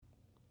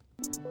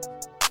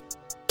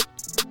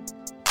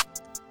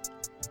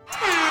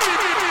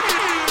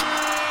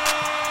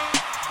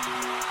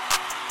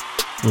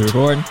We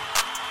recording?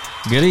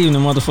 Good evening,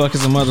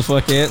 motherfuckers and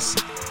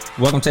motherfuckettes.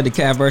 Welcome to the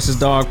Cat vs.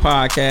 Dog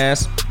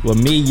podcast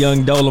with me,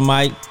 Young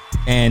Dolomite,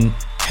 and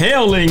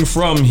hailing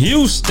from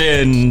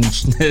Houston.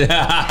 You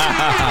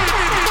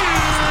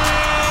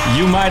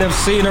might have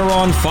seen her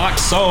on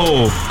Fox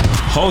Soul,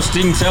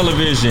 hosting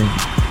television.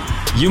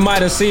 You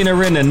might have seen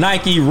her in the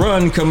Nike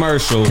Run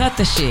commercial. Cut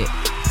the shit.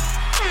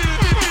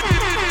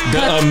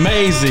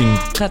 Amazing,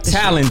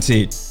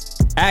 talented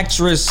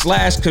actress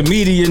slash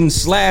comedian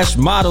slash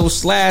model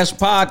slash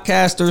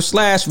podcaster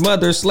slash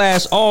mother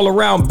slash all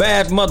around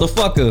bad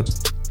motherfucker,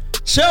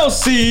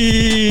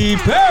 Chelsea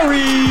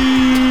Perry.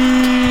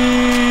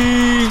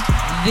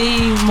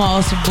 The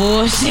most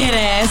bullshit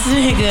ass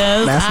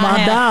niggas. That's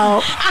my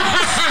dog.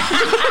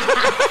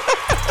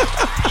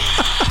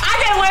 I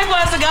can't wait for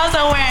us to go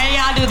somewhere and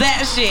y'all do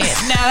that shit.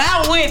 Now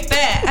I'm with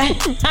that.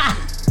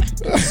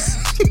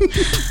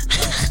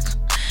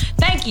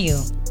 Thank you.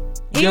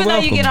 Even though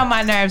you get on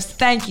my nerves,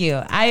 thank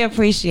you. I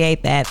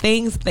appreciate that.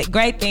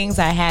 Great things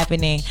are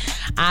happening.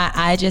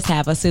 I just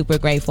have a super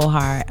grateful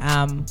heart.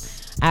 I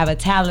have a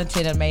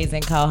talented,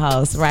 amazing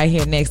co-host right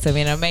here next to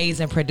me, an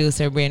amazing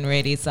producer, Ben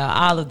Reddy. So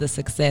all of the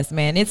success,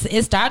 man.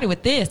 It started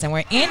with this, and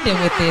we're ending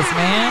with this,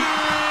 man.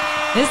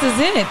 This is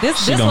it.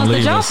 This was the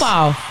jump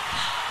off.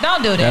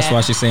 Don't do that. That's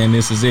why she's saying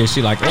this is it.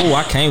 She like, oh,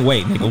 I can't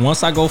wait, nigga.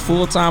 Once I go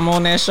full time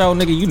on that show,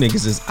 nigga, you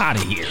niggas is out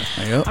of here.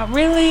 Yep.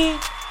 Really?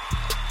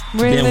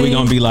 Then we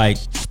gonna be like,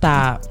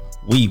 stop.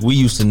 We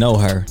used to know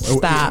her.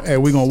 Stop. Hey,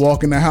 we gonna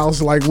walk in the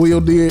house like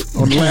Will did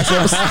on the last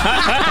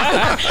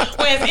episode.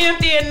 Where it's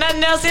empty and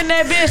nothing else in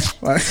that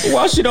bitch.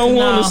 Why she don't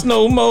want us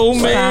no more,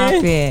 man?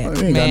 Stop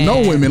it, Ain't got no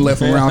women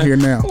left around here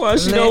now. Why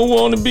she don't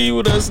want to be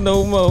with us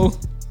no more?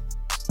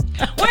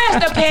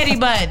 Where's the petty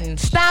button?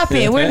 Stop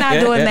it. We're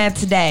not doing that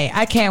today.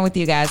 I can't with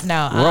you guys.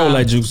 No. Roll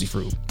that juicy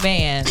fruit.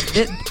 Man.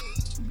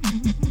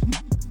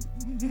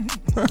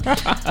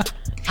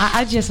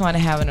 I just want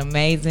to have an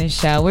amazing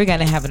show. We're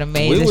going to have an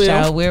amazing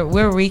show. We're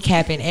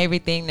recapping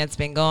everything that's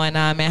been going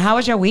on, man. How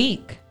was your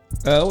week?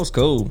 It was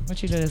cool.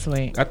 What you do this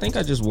week? I think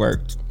I just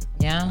worked.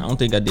 Yeah? I don't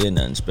think I did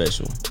nothing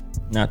special.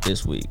 Not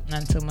this week.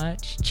 Not too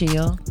much?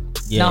 Chill?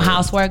 Yeah. No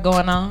housework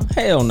going on?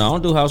 Hell no. I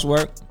don't do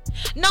housework.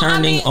 No,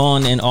 Turning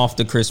on and off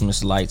the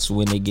Christmas lights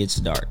when it gets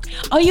dark.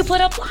 Oh, you put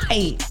up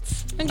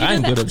lights. I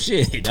didn't put up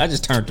shit. I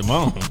just turned them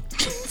on.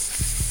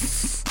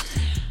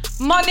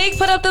 Monique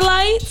put up the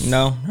lights?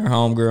 No, her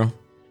homegirl.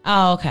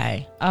 Oh,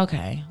 okay.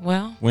 Okay.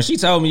 Well. When she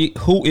told me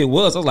who it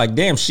was, I was like,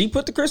 damn, she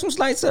put the Christmas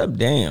lights up?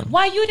 Damn.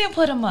 Why you didn't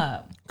put them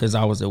up? Because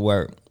I was at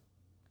work.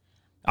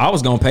 I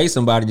was going to pay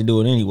somebody to do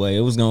it anyway.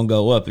 It was going to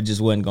go up. It just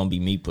wasn't going to be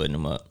me putting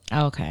them up.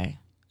 Okay.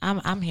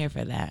 I'm here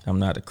for that. I'm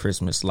not a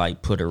Christmas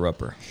light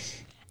putter-upper.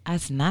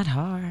 That's not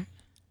hard.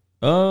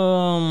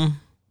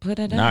 Put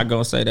it up. Not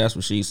going to say that's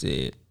what she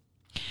said.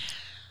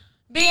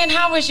 Ben,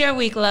 how was your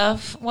week,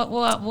 love?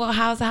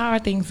 How are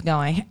things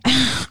going?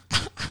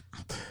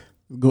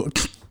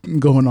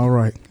 Going all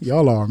right.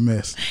 Y'all are a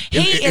mess.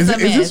 Is a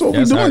mess. Is this what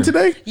we're doing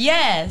today?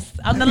 Yes.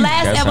 On the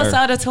last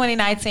episode of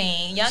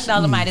 2019, Young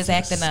Dolomite is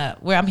acting up.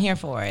 I'm here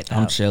for it, though.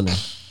 I'm chilling.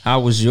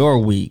 How was your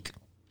week?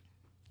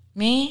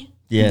 Me?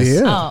 Yes.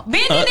 Yeah. Oh,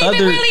 Ben didn't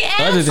even really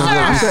answer. Other than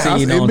what we've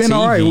seen on been TV.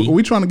 all right.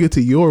 We trying to get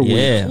to your week.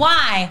 Yeah.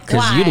 Why?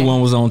 Because you the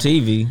one was on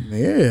TV.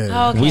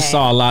 Yeah. Okay. We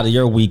saw a lot of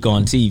your week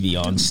on TV,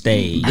 on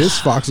stage. This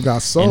Fox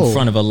got sold. In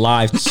front of a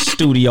live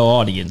studio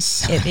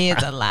audience. It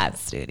is a live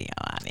studio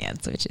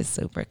audience, which is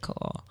super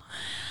cool.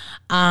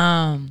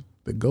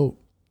 The GOAT.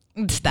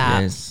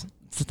 Stop. Yes.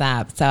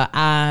 Stop. So,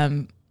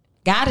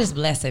 God is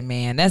blessing,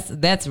 man.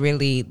 That's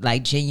really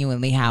like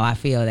genuinely how I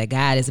feel, that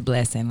God is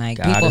blessing. Like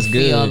God people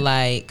feel good.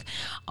 like,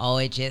 oh,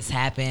 it just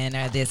happened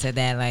or this or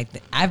that. Like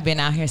I've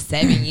been out here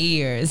 7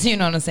 years, you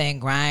know what I'm saying,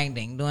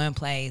 grinding, doing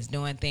plays,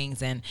 doing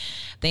things, and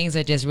things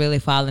are just really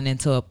falling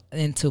into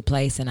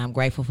place, and I'm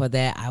grateful for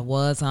that. I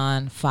was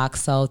on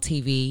Fox Soul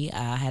TV.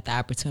 I had the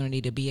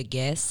opportunity to be a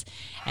guest,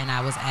 and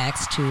I was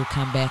asked to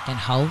come back and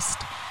host.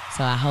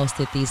 So I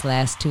hosted these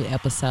last 2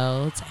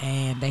 episodes,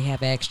 and they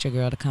have an extra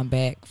girl to come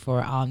back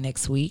for all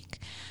next week.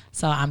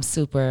 So I'm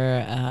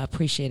super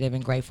appreciative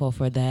and grateful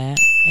for that.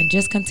 And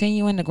just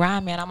continuing to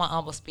grind, man. I'm an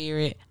humble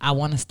spirit. I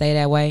want to stay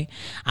that way.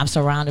 I'm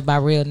surrounded by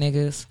real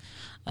niggas.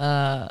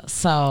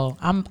 So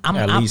I'm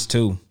At least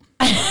 2.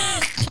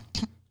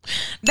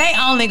 They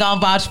only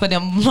gonna vouch for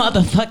them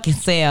motherfucking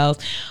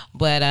selves.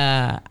 But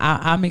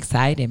I'm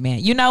excited, man.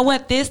 You know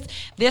what? This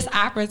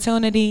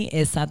opportunity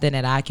is something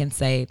that I can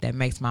say that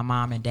makes my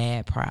mom and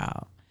dad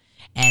proud.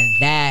 And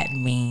that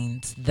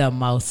means the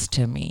most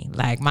to me.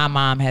 Like, my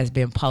mom has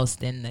been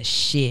posting the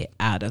shit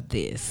out of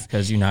this.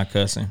 Because you're not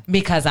cussing.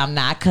 Because I'm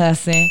not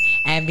cussing.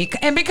 And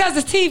because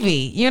it's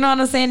TV. You know what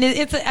I'm saying?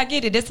 I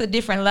get it. It's a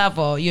different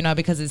level, you know,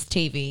 because it's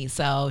TV.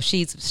 So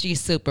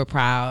she's super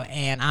proud.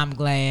 And I'm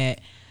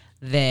glad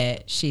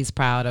that she's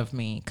proud of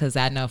me, because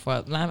I know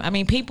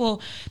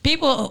people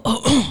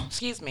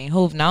excuse me,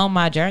 who've known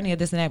my journey of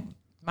this and that,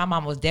 my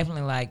mom was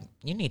definitely like,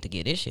 you need to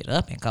get this shit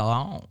up and go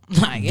on.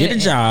 Like, Get a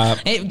job.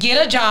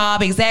 Get a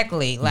job,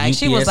 exactly. Like,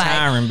 she was like,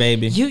 hiring,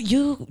 baby.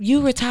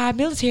 You retired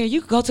military,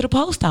 you could go to the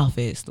post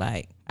office.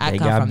 Like, I They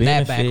come got from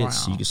benefits. that background.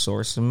 You can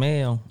source some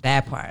mail.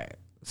 That part.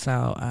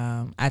 So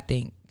I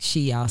think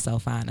she also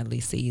finally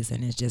sees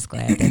and is just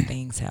glad that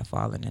things have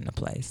fallen into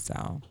place.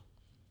 So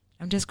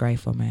I'm just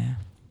grateful, man.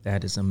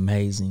 That is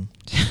amazing.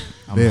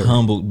 I'm Very.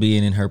 humbled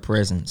being in her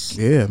presence.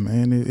 Yeah,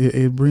 man.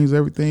 It brings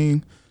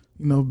everything,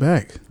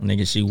 back.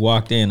 Nigga, she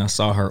walked in, I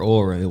saw her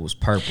aura. It was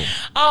purple.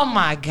 Oh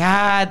my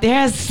God,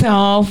 they're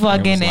so There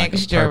fucking was like a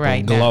extra purple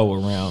right now. glow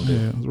around Yeah,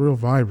 it. it was real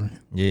vibrant.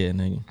 Yeah,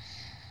 nigga.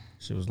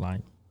 She was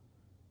like,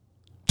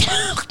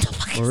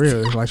 For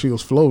real. It's like she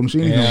was floating. She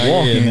didn't Yeah, even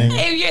walk yeah, in.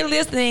 nigga. If you're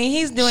listening,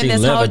 he's doing She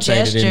this whole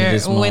levitated into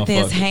this gesture with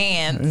his motherfucker.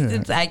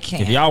 hands. I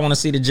can't. if y'all want to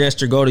see the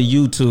gesture, go to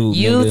YouTube.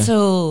 nigga.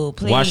 YouTube,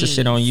 please. Watch the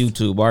shit on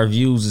YouTube. Our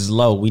views is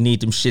low. We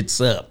need them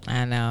shits up.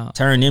 I know.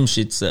 Turn them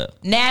shits up.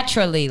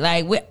 Naturally,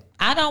 like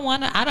I don't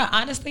want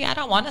us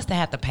to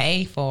have to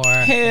pay for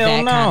Hell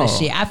that kind of no.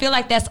 shit. I feel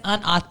like that's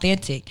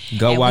unauthentic.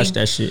 Go And watch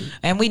that shit.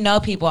 And we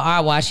know people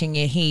are watching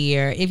it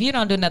here. If you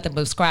don't do nothing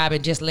but subscribe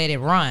and just let it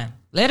run.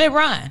 Let it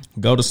run.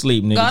 Go to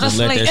sleep, nigga. Go to Just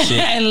let sleep that shit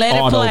and let it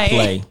auto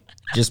play.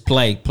 Just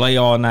play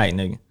all night,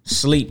 nigga.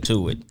 Sleep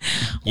to it.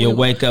 You'll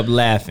wake up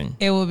laughing.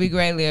 It will be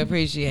greatly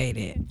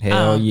appreciated.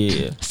 Hell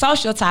yeah.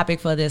 Social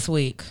topic for this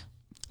week.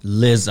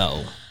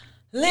 Lizzo.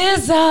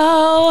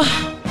 Lizzo.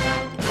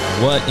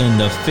 What in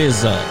the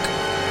fizzuck?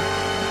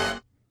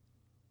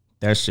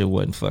 That shit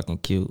wasn't fucking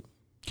cute.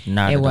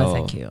 Not It at wasn't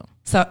all. cute.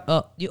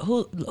 So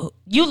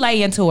you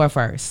lay into her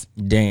first.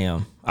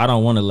 Damn. I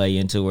don't want to lay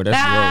into her. That's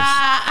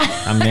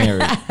gross. I'm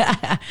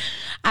married.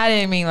 I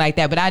didn't mean like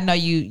that, but I know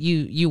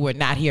you were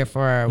not here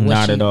for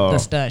Not at all. the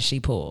stunt she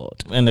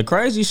pulled. And the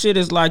crazy shit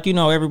is like,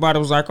 everybody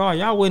was like, oh,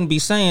 y'all wouldn't be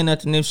saying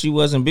nothing if she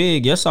wasn't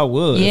big. Yes, I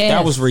would. If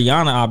that Yes. was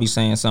Rihanna, I'll be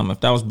saying something.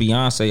 If that was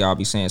Beyonce, I'll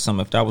be saying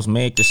something. If that was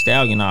Meg Thee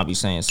Stallion, I'll be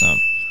saying something.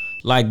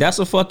 Like, that's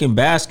a fucking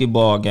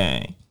basketball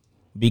game.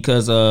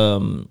 Because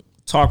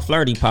Talk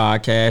Flirty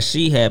podcast,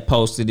 she had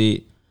posted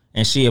it,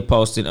 and she had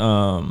posted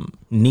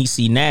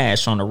Niecy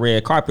Nash on the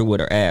red carpet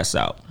with her ass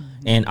out.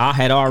 And I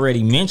had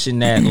already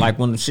mentioned that, like,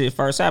 when the shit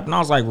first happened, I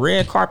was like,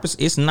 red carpets,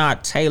 it's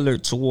not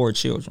tailored toward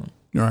children.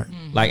 Right.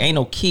 Like, ain't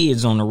no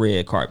kids on the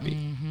red carpet.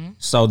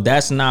 So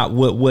that's not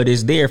what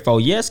it's there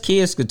for. Yes,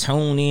 kids could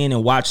tune in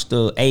and watch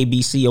the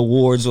ABC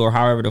Awards or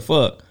however the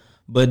fuck,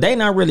 but they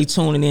not really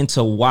tuning in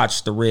to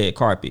watch the red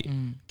carpet.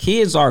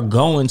 Kids are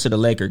going to the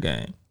Laker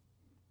game.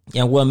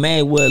 And what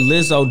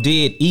Lizzo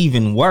did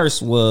even worse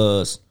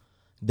was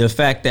the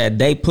fact that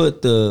they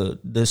put the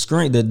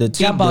screen, the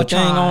thing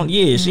on.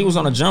 Yeah, she was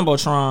on a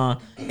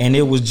Jumbotron, and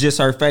it was just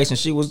her face, and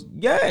she was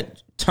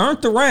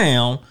turned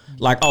around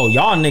like, oh,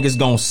 y'all niggas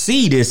gonna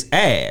see this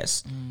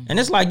ass. And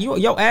it's like,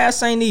 your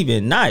ass ain't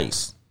even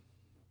nice.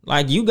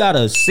 Like, you got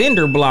a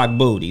cinder block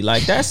booty.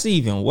 Like, that's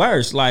even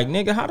worse. Like,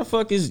 nigga, how the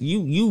fuck is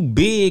you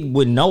big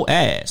with no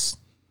ass?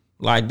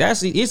 Like,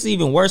 it's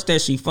even worse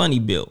that she funny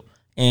built.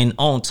 And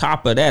on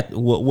top of that,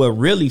 what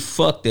really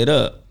fucked it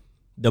up,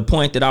 the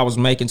point that I was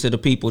making to the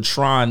people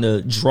trying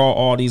to draw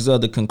all these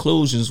other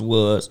conclusions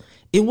was,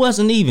 it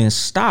wasn't even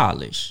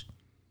stylish.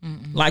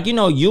 Like,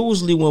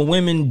 usually when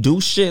women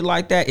do shit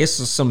like that, it's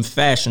some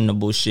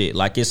fashionable shit.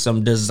 Like, it's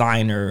some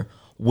designer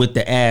with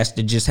the ass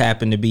that just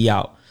happened to be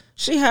out.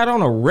 She had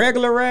on a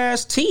regular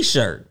ass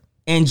t-shirt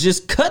and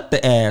just cut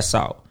the ass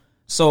out.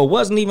 So it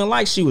wasn't even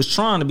like she was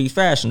trying to be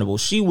fashionable.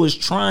 She was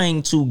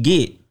trying to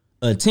get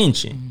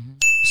attention.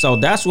 So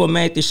that's what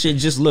made this shit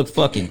just look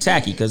fucking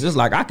tacky. Cause it's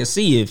like, I could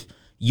see if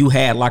you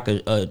had like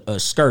a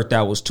skirt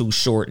that was too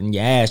short and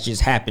your ass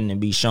just happened to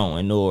be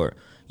showing, or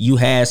you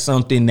had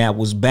something that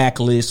was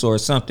backless or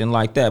something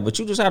like that. But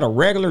you just had a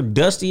regular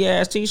dusty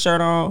ass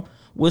t-shirt on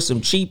with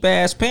some cheap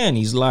ass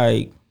panties.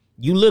 Like,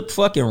 you look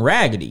fucking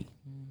raggedy.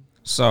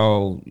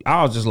 So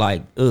I was just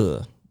like,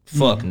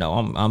 fuck no,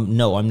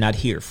 I'm not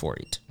here for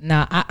it.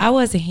 No, I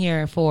wasn't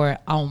here for it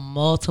on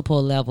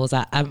multiple levels.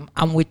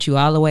 I'm with you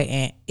all the way,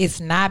 and it's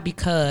not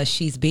because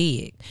she's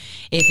big.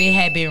 If it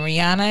had been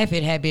Rihanna, if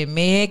it had been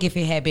Meg, if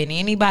it had been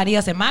anybody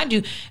else, and mind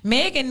you,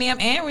 Meg and them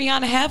and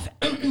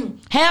Rihanna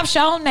have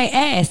shown their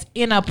ass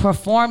in a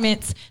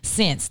performance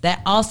sense.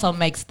 That also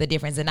makes the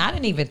difference. And I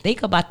didn't even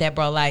think about that,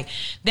 bro. Like,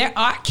 there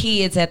are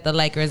kids at the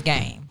Lakers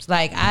games.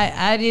 Like,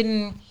 I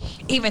didn't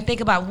even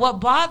think about what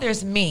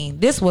bothers me.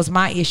 This was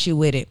my issue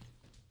with it.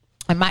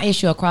 And my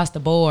issue across the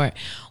board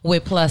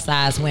with plus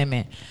size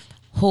women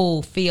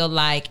who feel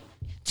like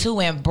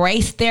to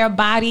embrace their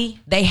body,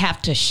 they have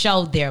to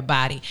show their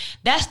body.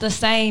 That's the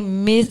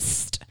same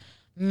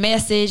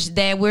message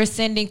that we're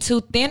sending to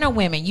thinner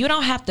women. You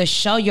don't have to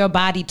show your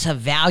body to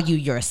value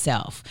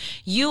yourself.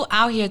 You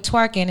out here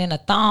twerking in a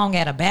thong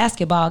at a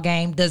basketball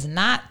game does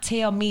not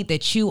tell me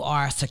that you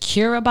are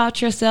secure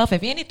about yourself.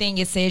 If anything,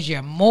 it says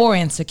you're more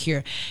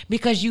insecure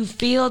because you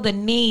feel the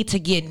need to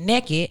get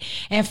naked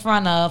in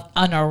front of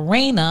an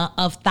arena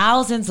of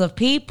thousands of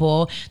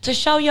people to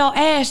show your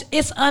ass.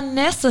 It's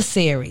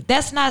unnecessary.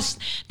 That's not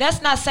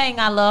saying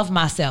I love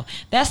myself.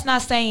 That's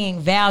not saying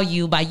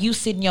value by you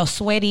sitting your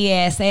sweaty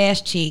ass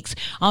cheeks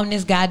on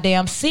this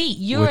goddamn seat.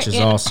 Which is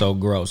also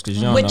gross because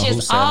you don't know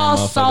who sat that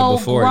motherfucker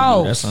before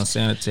you. That's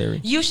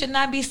unsanitary. You should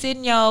not be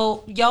sitting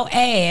your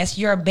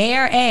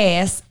bare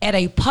ass at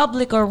a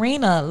public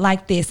arena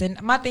like this.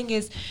 And my thing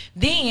is,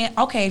 then,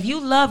 okay, if you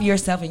love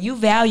yourself and you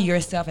value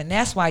yourself and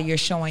that's why you're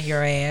showing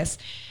your ass,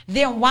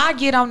 then why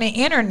get on the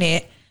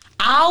internet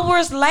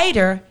hours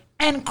later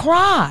and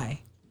cry?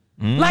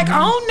 Like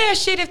own that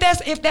shit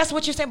if that's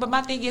what you're saying. But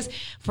my thing is,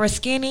 for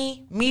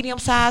skinny, medium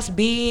size,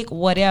 big,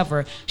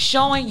 whatever,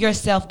 showing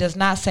yourself does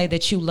not say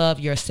that you love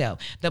yourself.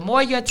 The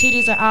more your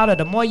titties are out or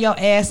the more your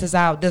ass is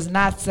out does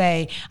not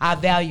say I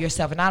value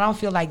yourself. And I don't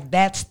feel like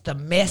that's the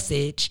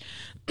message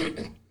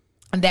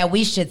that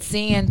we should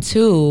send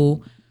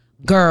to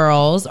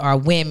girls or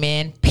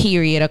women,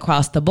 period,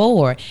 across the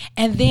board.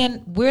 And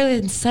then we're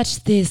in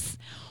such this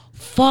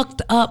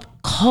fucked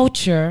up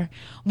culture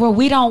where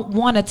we don't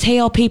want to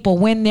tell people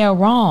when they're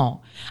wrong.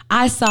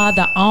 I saw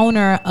the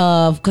owner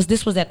of, because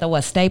this was at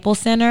the Staples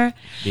Center,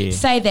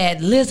 say that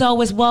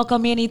Lizzo is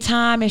welcome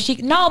anytime,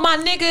 and no, my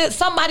nigga,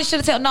 somebody should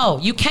have told. No,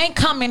 you can't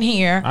come in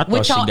here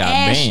with your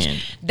ass.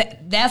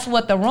 That's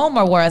what the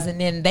rumor was, and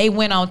then they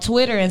went on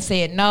Twitter and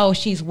said, no,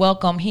 she's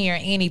welcome here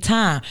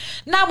anytime.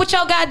 Not with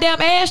your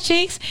goddamn ass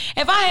cheeks.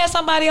 If I had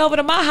somebody over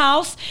to my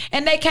house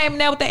and they came in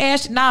there with the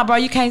ass, nah, bro,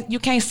 you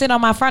can't sit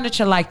on my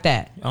furniture like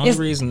that. The only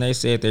reason they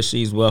said that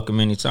she's welcome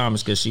anytime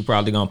is because she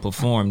probably gonna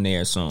perform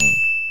there soon.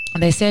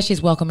 They said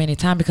she's welcome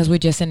anytime because we're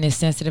just in this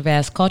sensitive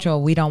ass culture where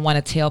we don't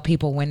want to tell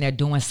people when they're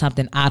doing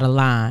something out of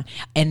line.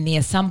 And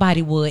then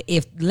somebody would,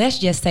 if let's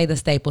just say the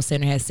Staples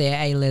Center had said,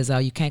 hey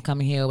Lizzo, you can't come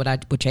in here with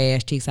your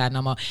ass cheeks out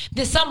no more.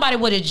 Then somebody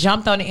would have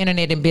jumped on the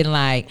internet and been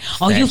like,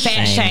 oh, you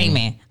fat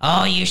shaming.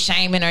 Oh, you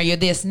shaming or you're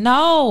this.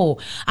 No,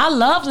 I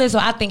love Lizzo.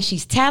 I think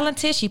she's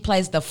talented. She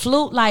plays the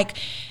flute, like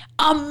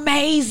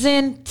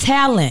amazing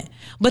talent.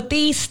 But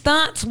these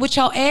stunts with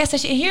your ass,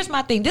 and here's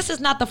my thing. This is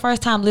not the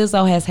first time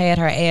Lizzo has had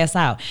her ass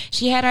out.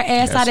 She had her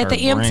ass out at the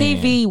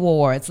MTV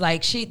Awards.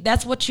 Like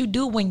that's what you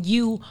do when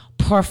you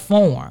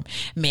perform.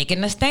 Megan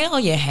Thee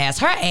Stallion has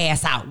her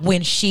ass out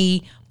when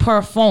she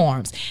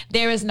performs.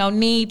 There is no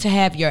need to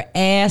have your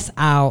ass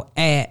out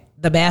at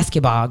the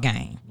basketball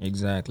game.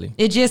 Exactly.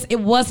 It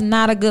was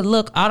not a good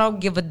look. I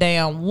don't give a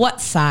damn what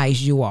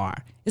size you are.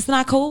 It's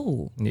not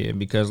cool. Yeah,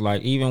 because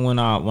like even when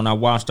I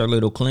watched her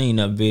little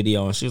cleanup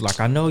video and she was like,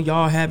 I know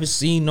y'all haven't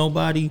seen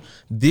nobody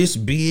this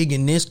big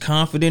and this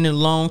confident in a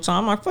long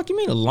time. I'm like, fuck you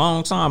mean a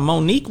long time?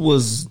 Monique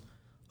was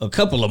a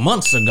couple of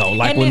months ago.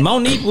 Like when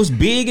Monique was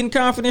big and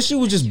confident, she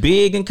was just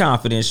big and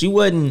confident. She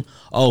wasn't,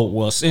 oh,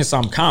 well, since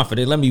I'm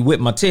confident, let me whip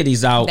my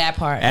titties out that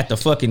part at the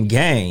fucking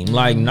game. Mm-hmm.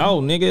 Like,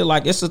 no, nigga,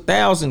 like it's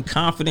 1,000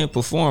 confident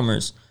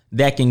performers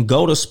that can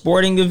go to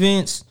sporting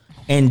events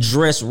and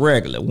dress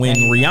regular. When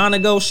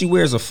Rihanna goes, she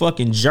wears a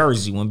fucking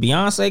jersey. When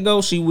Beyonce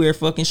goes, she wears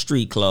fucking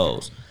street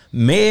clothes.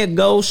 Meg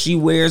goes, she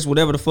wears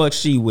whatever the fuck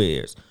she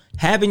wears.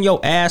 Having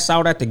your ass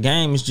out at the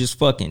game is just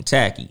fucking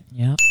tacky.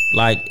 Yep.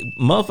 Like,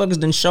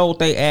 motherfuckers done showed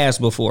they ass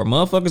before.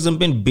 Motherfuckers done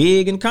been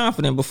big and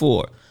confident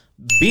before.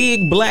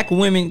 Big black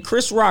women.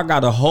 Chris Rock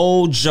got a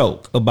whole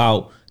joke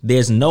about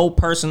there's no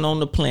person on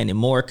the planet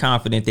more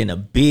confident than a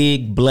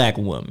big black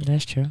woman.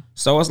 That's true.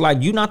 So it's like,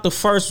 you're not the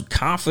first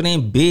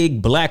confident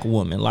big black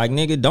woman. Like,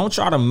 nigga, don't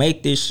try to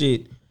make this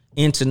shit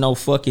into no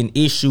fucking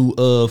issue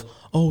of,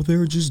 oh,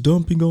 they're just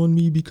dumping on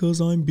me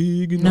because I'm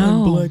big and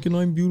I'm black and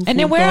I'm beautiful. And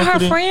then where are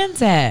her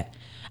friends at?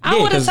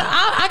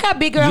 I got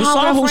big girl. You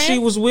saw who friends. she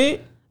was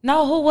with?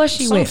 No, who was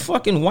she with? Some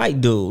fucking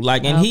white dude.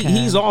 Like, and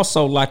he's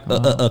also like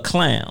a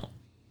clown.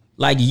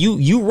 Like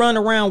you run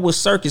around with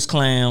circus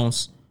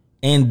clowns.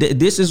 And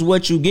this is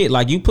what you get.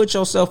 Like, you put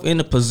yourself in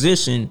a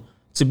position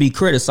to be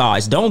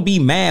criticized. Don't be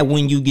mad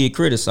when you get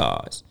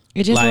criticized.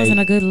 It just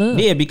wasn't a good look.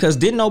 Yeah, because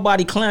didn't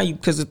nobody clown you.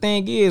 Because the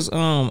thing is,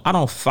 I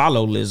don't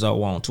follow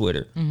Lizzo on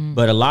Twitter. Mm-hmm.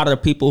 But a lot of the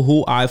people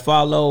who I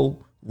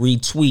follow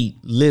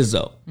retweet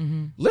Lizzo.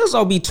 Mm-hmm.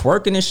 Lizzo be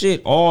twerking and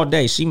shit all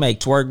day. She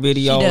make twerk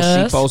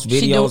videos. She posts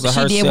videos of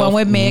herself did one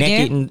with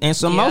naked and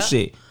some more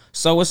shit.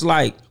 So it's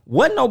like,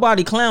 wasn't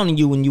nobody clowning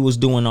you when you was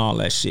doing all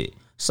that shit.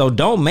 So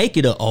don't make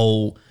it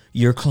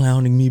you're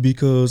clowning me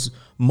because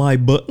my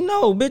butt.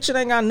 No, bitch, it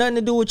ain't got nothing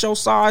to do with your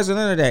size and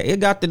none of that.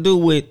 It got to do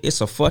with it's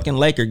a fucking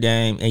Laker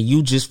game and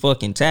you just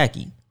fucking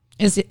tacky.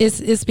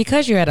 It's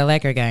because you're at a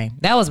Laker game.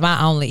 That was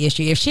my only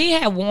issue. If she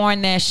had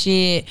worn that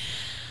shit,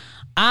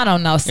 I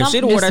don't know. If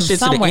she'd wore that shit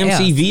to the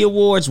MTV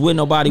Awards,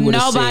 nobody would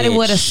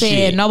have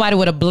said. Nobody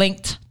would have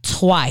blinked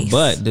twice.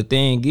 But the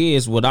thing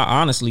is, what I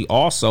honestly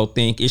also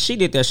think is she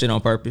did that shit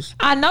on purpose.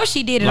 I know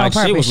she did it Like,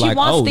 on she purpose. was like,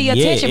 wants oh, the yeah,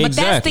 attention, but that's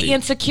exactly. the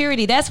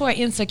insecurity. That's where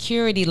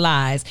insecurity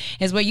lies,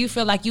 is where you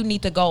feel like you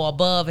need to go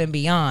above and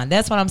beyond.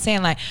 That's what I'm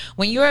saying. Like,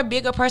 when you're a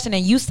bigger person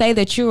and you say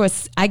that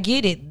I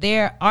get it.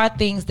 There are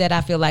things that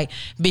I feel like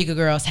bigger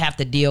girls have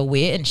to deal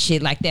with and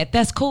shit like that.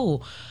 That's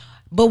cool.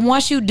 But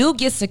once you do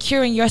get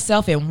secure in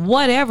yourself in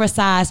whatever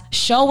size,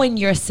 showing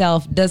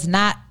yourself that's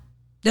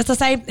the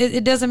same.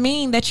 It doesn't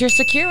mean that you're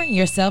securing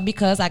yourself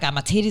because I got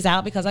my titties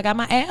out, because I got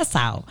my ass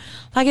out.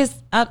 Like,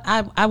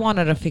 I want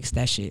her to fix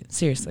that shit.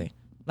 Seriously.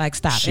 Like,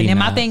 stop. She and then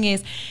my not. thing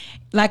is,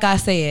 like I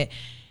said,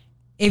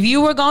 if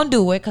you were going to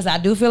do it, because I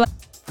do feel like,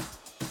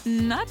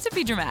 Not to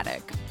be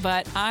dramatic,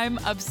 but I'm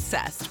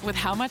obsessed with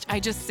how much I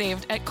just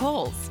saved at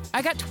Kohl's.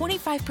 I got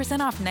 25%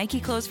 off Nike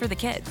clothes for the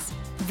kids,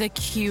 the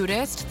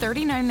cutest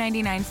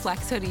 $39.99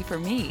 flex hoodie for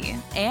me,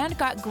 and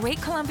got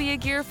great Columbia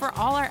gear for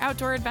all our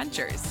outdoor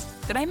adventures.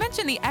 Did I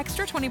mention the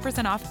extra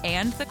 20% off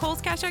and the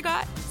Kohl's cash I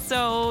got?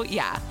 So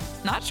yeah,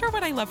 not sure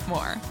what I love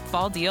more,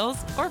 fall deals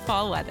or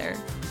fall weather.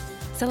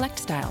 Select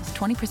styles,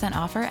 20%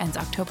 offer ends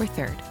October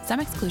 3rd. Some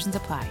exclusions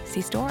apply.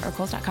 See store or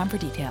Kohl's.com for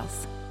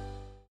details.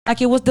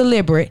 it was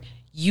deliberate.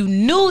 You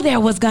knew there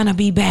was going to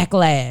be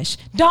backlash.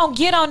 Don't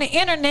get on the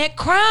internet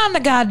crying the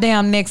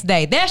goddamn next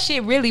day. That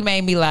shit really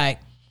made me like,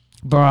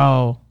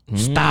 bro,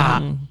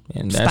 stop.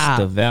 And that's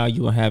the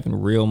value of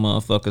having real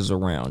motherfuckers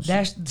around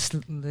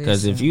you.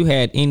 Because if you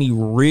had any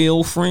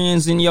real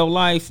friends in your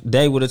life,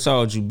 they would have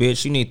told you,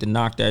 bitch, you need to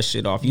knock that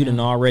shit off. You done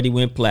already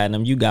went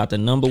platinum. You got the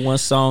 #1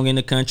 song in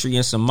the country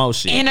and some more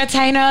shit.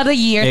 Entertainer of the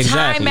Year.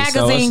 Exactly. Time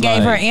So magazine it's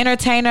gave her like-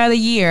 Entertainer of the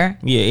Year.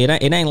 Yeah,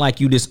 it ain't like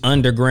you this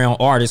underground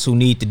artist who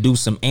need to do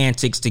some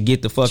antics to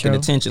get the fucking True.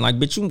 attention. Like,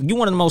 bitch, you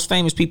one of the most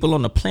famous people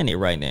on the planet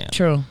right now.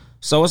 True.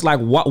 So it's like,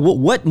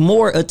 what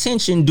more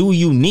attention do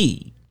you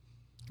need?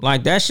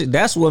 Like, that shit,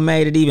 that's what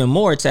made it even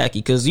more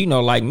tacky. Because, you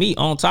know, like me,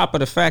 on top of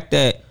the fact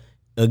that,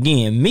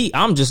 again,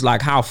 I'm just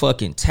like how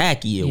fucking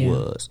tacky it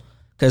was.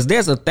 Because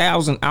there's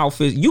 1,000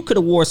 outfits. You could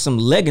have wore some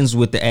leggings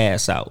with the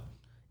ass out,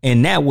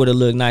 and that would have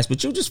looked nice.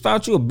 But you just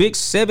found you a big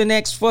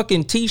 7X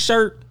fucking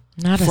t-shirt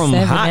Not a from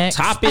 7X.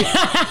 Hot Topic.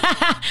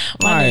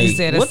 My nigga Like,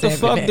 said a what the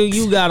fuck 7X. do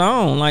you got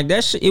on? Like,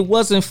 that shit, it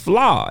wasn't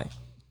fly.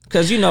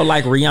 Because, you know,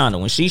 like Rihanna,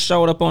 when she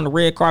showed up on the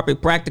red carpet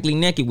practically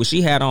naked, what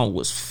she had on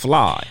was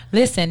fly.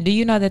 Listen, do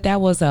you know that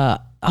was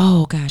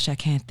oh gosh, I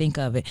can't think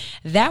of it.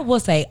 That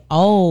was a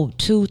ode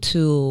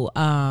to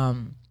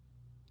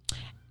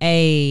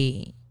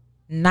a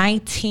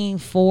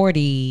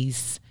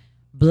 1940s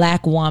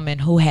black woman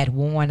who had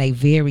worn a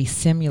very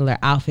similar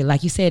outfit.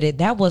 Like you said,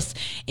 that was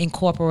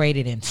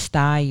incorporated in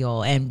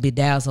style and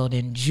bedazzled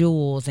in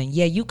jewels. And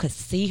yeah, you could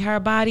see her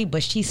body,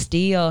 but she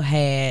still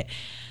had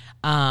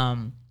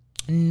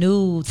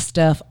nude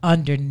stuff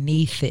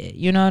underneath it.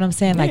 You know what I'm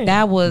saying? Like,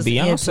 that was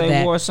Beyonce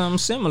that. wore something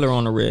similar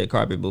on the red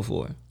carpet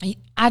before.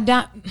 I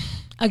don't.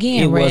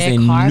 Again, It red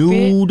wasn't carpet.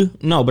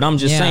 nude. No, but I'm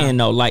just Yeah. saying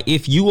though, like,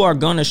 if you are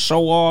gonna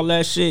show all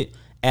that shit,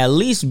 at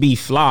least be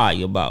fly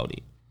about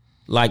it.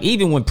 Like,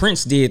 even when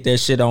Prince did that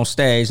shit on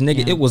stage,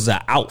 nigga, it was an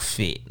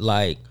outfit.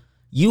 Like,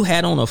 you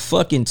had on a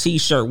fucking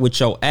t-shirt with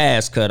your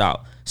ass cut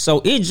out.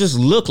 So it just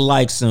looked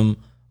like some,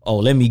 oh,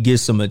 let me get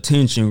some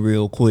attention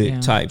real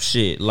quick type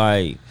shit.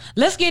 Like,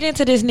 Let's get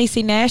into this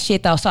Niecy Nash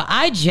shit though. So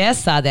I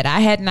just saw that.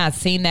 I had not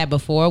seen that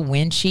before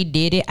when she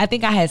did it. I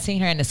think I had seen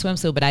her in the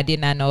swimsuit, but I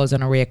did not know it was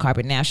on a red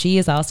carpet. Now she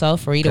is also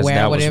free to because wear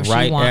that was whatever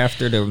right she wants.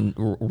 after the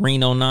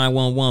Reno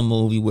 911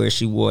 movie where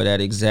she wore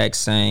that exact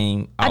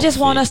same outfit. I just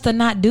want us to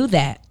not do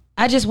that.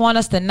 I just want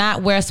us to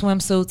not wear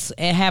swimsuits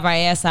and have our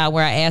ass out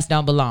where our ass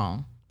don't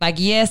belong. Like,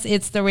 yes,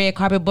 it's the red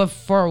carpet, but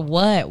for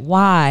what?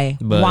 Why?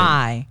 But,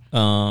 Why?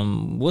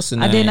 What's the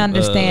name? I didn't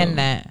understand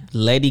that.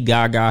 Lady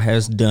Gaga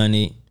has done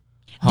it.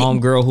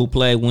 Homegirl who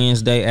played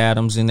Wednesday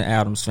Addams in the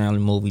Addams Family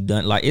movie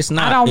done. Like, it's I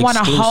not don't wanna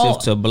exclusive hold-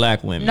 to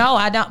black women. No,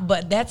 I don't.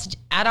 But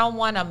I don't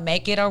want to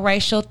make it a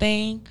racial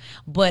thing.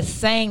 But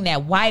saying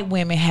that white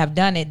women have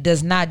done it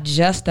does not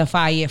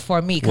justify it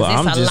for me, because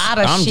Well, it's a lot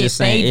of I'm shit just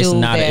saying they it's do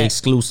not that an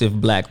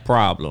exclusive black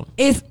problem.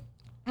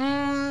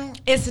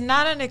 it's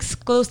not an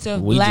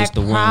exclusive We black just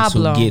the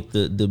problem. ones who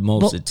get the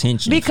most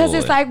attention because for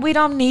it's it. like we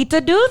don't need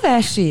to do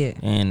that shit.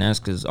 And that's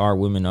because our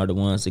women are the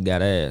ones that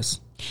got ass.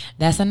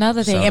 That's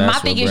another thing. So And my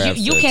that's thing what is, grabs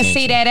you the can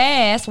see attention. that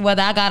ass,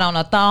 whether I got on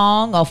a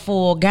thong, a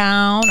full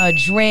gown, a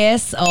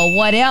dress, or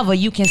whatever.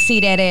 You can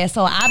see that ass.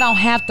 So I don't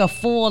have to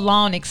full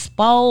on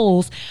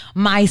expose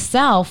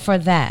myself for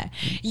that.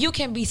 You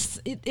can be,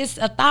 it's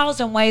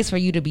 1,000 ways for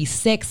you to be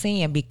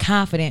sexy and be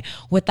confident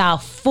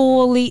without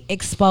fully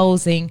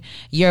exposing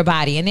your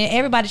body. And then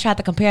everybody tried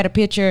to compare the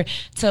picture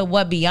to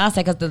what Beyonce,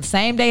 because the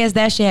same day as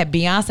that, she had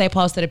Beyonce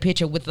posted a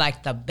picture with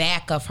like the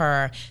back of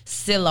her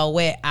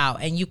silhouette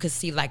out, and you could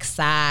see like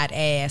side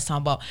ass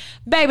on both.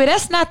 Baby,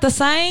 that's not the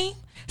same.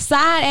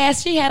 Side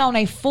ass, she had on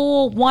a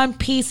full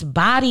one-piece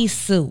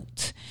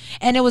bodysuit.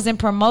 And it was in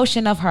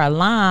promotion of her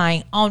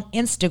line on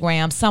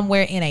Instagram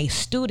somewhere in a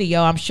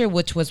studio, I'm sure,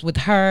 which was with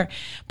her,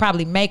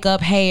 probably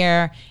makeup,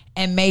 hair,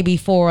 and maybe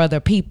 4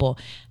 other people.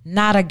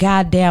 Not a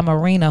goddamn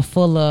arena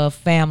full of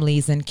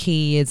families and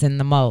kids and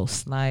the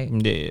most. Like,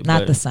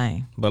 not the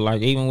same. But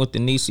like, even with the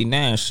Niecy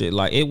Nash shit,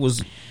 like, it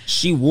was,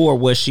 she wore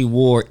what she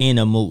wore in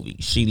a movie.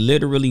 She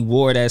literally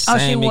wore that same. Oh,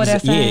 she wore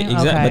that same? Yeah,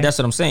 exactly. Okay. But that's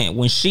what I'm saying.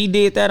 When she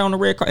did that on the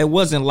red carpet, it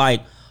wasn't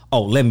like,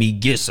 oh, let me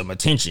get some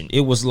attention.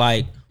 It was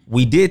like,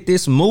 we did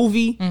this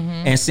movie,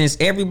 and since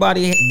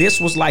everybody,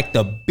 this was like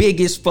the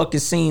biggest fucking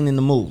scene in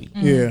the movie.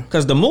 Yeah.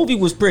 Because the movie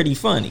was pretty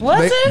funny.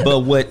 Was it?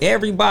 But what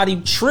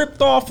everybody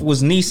tripped off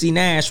was Niecy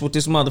Nash with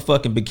this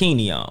motherfucking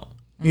bikini on.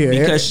 Yeah.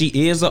 Because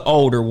she is an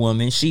older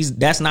woman.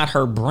 That's not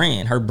her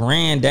brand. Her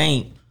brand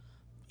ain't,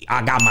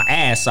 I got my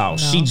ass out. No.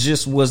 She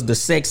just was the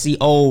sexy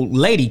old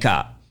lady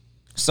cop.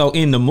 So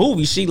in the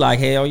movie, she like,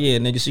 hell yeah,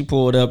 nigga. She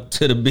pulled up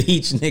to the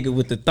beach, nigga,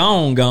 with the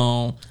thong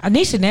on.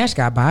 Niecy Nash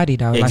got body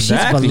though. Like, she's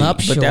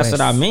voluptuous. But that's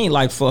what I mean.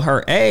 Like, for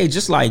her age,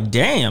 just like,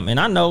 damn. And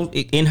I know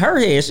in her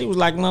head, she was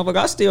like, motherfucker,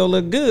 I still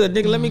look good,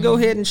 nigga. Let me go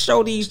ahead and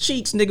show these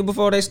cheeks, nigga,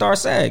 before they start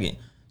sagging.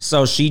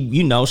 So she,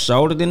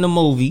 showed it in the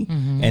movie.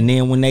 And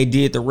then when they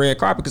did the red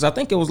carpet, because I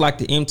think it was like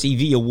the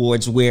MTV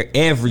Awards where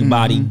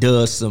everybody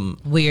does some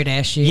weird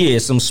ass shit. Yeah,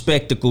 some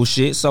spectacle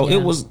shit. So it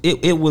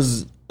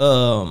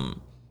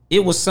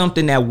was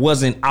something that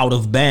wasn't out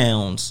of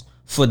bounds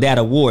for that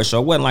award show.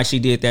 It wasn't like she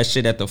did that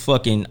shit at the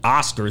fucking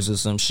Oscars or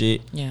some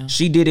shit. Yeah.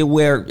 She did it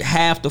where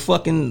half the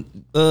fucking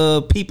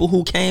people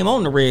who came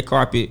on the red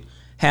carpet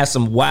had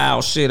some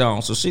wild shit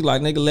on. So she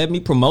like, nigga, let me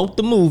promote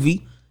the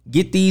movie,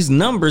 get these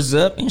numbers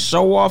up, and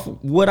show off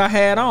what I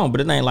had on.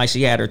 But it ain't like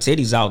she had her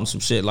titties out and some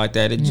shit like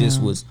that. It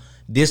just was,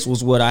 this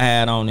was what I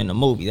had on in the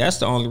movie. That's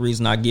the only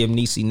reason I give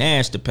Niecy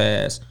Nash the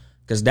pass.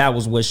 Because that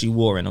was what she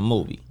wore in the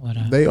movie.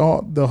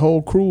 The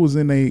whole crew was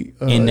in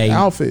a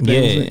outfit.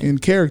 They was in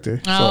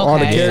character. Oh, so all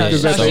the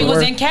characters so she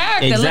was in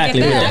character. Exactly.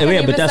 Look at that.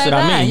 Yeah, but that's what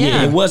I mean.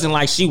 Yeah, it wasn't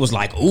like she was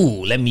like,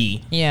 ooh, let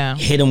me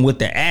hit him with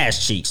the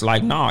ass cheeks.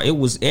 Like, nah, it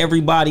was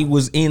everybody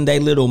was in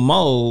their little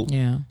mode.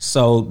 Yeah.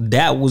 So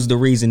that was the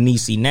reason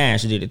Niecy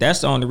Nash did it.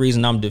 That's the only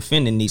reason I'm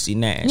defending Niecy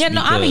Nash. Yeah,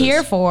 no, I'm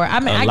here for it. I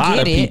mean, I get it. A lot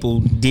of people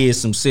did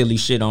some silly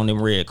shit on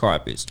them red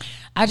carpets.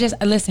 I just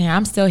listen here.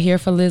 I'm still here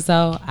for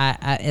Lizzo.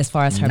 I as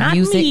far as her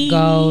music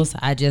goes,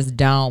 I just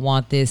don't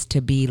want this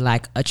to be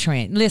like a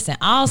trend. Listen,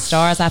 all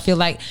stars, I feel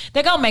like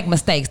they're gonna make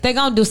mistakes. They're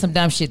gonna do some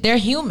dumb shit. They're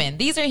human.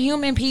 These are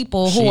human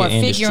people who are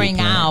figuring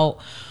out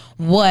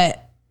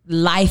what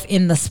life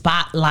in the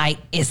spotlight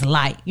is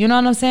like. You know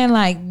what I'm saying?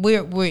 Like,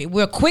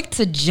 we're quick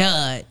to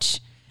judge.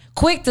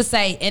 Quick to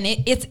say, and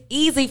it's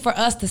easy for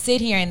us to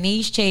sit here in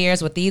these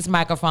chairs with these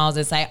microphones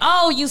and say,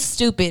 "Oh, you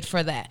stupid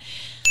for that."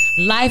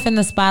 Life in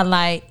the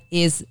spotlight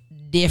is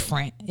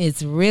different.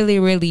 It's really,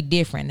 really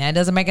different. That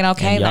doesn't make it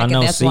okay. And y'all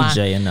know that's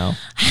CJ,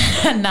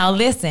 why. Now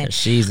listen,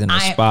 she's in the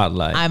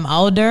spotlight. I'm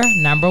older.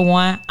 Number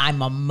one,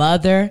 I'm a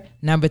mother.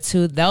 Number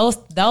two, those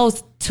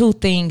two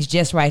things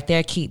just right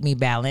there keep me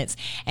balanced.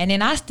 And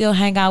then I still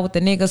hang out with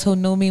the niggas who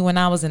knew me when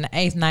I was in the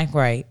 8th, 9th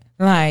grade.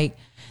 Like,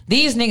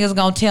 these niggas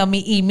gonna tell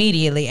me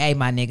immediately, hey,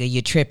 my nigga,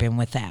 you're tripping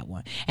with that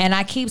one. And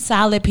I keep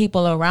solid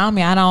people around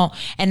me.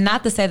 And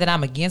not to say that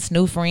I'm against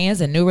new friends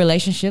and new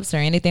relationships or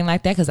anything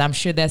like that, because I'm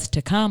sure that's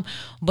to come.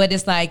 But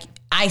it's like,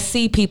 I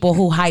see people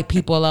who hype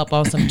people up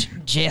on some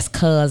just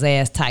cuz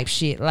ass type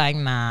shit. Like,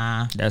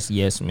 nah. That's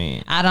yes,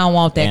 man. I don't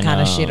want that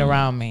kind of shit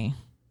around me.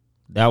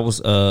 That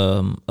was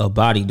a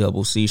body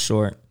double, C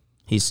Short.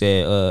 He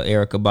said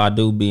Erykah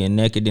Badu being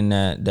naked in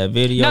that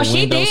video. No,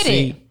 she did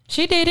it.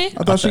 She did it.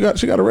 I thought she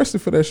got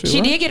arrested for that shit. She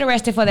right? did get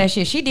arrested for that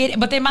shit. She did.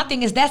 But then my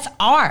thing is, that's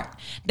art.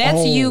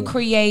 That's you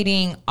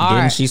creating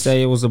art. Didn't she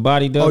say it was a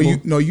body double?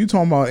 Oh, you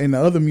talking about in the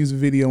other music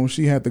video when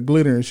she had the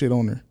glitter and shit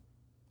on her?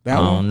 That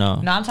I one? don't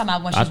know. No, I'm talking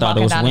about when she's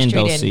walking down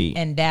the street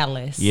in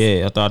Dallas.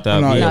 Yeah, I thought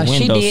that was window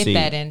seat. No, she did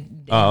that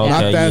in okay,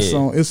 not that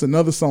song. It's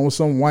another song with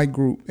some white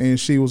group, and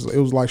it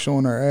was like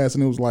showing her ass,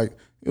 and it was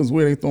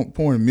weird. They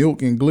pouring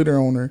milk and glitter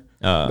on her.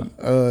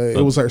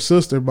 It was her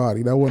sister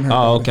body. That wasn't her.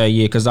 Oh, body. okay,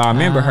 yeah, because I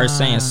remember her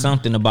saying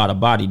something about a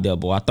body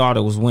double. I thought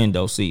it was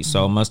window seat,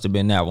 so it must have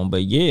been that one.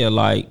 But yeah,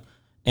 like,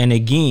 and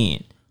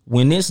again,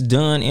 when it's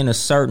done in a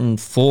certain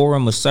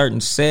forum, a certain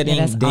setting,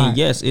 then art.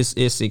 Yes,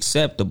 it's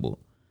acceptable.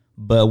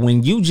 But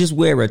when you just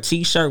wear a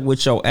t-shirt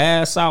with your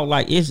ass out,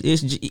 like it's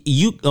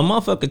you, a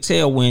motherfucker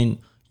tell when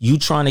you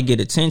trying to get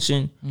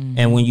attention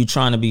and when you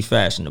trying to be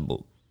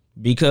fashionable.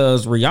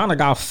 Because Rihanna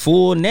got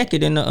full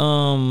naked in the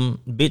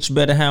Bitch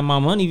Better Have My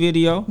Money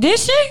video. Did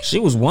she? She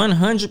was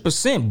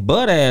 100%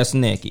 butt ass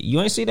naked.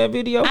 You ain't see that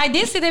video? I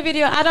did see that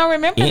video. I don't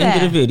remember that.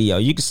 End of the video.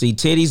 You can see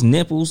titties,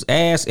 nipples,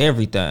 ass,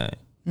 everything.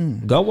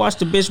 Go watch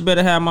the Bitch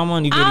Better Have My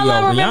Money video.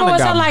 Rihanna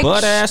got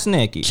butt ass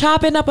naked.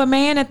 Chopping up a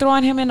man and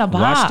throwing him in a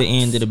box. Watch the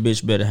end of the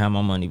Bitch Better Have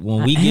My Money.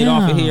 When we get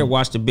off of here,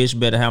 watch the Bitch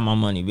Better Have My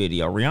Money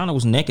video. Rihanna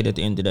was naked at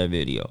the end of that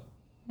video.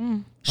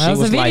 She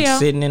was like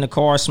sitting in the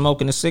car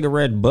smoking a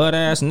cigarette, butt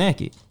ass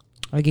naked.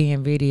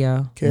 Again,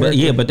 video.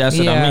 But that's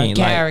what I mean.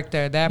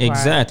 Character, like, that part.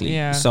 Exactly.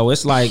 Yeah. So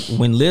it's like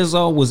when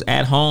Lizzo was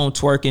at home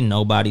twerking,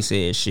 nobody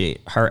said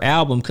shit. Her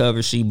album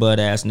cover, she butt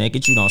ass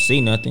naked. You don't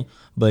see nothing,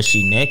 but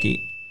she naked.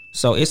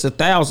 So it's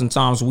 1,000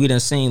 times we done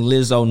seen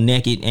Lizzo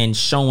naked and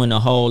showing a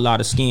whole lot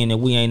of skin and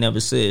we ain't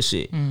never said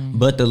shit.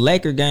 But the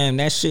Laker game,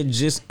 that shit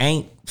just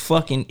ain't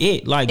fucking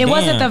it. Like it damn.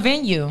 wasn't the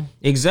venue.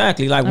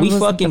 Exactly. Like we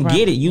fucking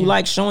get it. You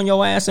like showing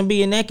your ass and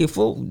being naked,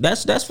 fool.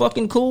 That's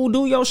fucking cool.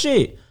 Do your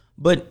shit.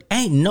 But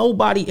ain't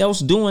nobody else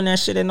doing that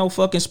shit at no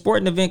fucking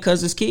sporting event because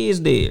his kids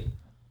did.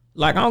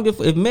 Like, I don't give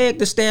if Meg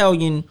Thee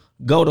Stallion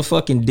go to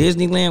fucking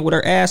Disneyland with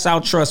her ass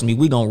out, trust me,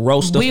 we gonna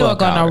roast the fuck out of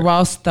her. We are gonna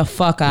roast the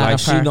fuck out of her. Like,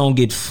 she gonna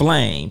get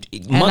flamed.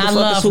 And I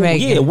love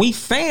Megan. Yeah, we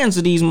fans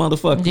of these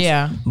motherfuckers.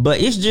 Yeah. But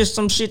it's just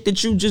some shit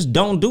that you just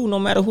don't do no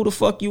matter who the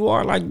fuck you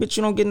are. Like, bitch,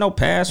 you don't get no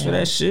pass for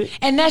that shit.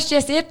 And that's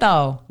just it,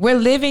 though. We're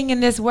living in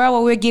this world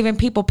where we're giving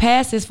people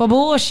passes for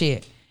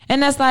bullshit.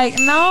 And that's like,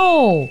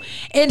 no.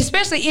 And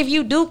especially if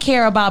you do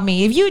care about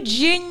me. If you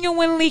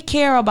genuinely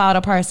care about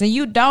a person,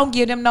 you don't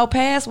give them no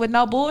pass with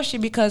no bullshit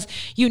because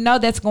you know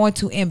that's going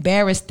to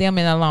embarrass them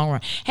in the long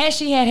run. Had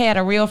she had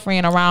a real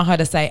friend around her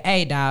to say,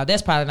 hey, dog,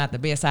 that's probably not the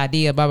best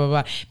idea, blah, blah,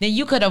 blah. Then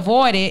you could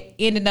avoid it,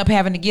 ended up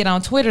having to get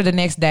on Twitter the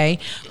next day,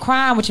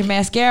 crying with your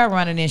mascara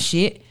running and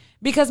shit.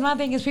 Because my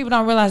thing is people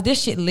don't realize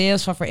this shit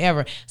lives for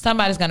forever.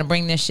 Somebody's going to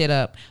bring this shit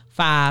up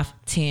 5,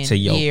 10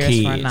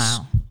 years from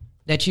now.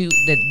 That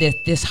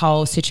this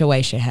whole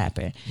situation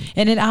happened,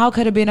 and it all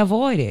could have been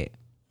avoided.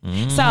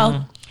 So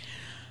now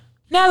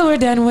that we're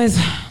done with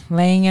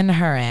laying in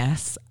her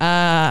ass,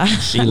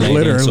 she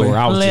laid into her.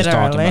 I was just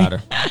talking about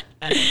her.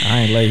 I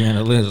ain't laying in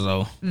her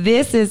Lizzo.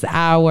 This is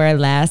our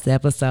last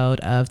episode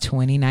of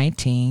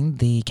 2019.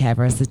 The Cat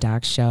vs.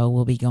 Doc show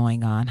will be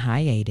going on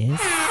hiatus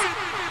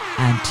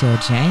until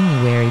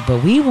January,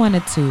 but we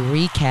wanted to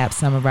recap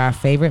some of our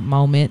favorite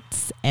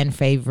moments and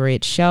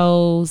favorite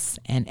shows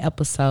and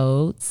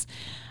episodes.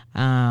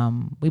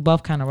 We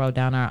both kind of wrote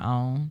down our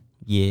own.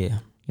 Yeah.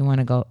 You want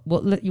to go?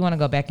 Well, you want to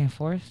go back and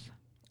forth?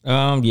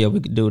 Yeah,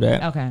 we could do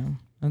that. Okay,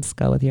 let's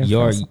go with your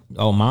first.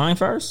 Mine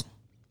first.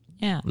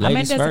 Yeah,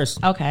 ladies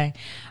first. Okay.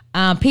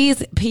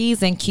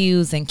 P's and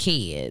Q's and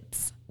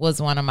kids was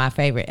one of my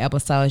favorite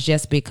episodes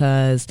just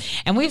because,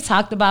 and we've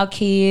talked about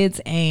kids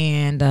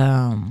and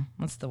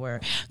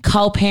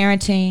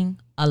co-parenting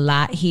a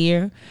lot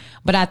here,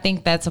 but I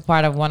think that's a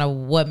part of one of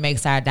what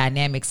makes our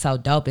dynamic so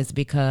dope is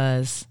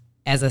because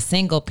as a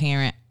single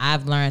parent,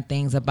 I've learned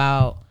things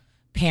about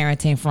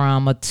parenting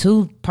from a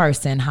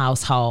 2-person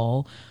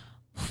household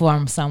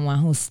from someone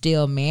who's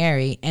still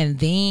married, and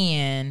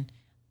then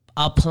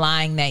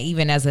applying that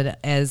even as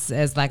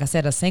like I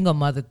said, a single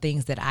mother,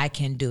 things that I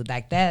can do.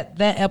 Like that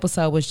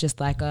episode was just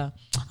like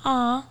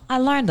I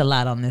learned a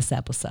lot on this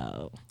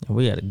episode.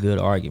 We had a good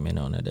argument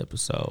on that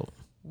episode.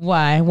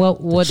 Why?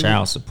 What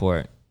child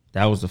support.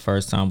 That was the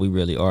first time we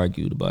really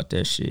argued about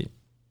that shit.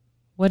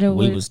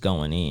 We was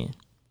going in.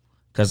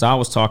 Cause I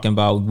was talking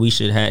about you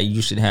should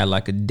have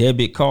like a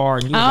debit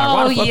card. And you was like,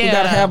 why the fuck we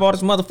gotta have all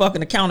this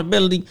motherfucking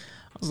accountability?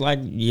 I was like,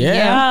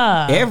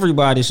 yeah,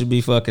 everybody should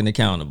be fucking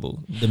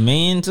accountable. The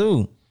men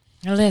too.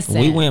 Listen,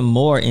 we went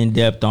more in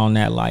depth on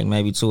that, like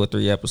maybe 2 or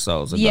 3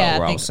 episodes ago,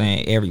 where I was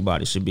saying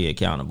everybody should be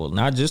accountable,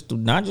 not just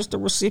the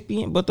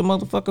recipient, but the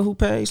motherfucker who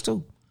pays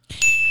too.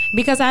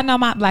 Because I know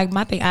my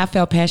thing, I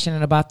felt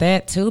passionate about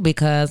that too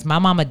because my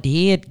mama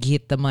did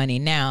get the money.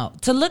 Now,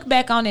 to look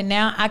back on it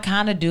now, I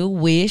kind of do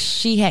wish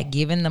she had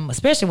given them,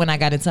 especially when I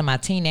got into my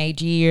teenage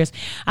years.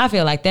 I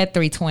feel like that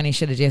 $320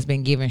 should have just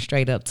been given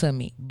straight up to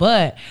me.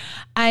 But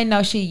I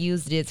know she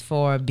used it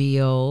for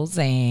bills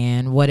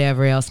and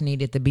whatever else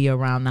needed to be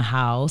around the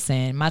house.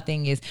 And my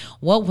thing is,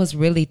 what was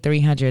really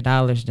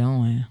 $300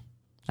 doing?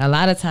 A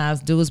lot of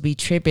times dudes be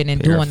tripping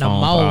and doing the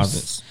most.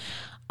 Posits.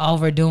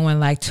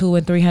 Overdoing like $200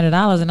 and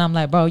 $300, and I'm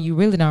like, bro, you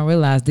really don't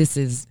realize this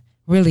is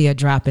really a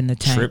drop in the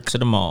tank. Trip to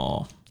the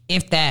mall,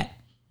 if that.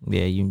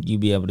 Yeah, you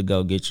be able to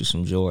go get you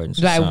some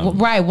Jordans.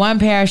 Right, one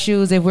pair of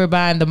shoes. If we're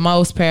buying the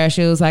most pair of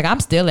shoes, like I'm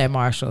still at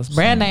Marshalls.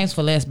 Brand names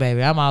for less,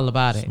 baby. I'm all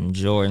about it. Some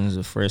Jordans,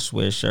 a fresh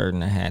sweatshirt,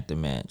 and a hat to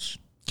match.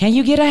 Can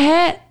you get a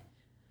hat?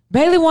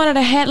 Bailey wanted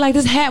a hat. Like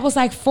this hat was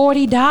like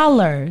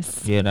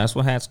 $40. Yeah, that's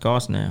what hats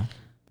cost now.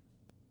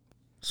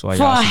 So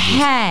for a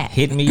hat.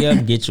 Hit me up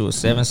and get you a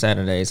 7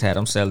 Saturdays hat.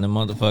 I'm selling them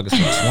motherfuckers for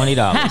 $20.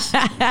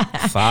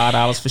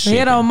 $5 for shipping.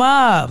 Hit them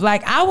up.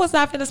 Like I was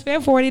not finna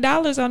spend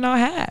 $40 on no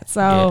hat.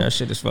 So yeah, that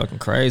shit is fucking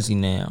crazy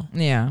now.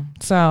 Yeah.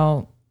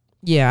 So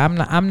yeah,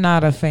 I'm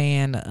not a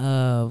fan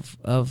of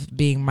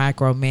being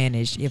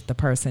micromanaged if the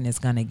person is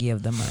gonna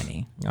give the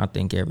money. I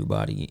think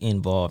everybody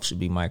involved should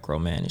be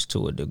micromanaged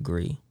to a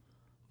degree.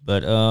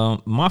 But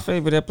my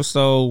favorite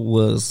episode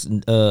was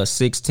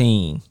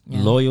 16,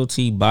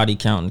 Loyalty, Body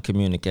Count, and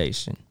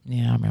Communication.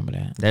 Yeah, I remember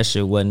that. That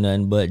shit wasn't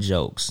nothing but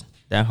jokes.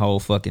 That whole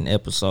fucking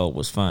episode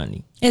was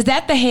funny. Is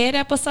that the head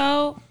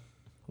episode?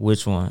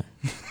 Which one?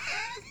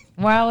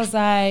 Where I was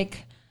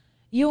like,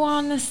 You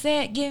on the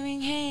set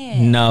giving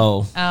head?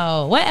 No.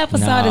 Oh, what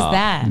episode is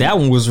that? That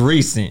one was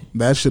recent.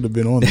 That should have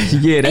been on there.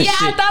 Yeah, that yeah,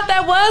 shit. I thought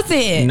that was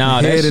it. Nah,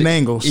 Head that and shit,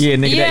 angles. Yeah,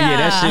 nigga, Yeah.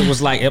 that shit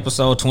was like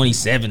episode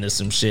 27 or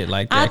some shit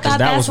like I that. Because thought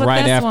that that's was what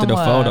right this after one the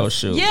was. photo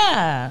shoot.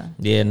 Yeah.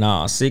 Yeah,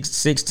 nah.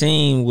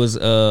 16 was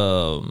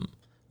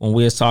when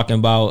we was talking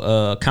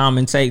about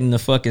commentating the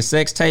fucking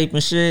sex tape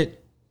and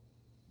shit.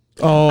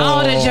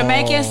 Oh, the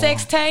Jamaican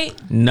sex tape?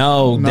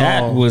 No,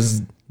 that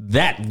was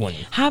that one.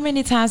 How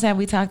many times have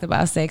we talked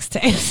about sex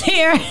tapes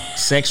here?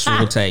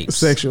 Sexual tapes.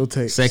 Sexual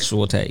tapes.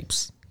 Sexual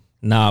tapes.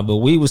 Nah, but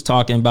we was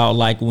talking about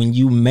like when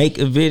you make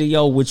a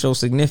video with your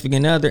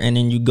significant other and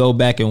then you go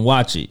back and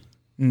watch it.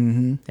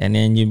 Mm-hmm. And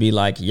then you be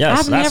like,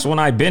 yes, that's when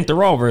I bent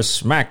her over,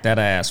 smacked that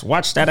ass,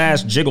 watch that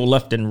ass jiggle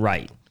left and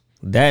right.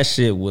 That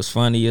shit was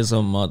funny as a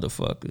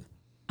motherfucker.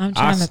 I'm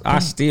trying to think. I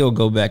still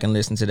go back and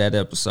listen to that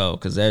episode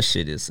because that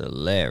shit is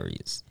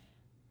hilarious.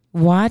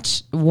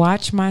 Watch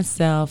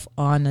myself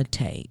on a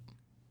tape.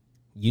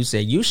 You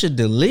said you should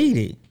delete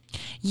it.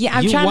 Yeah,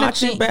 I'm you trying watch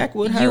to think. it back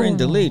with her and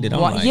delete it. I'm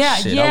like, yeah,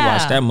 shit, yeah. I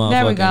watch that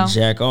There we go. motherfucking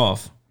jack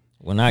off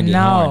when I get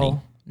horny.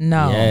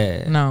 No,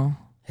 Yeah. no.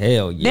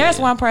 Hell yeah. There's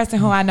one person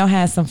who I know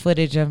has some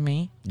footage of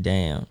me.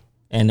 Damn.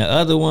 And the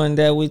other one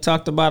that we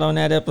talked about on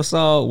that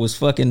episode was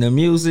fucking the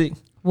music.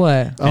 What?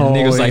 And the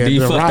niggas like, do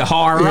you fuck the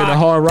hard rock? Yeah, the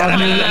hard rock.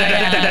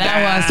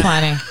 That was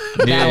funny.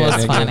 That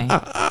was nigga. funny.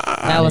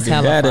 That was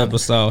hella That funny.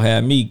 episode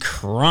had me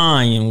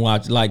crying,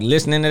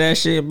 listening to that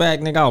shit back,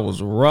 nigga. I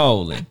was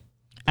rolling.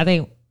 I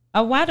think.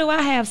 Oh, why do I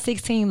have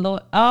 16?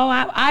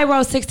 I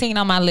wrote 16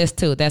 on my list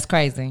too. That's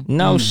crazy.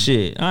 No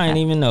shit. I ain't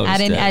even noticed I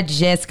didn't. that. I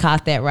just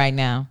caught that right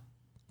now.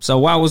 So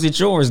why was it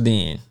yours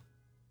then?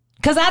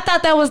 Cause I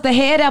thought that was the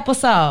head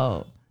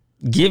episode.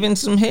 Giving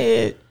some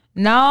head?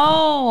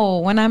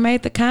 No, when I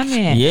made the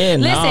comment. Yeah,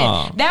 listen,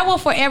 nah. that will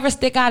forever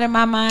stick out in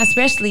my mind,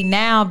 especially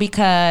now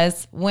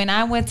because when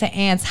I went to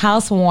Ant's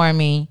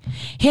housewarming,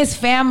 his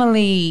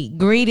family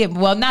greeted,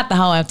 well, not the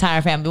whole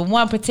entire family, but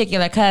one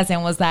particular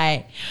cousin was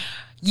like,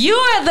 "You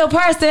are the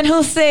person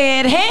who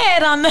said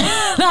head on the,"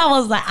 and I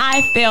was like,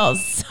 I felt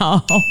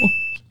so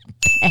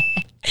bad.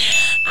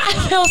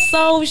 I feel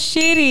so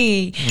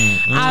shitty.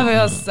 I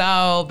feel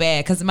so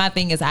bad because my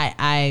thing is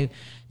I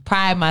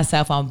pride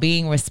myself on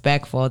being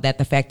respectful that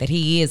the fact that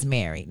he is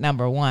married,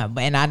 number one.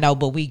 And I know,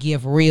 but we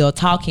give real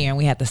talk here and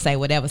we have to say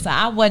whatever. So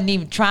I wasn't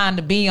even trying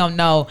to be on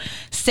no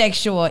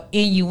sexual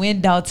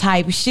innuendo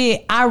type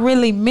shit. I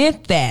really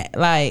meant that.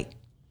 Like,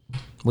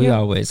 We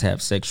always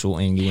have sexual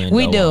innuendo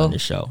we do on the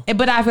show.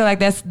 But I feel like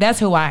that's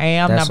who I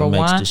am. That's number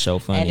what makes one, the show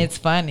funny. and it's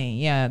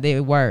funny. Yeah,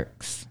 it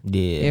works.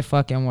 Yeah. It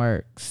fucking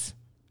works.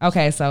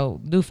 Okay,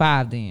 so do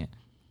 5 then.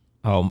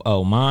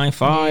 Oh, mine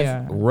 5.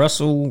 Yeah.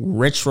 Russell,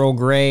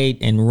 retrograde,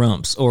 and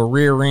rumps or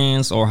rear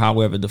ends or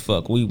however the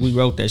fuck. We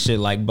wrote that shit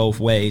like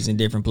both ways in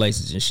different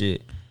places and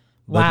shit.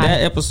 But Why?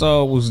 that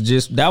episode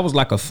was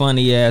like a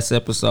funny ass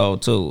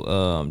episode too.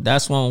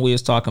 That's when we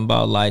was talking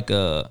about like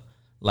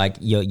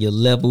your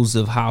levels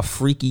of how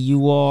freaky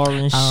you are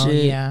and Oh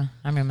shit. yeah,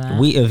 I remember that.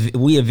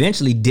 We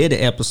eventually did an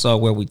episode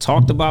where we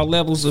talked about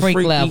levels of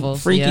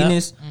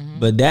freakiness. Yep.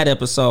 But that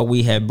episode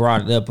we had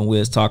brought it up and we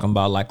was talking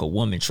about like a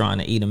woman trying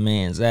to eat a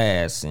man's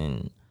ass.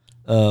 And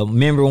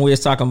remember when we was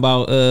talking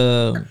about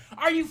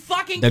Are you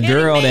fucking the kidding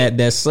girl me?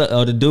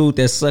 the dude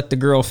that sucked the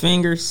girl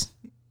fingers?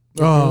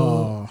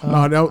 No,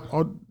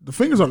 the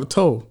fingers on the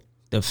toe.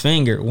 The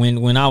finger.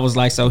 When I was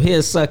like, so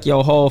here, suck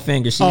your whole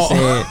finger. She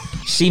said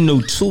she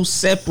knew 2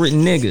 separate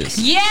niggas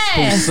who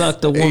Yes.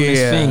 sucked a woman's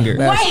Yeah, finger.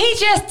 that- Wait, he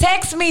just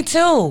texted me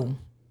too.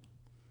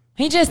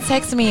 He just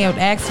texted me and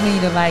asked me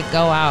to like go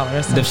out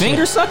or something. The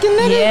finger sucking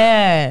nigga?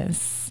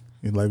 Yes.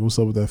 You're like, what's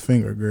up with that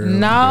finger, girl?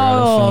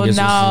 No, fingers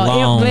was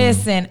long.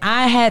 listen,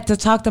 I had to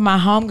talk to my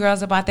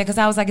homegirls about that because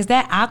I was like, is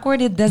that awkward?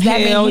 Does that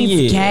Hell mean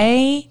he's yeah.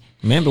 gay?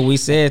 Remember we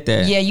said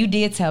that. Yeah, you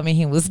did tell me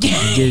he was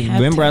gay.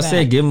 Remember I After said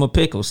that. give him a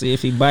pickle, see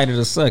if he bite it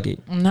or suck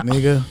it.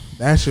 Nigga,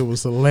 that shit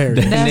was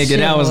hilarious. That Nigga, shit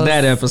that was was-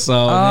 that episode,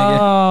 nigga.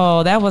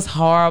 Oh, that was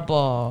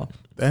horrible.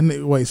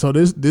 Wait, so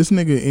this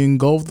nigga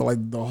engulfed like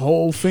the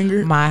whole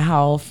finger? My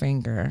whole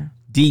finger.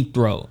 Deep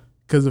throat.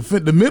 Because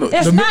the middle,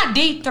 It's the not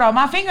deep throat.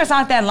 My fingers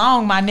aren't that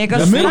long, my nigga.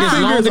 The middle Stop. finger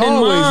is longer than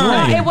always mine.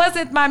 long. No, it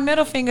wasn't my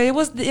middle finger. It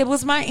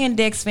was my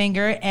index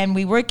finger, and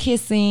we were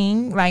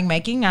kissing, like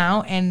making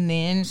out, and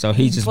then So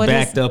he just put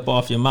backed his, up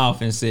off your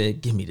mouth and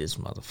said, give me this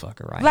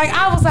motherfucker right like here.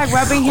 I was like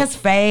rubbing his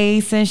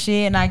face and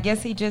shit, and I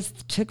guess he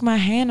just took my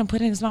hand and put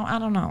it in his mouth. I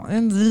don't know.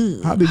 And,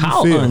 How did you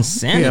How feel?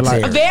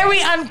 unsanitary. very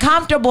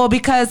uncomfortable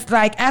because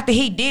like after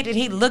he did it,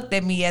 he looked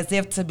at me as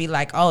if to be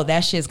like, "Oh,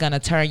 that shit's gonna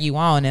turn you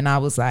on," and I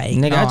was like,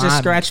 Nigga, no, I just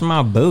I'm- scratched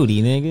my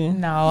booty, nigga.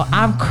 No,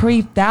 I'm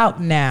creeped out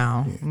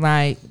now.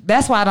 Like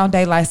that's why I don't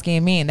date light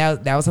skinned men.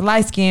 That was a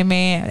light skinned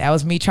man. That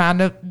was me trying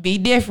to be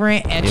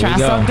different and Here we try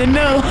go. something new.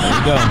 There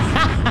you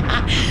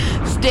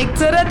go. Stick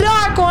to the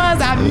dark ones.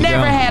 I've There you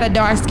never go. had a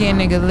dark skinned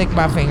nigga lick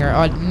my finger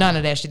or none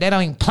of that shit. They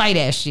don't even play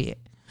that shit.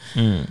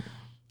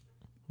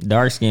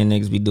 Dark skinned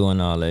niggas be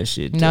doing all that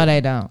shit too. No,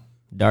 they don't.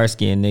 Dark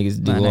skinned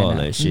niggas do No, they all don't.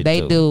 that shit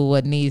They too. do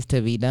what needs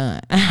to be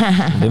done.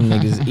 Them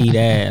niggas eat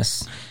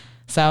ass.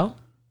 So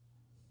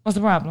What's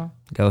the problem?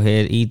 Go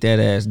ahead, eat that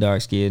ass,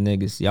 dark skinned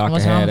niggas. Y'all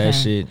can have that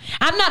shit.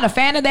 I'm not a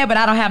fan of that, but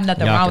I don't have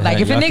nothing wrong with like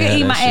if a nigga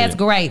eat my ass,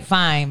 great,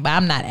 fine. But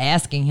I'm not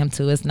asking him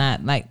to. It's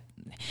not like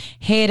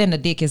head and the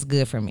dick is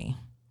good for me.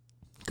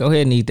 Go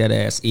ahead and eat that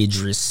ass,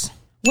 Idris.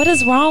 What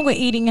is wrong with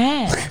eating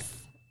ass?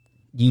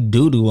 You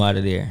doo out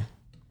of there.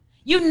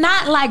 You're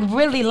not like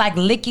really like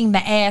licking the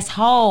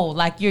asshole.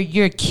 Like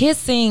you're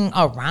kissing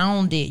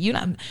around it. You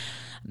don't.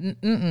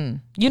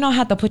 You don't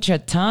have to put your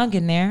tongue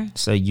in there.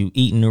 So you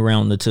eating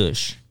around the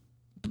tush.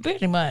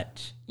 Pretty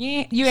much.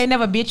 You ain't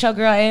never bit your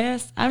girl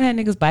ass. I've had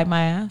niggas bite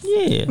my ass.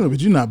 Yeah.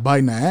 But you're not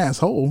biting the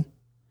asshole.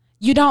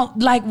 You don't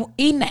like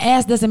eating the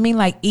ass doesn't mean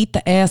like eat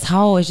the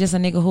asshole. It's just a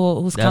nigga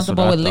who's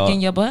comfortable with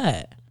licking your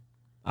butt.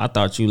 I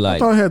thought you like. I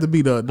thought it had to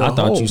be the I thought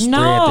hole. you spread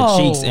the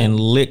cheeks and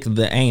lick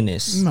the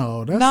anus.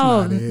 No, that's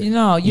not it. You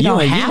don't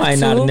have you might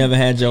to. not have never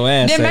had your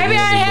ass. Then maybe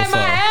I ain't had my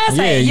ass.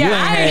 Yeah, you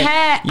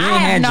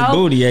ain't had your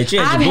booty ate.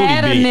 I've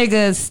had a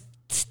nigga.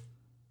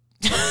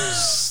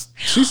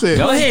 She said,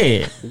 "Go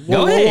ahead,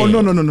 go ahead." Oh,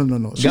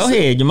 no. Go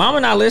ahead. Your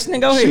mama not listening.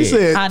 Go ahead. She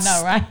said, "I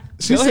know, right?"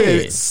 She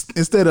said,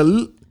 instead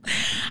of.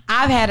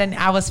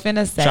 I was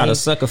finna say. Try to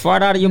suck a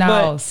fart out of your butt?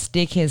 No,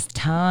 stick his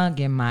tongue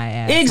in my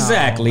ass.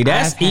 Exactly.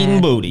 That's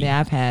eating booty. Yeah,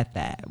 I've had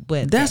that.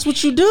 But that's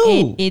what you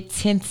do. It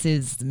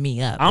tenses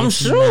me up. I'm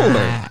sure.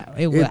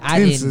 It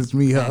tenses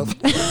me up.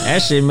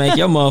 That shit make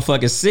your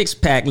motherfucking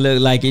 6-pack look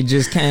like it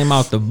just came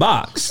out the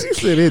box. She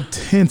said it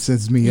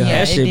tenses me up.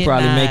 That shit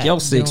probably make your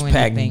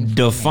 6-pack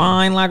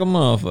define like a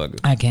motherfucker.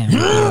 I can't.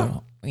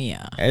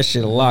 Yeah. That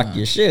shit lock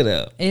your shit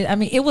up.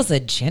 It was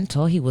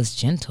he was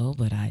gentle,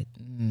 but I'm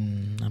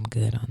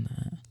good on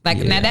that. Like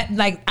now that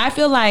I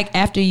feel like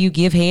after you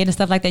give head and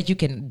stuff like that, you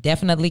can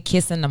definitely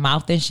kiss in the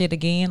mouth and shit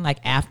again. Like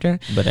after,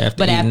 but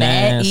after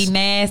eating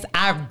ass,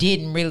 I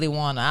didn't really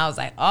want to. I was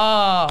like,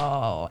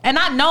 oh, and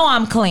I know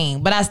I'm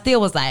clean, but I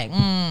still was like,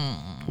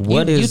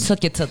 you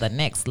took it to the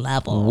next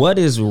level. What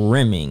is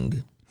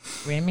rimming?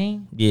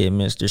 Rimming? Yeah,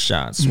 Mr.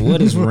 Shots.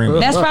 What is rimming?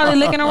 That's probably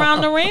licking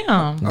around the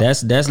rim.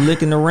 That's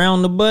licking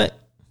around the butt.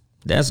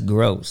 That's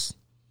gross.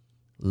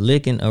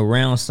 Licking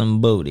around some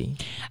booty.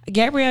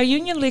 Gabrielle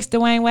Union licks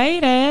Dwayne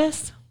Wade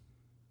ass.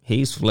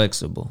 He's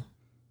flexible.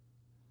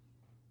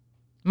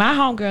 My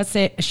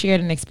homegirl shared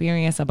an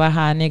experience about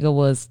how a nigga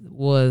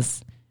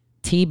was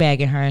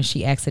teabagging her and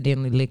she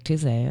accidentally licked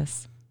his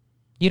ass.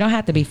 You don't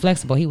have to be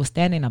flexible. He was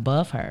standing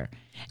above her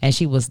and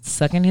she was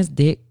sucking his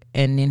dick,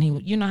 and then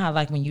you know how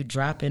like when you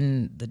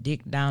dropping the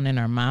dick down in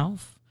her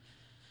mouth?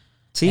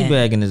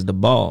 Teabagging is the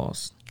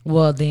balls.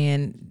 Well,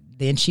 then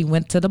she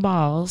went to the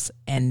balls,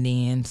 and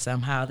then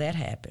somehow that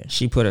happened.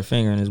 She put her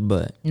finger in his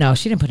butt. No,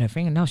 she didn't put her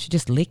finger. No, she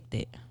just licked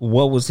it.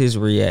 What was his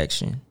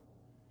reaction?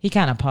 He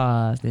kind of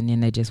paused, and then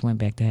they just went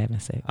back to having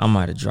sex. I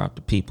might have dropped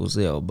the people's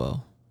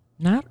elbow.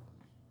 Not.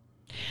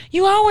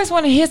 You always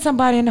want to hit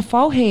somebody in the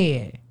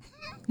forehead.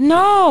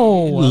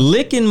 No.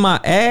 Licking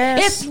my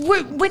ass?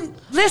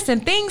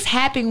 Listen, things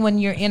happen when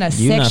you're in a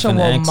you're sexual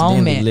not accidentally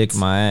moment. Lick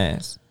my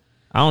ass.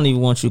 I don't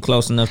even want you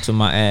close enough to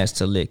my ass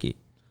to lick it.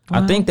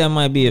 I think that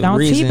might be a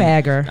reason.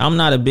 Teabag her. I'm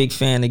not a big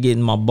fan of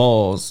getting my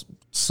balls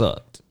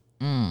sucked.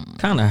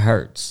 Kind of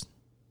hurts.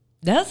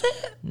 Does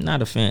it?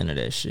 Not a fan of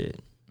that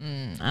shit.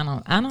 I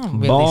don't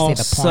really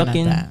see the point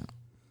of that.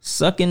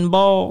 Sucking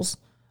balls.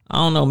 I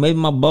don't know. Maybe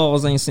my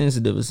balls ain't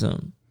sensitive or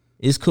something.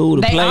 It's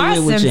cool to play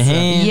with your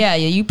hand. Yeah,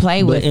 you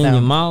play with them. But in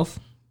your mouth,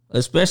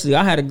 especially,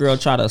 I had a girl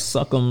try to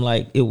suck them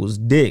like it was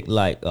dick,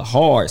 like a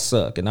hard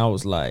suck, and I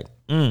was like,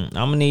 I'm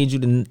gonna need you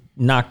to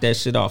knock that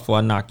shit off before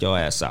I knock your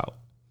ass out.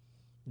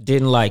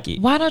 Didn't like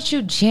it. Why don't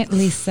you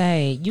gently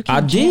say?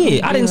 I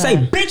did. I didn't say,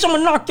 bitch, I'm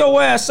gonna knock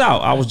your ass out.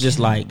 I was just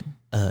like,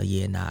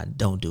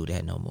 don't do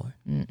that no more.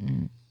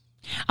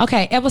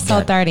 Okay,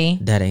 episode 30.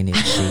 That ain't it,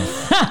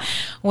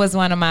 Chief. Was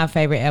one of my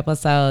favorite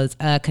episodes.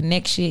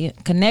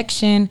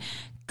 Connection,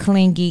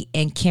 clingy,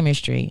 and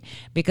chemistry.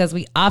 Because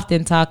we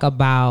often talk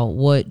about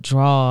what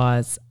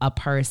draws a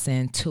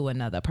person to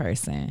another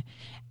person.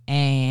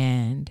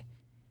 And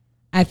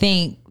I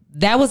think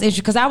that was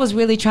interesting because I was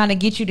really trying to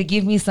get you to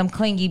give me some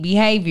clingy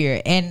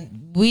behavior,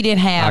 and we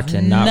didn't have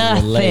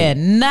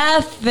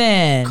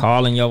nothing.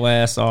 Calling your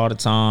ass all the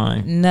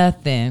time.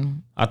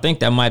 Nothing. I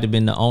think that might have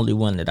been the only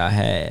one that I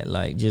had,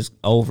 like just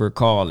over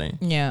calling.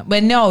 Yeah,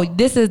 but no,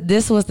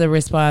 this was the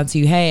response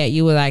you had.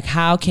 You were like,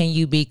 "How can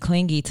you be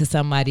clingy to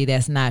somebody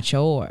that's not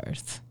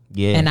yours?"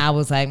 Yeah, and I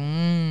was like,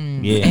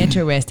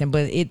 interesting.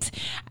 But it's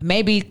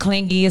maybe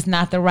clingy is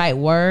not the right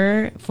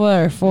word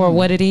for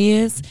what it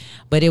is.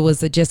 But it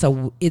was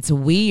it's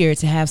weird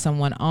to have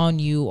someone on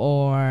you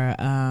or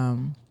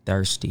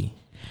thirsty.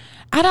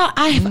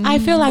 I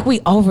feel like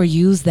we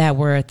overuse that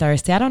word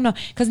thirsty. I don't know,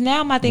 because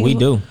now my thing we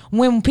do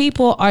when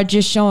people are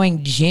just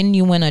showing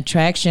genuine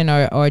attraction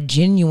or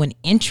genuine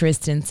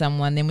interest in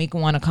someone, then we can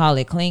want to call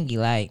it clingy.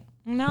 Like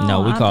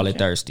no, we call it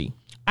thirsty.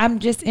 I'm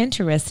just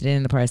interested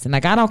in the person.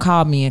 Like I don't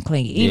call me a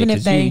clingy, even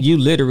if they you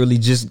literally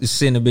just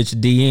send a bitch a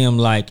DM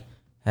like,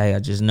 hey, I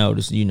just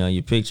noticed,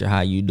 your picture,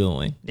 how you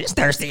doing? This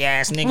thirsty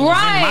ass nigga was in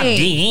Right. my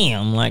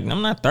DM. Like,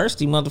 I'm not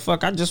thirsty,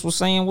 motherfucker. I just was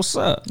saying what's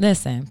up.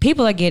 Listen,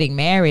 people are getting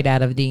married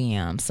out of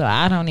DMs, so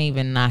I don't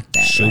even knock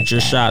that. Shoot like your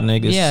that. shot,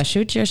 niggas. Yeah,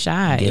 shoot your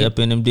shot. Get up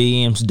in them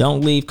DMs.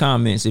 Don't leave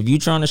comments. If you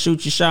trying to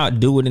shoot your shot,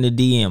 do it in the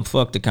DM.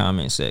 Fuck the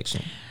comment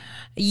section.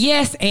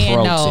 Yes and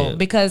Pro no, tip.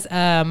 because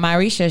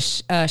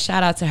Marisha,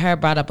 shout out to her,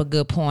 brought up a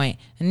good point.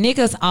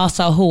 Niggas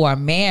also who are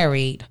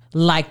married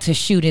like to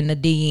shoot in the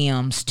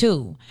DMs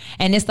too,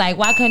 and it's like,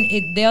 why couldn't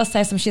it? They'll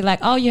say some shit like,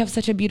 "Oh, you have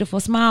such a beautiful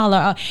smile,"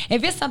 or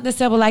if it's something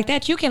simple like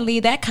that, you can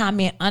leave that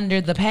comment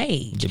under the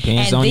page.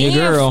 Depends on your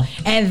girl.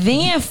 and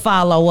then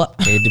follow up.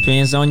 It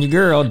depends on your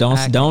girl.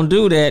 Don't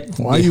do that.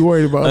 Why you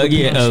worried about other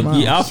yeah, people's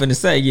smiles? I'm finna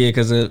say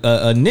because a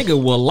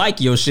nigga will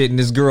like your shit, and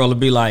this girl will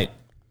be like,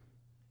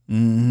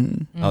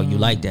 "Oh, you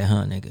like that,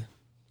 huh, nigga?"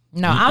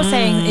 No, I'm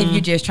saying if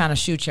you're just trying to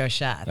shoot your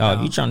shot. Oh,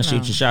 if you trying to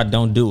shoot your shot,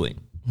 don't do it.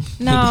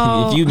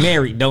 No. If you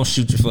married, don't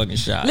shoot your fucking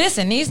shot.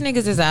 Listen, these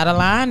niggas is out of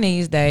line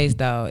these days,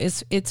 though.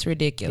 It's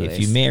ridiculous. If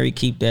you married,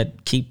 keep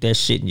that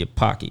shit in your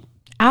pocket.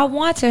 I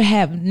want to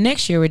have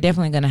next year. We're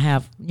definitely going to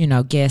have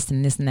guests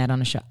and this and that on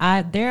the show.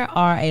 There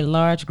are a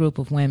large group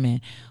of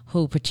women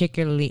who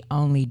particularly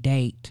only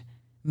date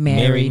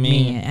married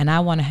men, and I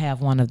want to have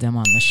one of them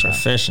on the show.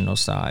 Professional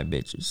side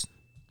bitches.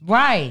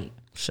 Right?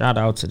 Shout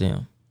out to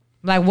them.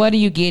 Like, what are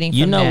you getting?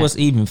 You from know that? what's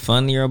even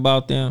funnier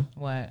about them?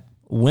 What?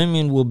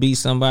 Women will be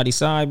somebody's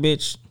side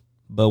bitch,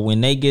 but when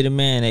they get a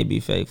man, they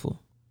be faithful.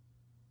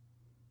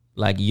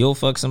 Like, you'll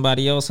fuck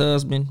somebody else's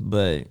husband,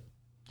 but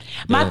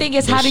My thing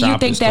is, how do you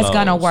think that's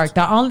gonna work?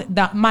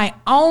 My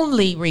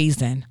only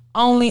reason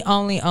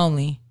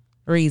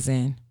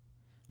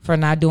for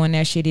not doing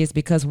that shit is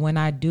because when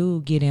I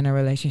do get in a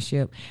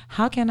relationship,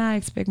 how can I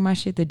expect my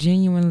shit to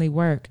genuinely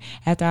work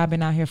after I've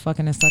been out here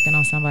fucking and sucking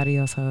on somebody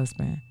else's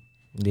husband?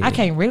 Yeah. I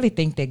can't really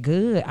think that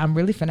good. I'm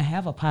really finna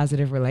have a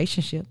positive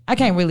relationship. I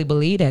can't really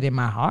believe that in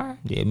my heart.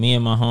 Yeah, me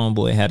and my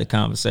homeboy had a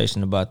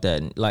conversation about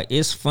that. And, like,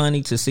 it's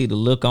funny to see the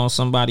look on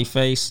somebody's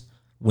face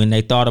when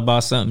they thought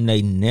about something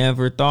they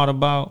never thought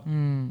about.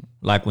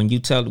 Like when you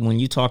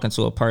talking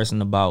to a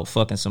person about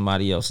fucking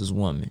somebody else's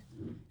woman,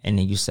 and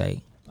then you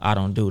say, "I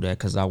don't do that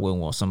because I wouldn't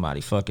want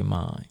somebody fucking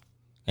mine,"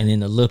 and then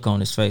the look on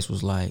his face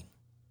was like,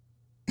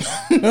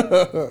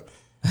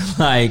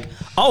 like,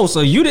 oh, so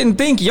you didn't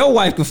think your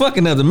wife could fuck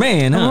another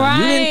man, huh? Right.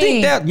 You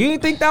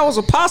didn't think that was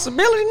a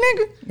possibility,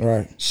 nigga?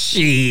 Right.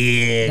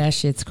 Shit, That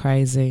shit's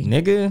crazy.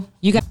 nigga.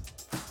 You got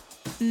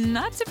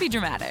Not to be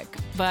dramatic,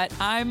 but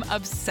I'm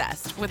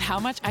obsessed with how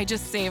much I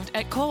just saved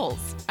at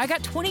Kohl's. I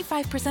got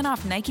 25%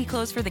 off Nike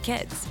clothes for the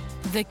kids,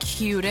 the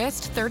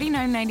cutest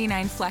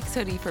 $39.99 flex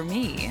hoodie for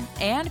me,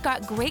 and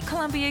got great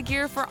Columbia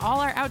gear for all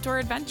our outdoor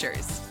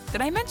adventures.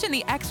 Did I mention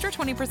the extra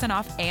 20%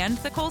 off and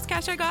the Kohl's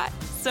cash I got?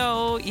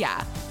 So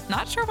yeah,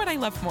 not sure what I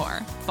love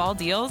more, fall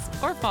deals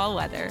or fall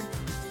weather.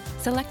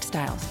 Select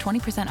styles,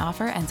 20%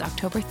 offer ends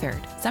October 3rd.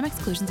 Some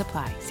exclusions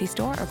apply. See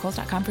store or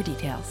Kohl's.com for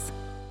details.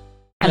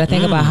 to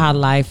think about how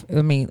life.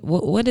 I mean,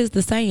 what is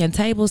the saying?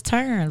 Tables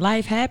turn.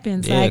 Life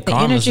happens. Yeah, like the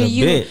karma's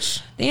energy a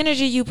bitch. the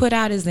energy you put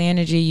out is the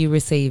energy you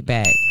receive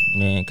back.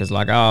 Man, because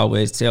like I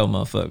always tell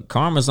motherfuckers,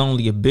 karma's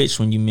only a bitch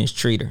when you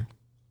mistreat her.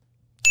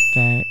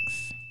 Facts.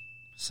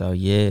 So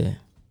yeah,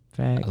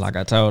 Facts. like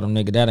I told them,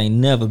 nigga, that ain't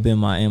never been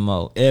my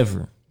MO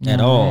ever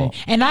at all.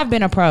 Right. And I've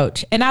been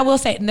approached. And I will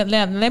say,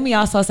 let me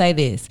also say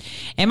this.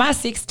 In my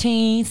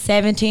 16,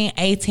 17,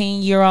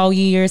 18-year-old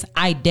years,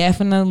 I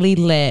definitely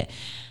let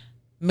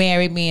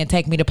married men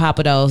take me to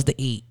Papa Do's to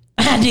eat.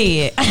 I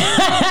did.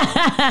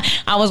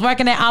 I was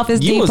working at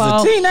Office You Depot.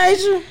 was a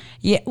teenager?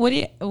 Yeah. What do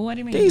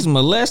you mean? These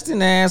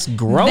molesting ass,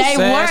 gross They ass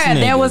were. niggas.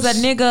 There was a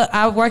nigga.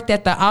 I worked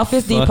at the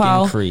Office Fucking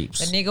Depot.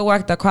 creeps. The nigga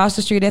worked across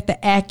the street at the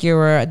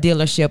Acura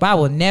dealership. I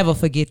will never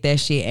forget that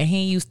shit. And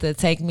he used to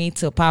take me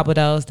to Papa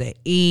Do's to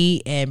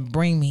eat and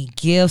bring me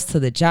gifts to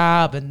the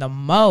job and the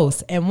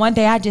most. And one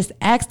day I just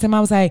asked him, I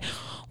was like,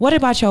 "What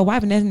about your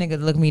wife?" And this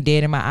nigga looked me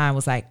dead in my eye and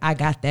was like, "I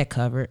got that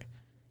covered.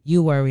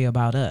 You worry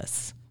about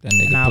us." That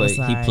And I nigga was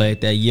played. He like-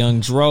 played that young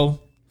Dro.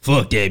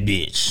 Fuck that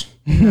bitch.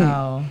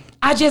 No.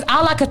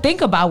 All I could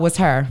think about was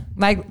her.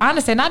 Like,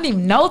 honestly, and I didn't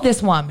even know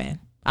this woman.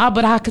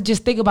 But I could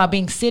just think about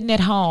being sitting at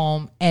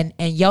home and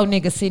yo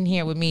nigga sitting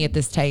here with me at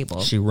this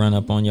table. She run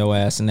up on your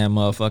ass in that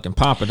motherfucking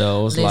Papa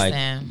Do's like,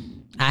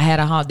 Listen, I had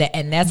a home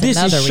and that's this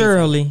another is reason.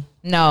 Shirley.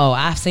 No,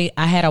 I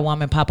had a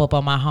woman pop up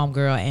on my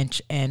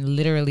homegirl and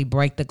literally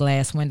break the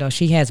glass window.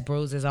 She has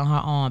bruises on her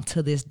arm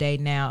to this day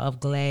now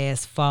of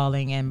glass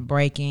falling and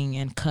breaking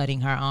and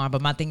cutting her arm.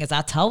 But my thing is,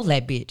 I told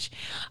that bitch,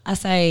 I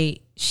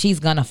say,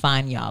 she's gonna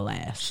find y'all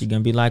ass. She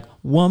gonna be like,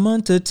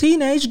 woman to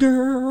teenage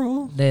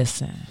girl.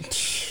 Listen,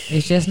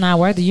 it's just not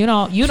worth it. You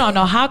don't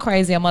know how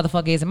crazy a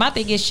motherfucker is. And my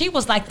thing is, she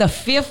was like the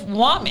fifth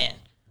woman.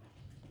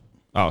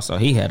 Oh, so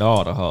he had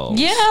all the hoes.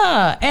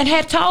 Yeah, and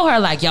had told her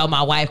like, "Yo,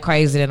 my wife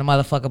crazy than a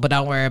motherfucker, but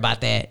don't worry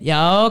about that."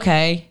 Yo,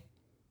 okay.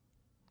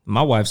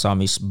 My wife saw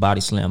me body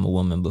slam a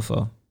woman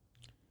before.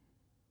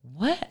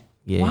 What?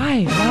 Yeah.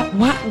 Why?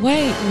 Why?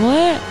 Wait,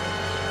 what?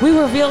 We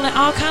were revealing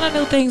all kind of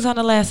new things on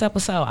the last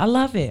episode. I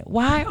love it.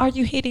 Why are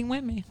you hitting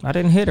women? I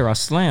didn't hit her. I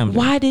slammed her.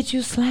 Why did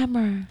you slam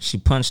her? She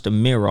punched the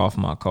mirror off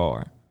my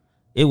car.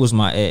 It was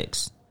my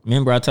ex.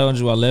 Remember I told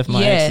you I left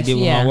my ex to get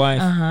with my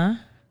wife? Uh-huh.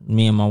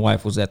 Me and my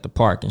wife was at the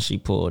park and she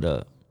pulled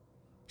up.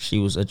 She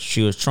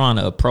was trying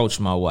to approach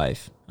my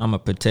wife. I'm a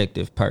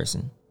protective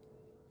person.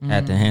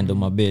 Had to handle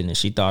my business.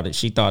 She thought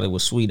it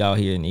was sweet out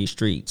here in these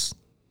streets.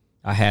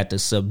 I had to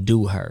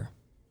subdue her.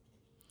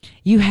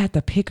 You had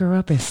to pick her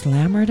up and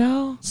slam her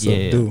though?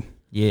 Subdue.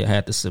 Yeah, I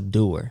had to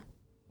subdue her.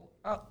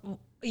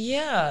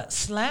 Yeah,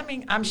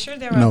 slamming. I'm sure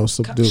there No,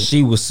 subdue.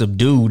 She was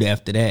subdued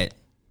after that.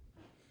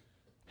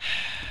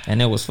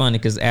 And it was funny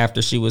because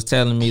after she was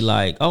telling me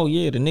like, oh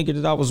yeah, the nigga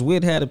that I was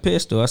with had a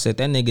pistol. I said,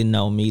 that nigga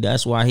know me.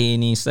 That's why he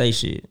ain't even say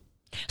shit.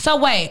 So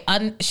wait,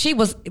 she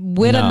was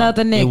with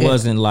another nigga. It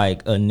wasn't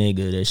like a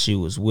nigga that she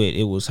was with.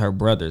 It was her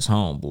brother's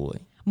homeboy.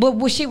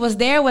 But she was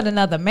there with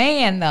another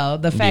man though.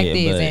 The fact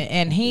is,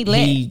 and he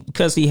let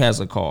because he has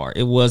a car.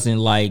 It wasn't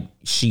like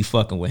she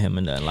fucking with him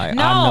or nothing. Like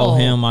No. I know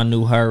him, I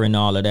knew her, and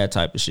all of that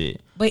type of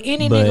shit. But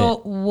any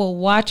nigga will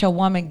watch a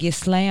woman get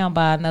slammed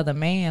by another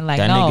man. Like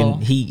That no,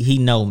 nigga, he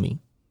know me.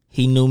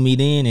 He knew me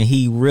then, and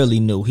he really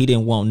knew. He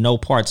didn't want no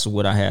parts of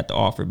what I had to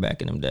offer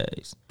back in them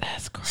days.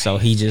 that's crazy. So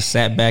he just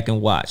sat back and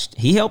watched.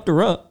 He helped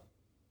her up,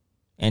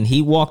 and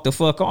he walked the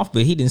fuck off,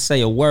 but he didn't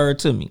say a word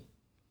to me.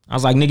 I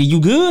was like, nigga, you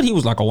good? He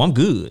was like, oh, I'm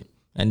good.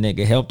 That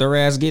nigga helped her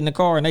ass get in the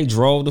car, and they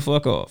drove the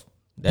fuck off.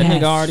 That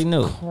nigga already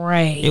knew.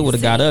 Crazy. It would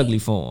have got ugly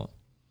for him.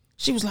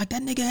 She was like,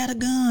 that nigga had a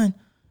gun.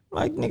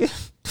 Like, nigga,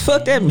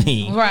 fuck that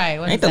mean? Right.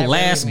 What Ain't does the that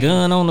last really mean?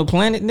 gun on the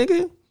planet,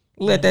 nigga?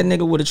 Let that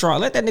nigga would have tried.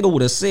 Let that nigga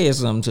would have said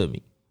something to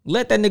me.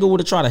 Let that nigga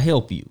would have tried to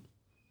help you.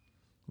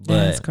 But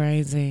That's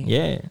crazy.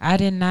 yeah. I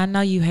did not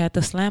know you had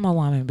to slam a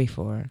woman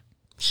before.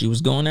 She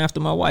was going after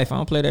my wife. I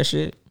don't play that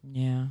shit.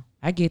 Yeah,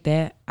 I get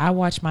that. I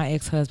watched my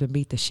ex-husband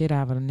beat the shit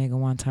out of a nigga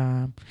one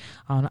time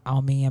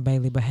on me and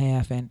Bailey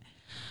behalf, and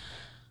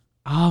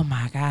oh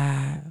my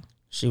God.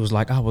 She was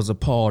like, I was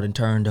appalled and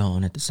turned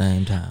on at the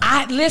same time.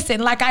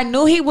 I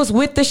knew he was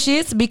with the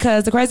shits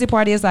because the crazy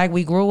part is like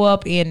we grew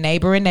up in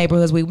neighboring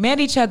neighborhoods. We met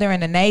each other in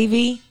the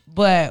Navy,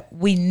 but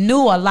we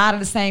knew a lot of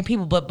the same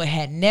people, but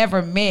had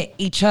never met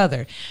each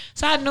other.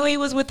 So I knew he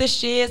was with the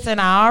shits,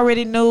 and I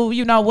already knew,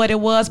 what it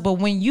was. But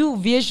when you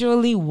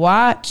visually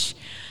watch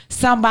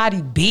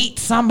somebody beat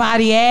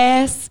somebody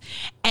ass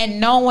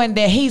and knowing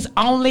that he's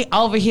only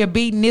over here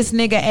beating this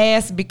nigga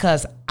ass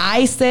because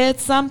I said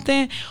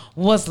something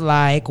was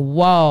like,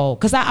 whoa.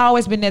 Because I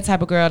always been that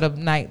type of girl to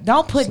like,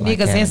 don't put It's like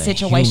niggas in having a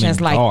situations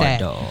human like guard that.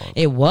 dog.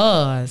 It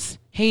was.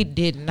 He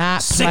did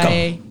not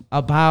play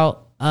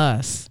about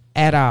us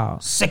at all.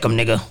 Sick him,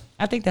 nigga.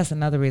 I think that's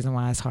another reason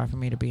why it's hard for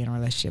me to be in a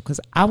relationship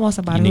because I want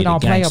somebody You who need a don't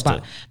play gangster.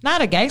 about.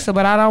 Not a gangster,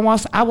 but I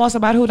want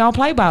somebody who don't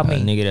play about A me.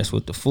 nigga that's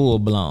with the full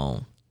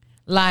blown.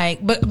 Like,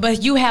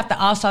 but you have to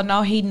also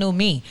know he knew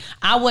me.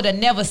 I would have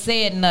never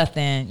said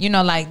nothing.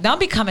 Like, don't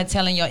be coming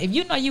telling if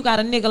you know you got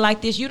a nigga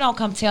like this, you don't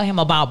come tell him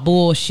about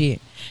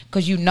bullshit.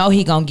 Cause you know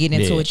he gonna get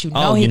into it. You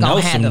know he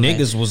gonna handle some it.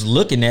 niggas was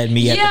looking at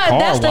me at the car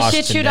that's the wash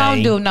shit today. you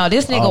don't do. No,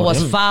 this nigga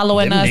was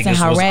following us and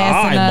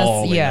harassing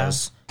us. Yeah.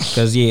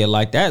 Cause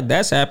like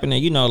that's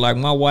happening. Like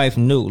my wife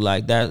knew.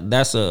 Like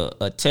that's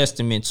a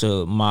testament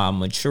to my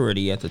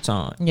maturity at the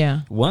time.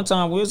 Yeah. One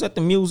time we was at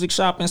the music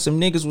shop and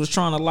some niggas was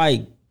trying to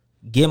like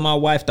give my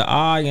wife the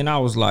eye, and I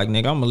was like,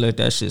 nigga, I'm gonna let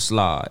that shit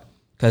slide.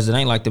 Cause it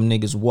ain't like them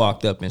niggas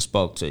walked up and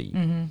spoke to you.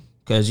 Mm-hmm.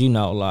 Cause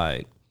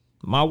like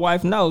my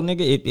wife know,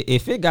 nigga,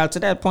 if it got to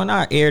that point,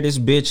 I air this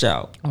bitch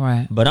out.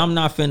 Right. But I'm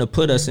not finna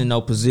put us in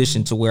no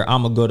position to where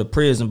I'm gonna go to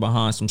prison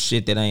behind some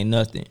shit that ain't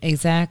nothing.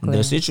 Exactly.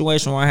 The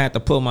situation where I had to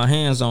put my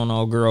hands on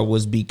old girl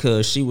was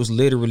because she was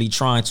literally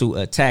trying to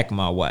attack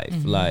my wife.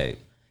 Mm-hmm. Like,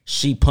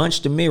 she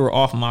punched the mirror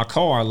off my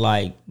car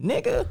like,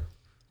 nigga,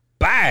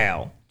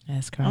 bow.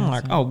 That's crazy. I'm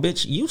like, oh,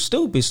 bitch, you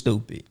stupid. So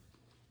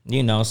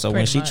when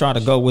Pretty she much. tried to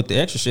go with the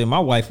extra shit, my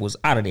wife was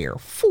out of there.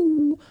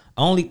 Fool.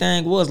 Only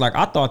thing was, like,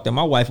 I thought that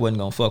my wife wasn't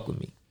gonna fuck with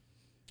me.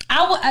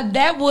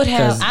 That would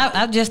have.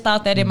 I just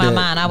thought that in my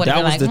mind. I would have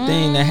been like, that was the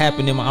thing that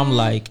happened in my. I'm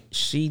like,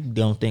 she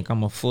don't think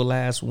I'm a full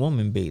ass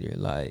woman beater.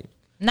 Like,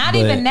 Not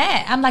even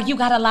that. I'm like, you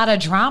got a lot of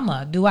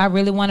drama. Do I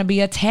really want to be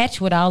attached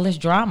with all this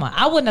drama?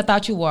 I wouldn't have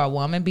thought you were a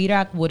woman beater.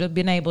 I would have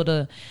been able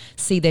to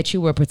see that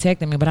you were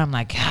protecting me. But I'm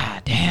like,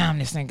 God damn,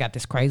 this thing got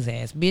this crazy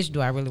ass bitch.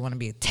 Do I really want to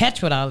be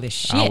attached with all this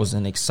shit? I was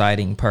an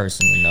exciting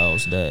person in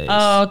those days.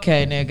 Oh,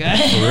 okay, nigga.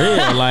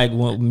 For real. Like,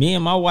 when me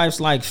and my wife's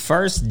like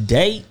first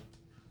date,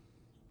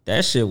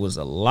 that shit was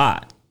a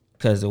lot.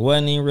 Cause it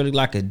wasn't even really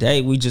like a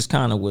date. We just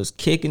kind of was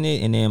kicking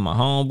it, and then my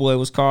homeboy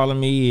was calling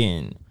me,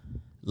 and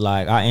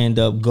like I end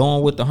up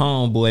going with the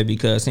homeboy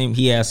because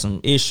he had some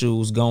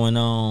issues going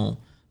on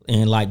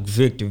in like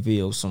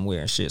Victorville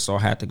somewhere and shit. So I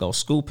had to go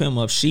scoop him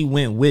up. She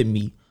went with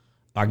me.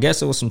 I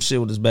guess it was some shit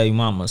with his baby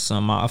mama or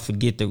something. I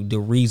forget the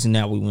reason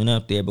that we went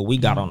up there, but we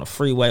got on the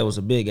freeway. It was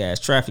a big ass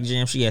traffic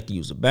jam. She had to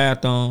use the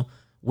bathroom.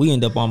 We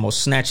ended up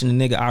almost snatching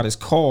the nigga out his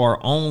car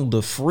on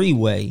the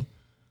freeway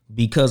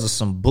because of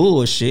some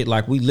bullshit.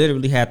 Like, we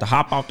literally had to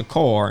hop out the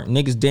car.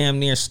 Niggas damn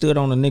near stood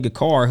on the nigga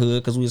car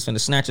hood because we was finna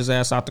snatch his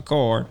ass out the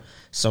car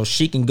so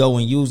she can go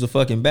and use the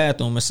fucking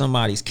bathroom in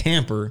somebody's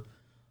camper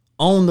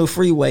on the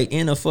freeway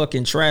in a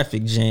fucking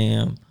traffic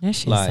jam. That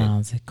shit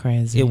sounds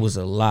crazy. It was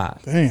a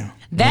lot. Damn.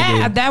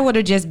 That would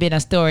have just been a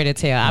story to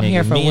tell. I'm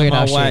here for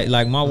weirdo shit.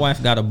 Like, my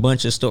wife got a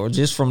bunch of stories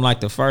just from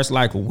like the first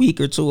like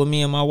week or two of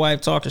me and my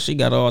wife talking. She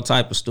got all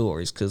type of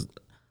stories because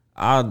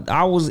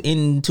I was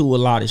into a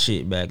lot of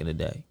shit back in the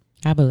day.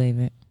 I believe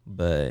it.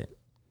 But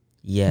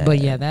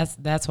yeah.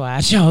 That's why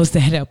I chose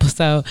that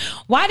episode.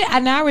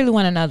 And I really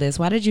want to know this.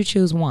 Why did you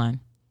choose one?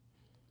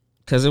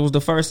 Because it was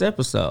the first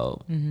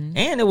episode. Mm-hmm.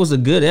 And it was a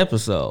good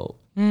episode.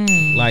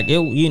 Like, it,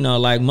 you know,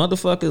 like,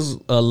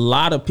 motherfuckers, a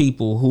lot of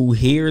people who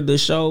hear the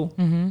show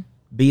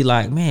be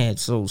like, man,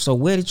 so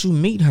where did you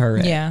meet her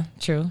at? Yeah,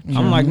 true.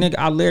 I'm like, nigga,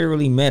 I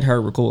literally met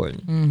her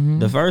recording.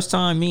 The first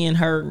time me and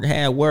her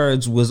had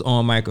words was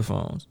on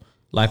microphones.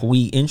 Like,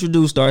 we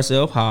introduced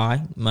ourselves.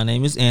 Hi, my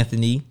name is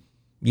Anthony,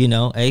 you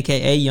know,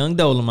 a.k.a. Young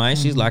Dolomite.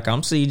 She's like,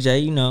 I'm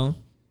CJ, you know.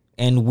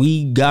 And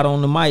we got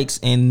on the mics,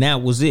 and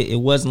that was it. It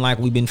wasn't like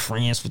we've been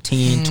friends for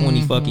 10,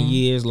 20 fucking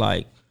years.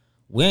 Like,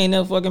 we ain't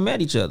never fucking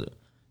met each other.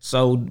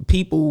 So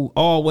people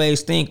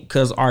always think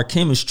because our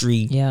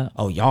chemistry,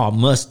 oh, y'all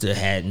must have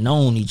had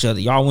known each other.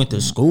 Y'all went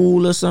to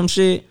school or some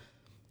shit.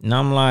 And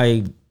I'm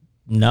like,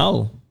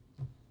 no,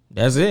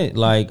 that's it.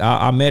 Like,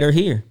 I met her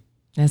here.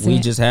 We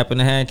just happen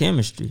to have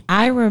chemistry.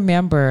 I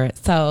remember,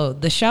 so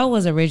the show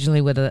was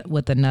originally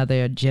with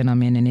another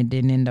gentleman, and it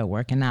didn't end up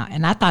working out.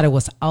 And I thought it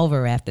was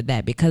over after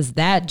that because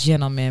that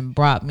gentleman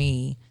brought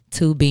me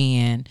to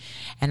Ben,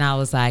 and I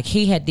was like,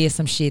 he had did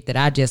some shit that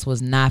I just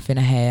was not finna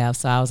have.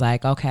 So I was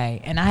like,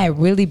 okay. And I had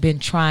really been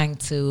trying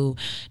to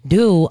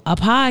do a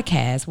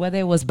podcast, whether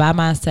it was by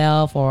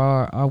myself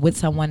or with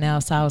someone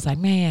else. So I was like,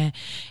 man,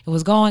 it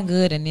was going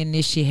good, and then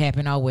this shit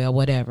happened. Oh well,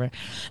 whatever.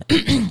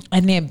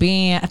 And then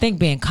I think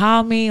Ben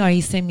called me, or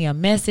he sent me a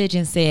message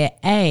and said,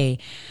 hey,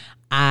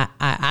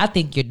 I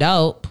think you're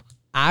dope.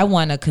 I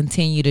want to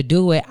continue to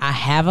do it. I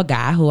have a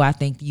guy who I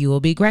think you will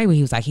be great with.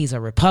 He was like, he's a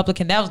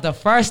Republican. That was the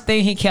first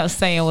thing he kept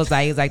saying was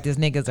like, he's like, this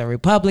nigga's a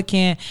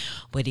Republican,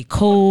 but he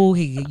cool.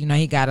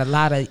 He got a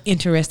lot of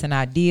interesting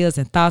ideas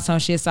and thoughts on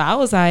shit. So I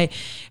was like,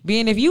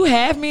 Ben, if you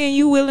have me and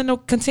you willing to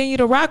continue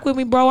to rock with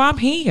me, bro, I'm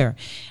here.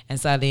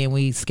 And so then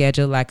we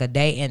scheduled like a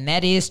date, and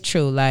that is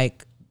true.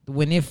 Like,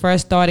 when it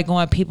first started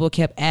going, people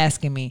kept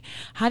asking me,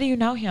 how do you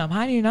know him?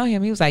 How do you know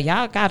him? He was like,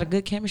 y'all got a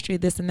good chemistry,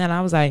 this and that.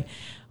 I was like,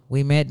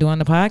 we met doing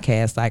the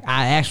podcast. Like,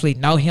 I actually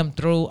know him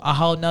through a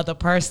whole nother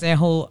person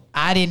who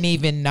I didn't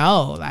even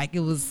know. Like, it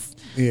was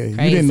crazy. You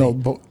didn't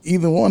know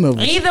either one of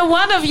us. Either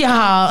one of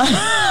y'all.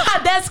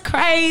 That's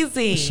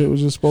crazy. Shit was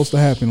just supposed to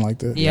happen like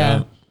that.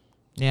 Yeah.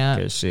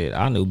 Cause shit,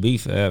 I knew B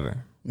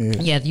forever.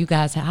 Yeah, you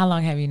guys, how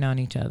long have you known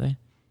each other?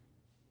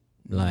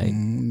 Like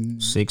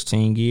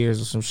 16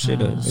 years or some shit,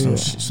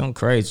 some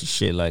crazy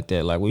shit like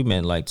that. Like, we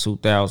met like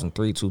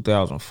 2003,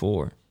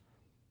 2004.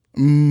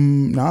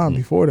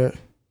 Before that.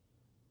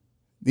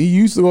 You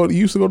used to go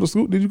to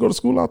school. Did you go to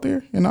school out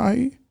there in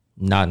IE?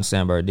 Not in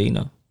San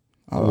Bernardino.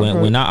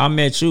 When I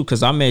met you,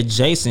 because I met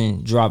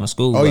Jason driving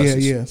school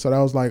buses. Yeah. So that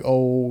was like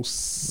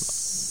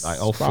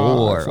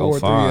 04,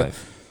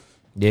 05.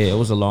 Yeah, it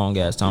was a long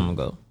ass time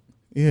ago.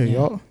 Yeah,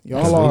 y'all we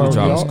were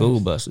driving school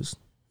buses.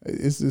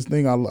 It's this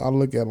thing I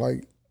look at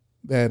like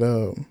that.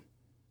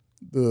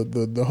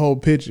 The whole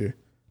picture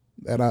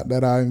that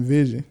I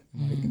envision.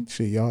 Like,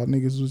 shit, y'all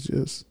niggas was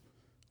just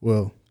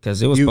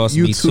because it was supposed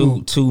to be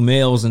two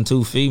males and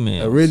two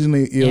females.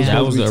 Originally, that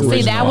was the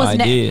original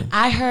idea.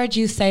 I heard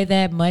you say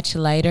that much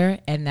later,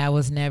 and that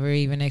was never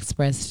even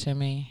expressed to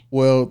me.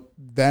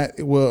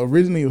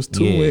 Originally it was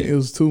two. It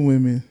was two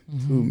women,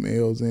 two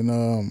males,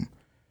 and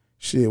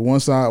shit.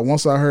 Once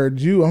I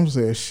heard you, I'm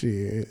saying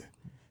shit.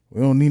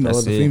 We don't need no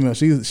other female.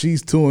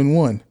 She's 2 in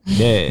 1.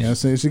 Yeah, you know what I'm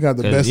saying, she got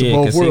the best of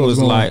both worlds. It was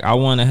like, I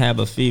want to have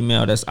a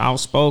female that's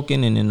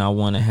outspoken, and then I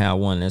want to have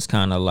one that's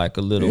kind of like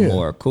a little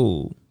more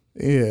cool.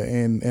 Yeah,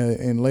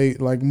 and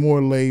like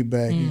more laid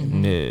back.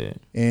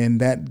 And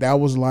that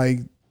was like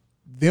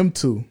them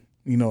two.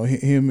 You know,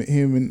 him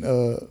and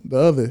the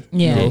other.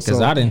 Yeah,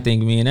 because I didn't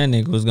think me and that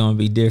nigga was gonna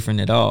be different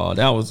at all.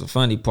 That was the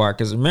funny part.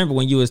 Because remember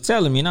when you was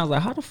telling me, and I was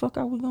like, "How the fuck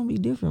are we gonna be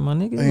different, my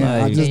nigga?"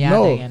 Like, I just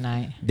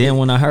know. Then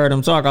when I heard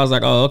him talk, I was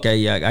like, "Oh, okay,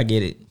 yeah, I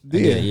get it."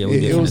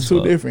 It was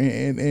too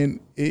different, and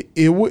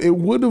it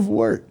would have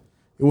worked.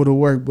 It would have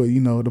worked, but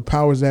you know, the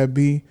powers that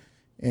be,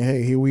 and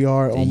hey, here we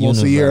are,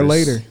 almost a year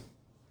later.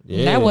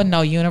 Yeah. That wasn't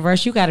no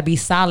universe. You got to be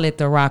solid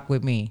to rock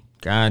with me.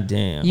 God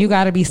damn. You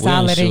got to be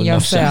solid in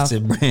yourself. Shots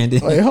at Brandon.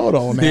 Hey, hold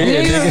on now.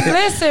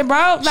 Listen,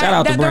 bro. Shout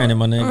out to Brandon,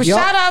 my nigga.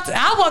 Shout out to,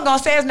 I wasn't going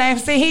to say his name.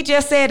 See, he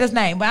just said his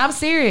name, but I'm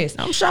serious.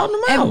 I'm shouting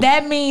him out. And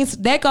that means,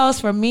 that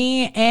goes for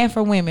men and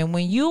for women.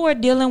 When you are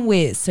dealing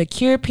with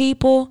secure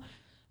people,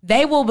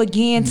 they will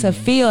begin to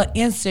feel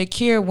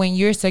insecure when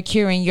you're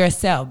securing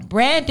yourself.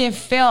 Brandon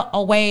felt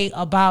a way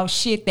about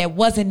shit that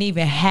wasn't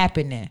even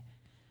happening.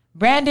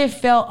 Brandon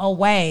felt a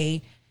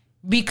way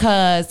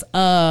because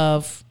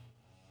of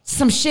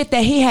some shit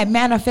that he had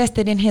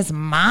manifested in his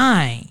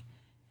mind.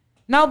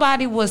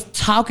 Nobody was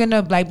talking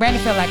to, like,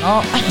 Brandon felt like,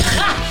 oh.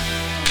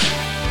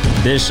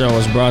 This show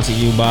is brought to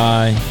you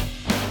by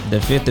the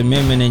Fifth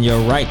Amendment and your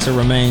right to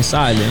remain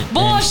silent.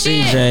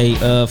 Bullshit. And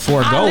CJ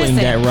foregoing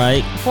that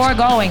right.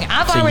 Foregoing.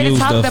 I've already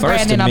talked to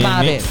Brandon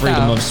about it.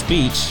 Freedom of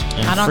speech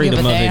and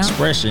freedom of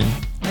expression.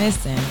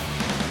 Listen,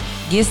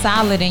 get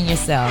solid in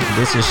yourself.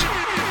 This is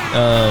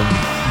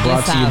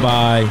brought to you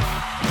by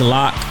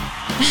Glock,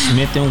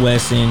 Smith &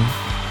 Wesson,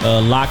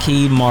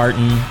 Lockheed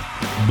Martin,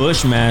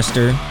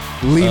 Bushmaster,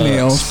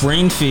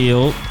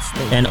 Springfield,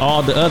 and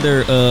all the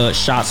other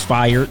shots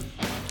fired.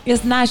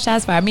 It's not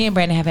shots fired. Me and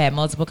Brandon have had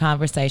multiple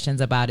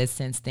conversations about it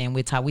since then.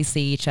 We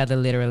see each other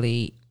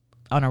literally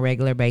on a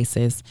regular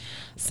basis.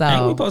 So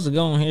ain't we supposed to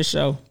go on his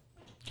show?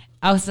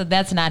 Oh, so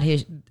that's not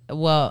his.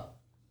 Well,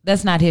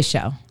 that's not his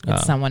show.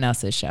 It's someone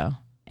else's show,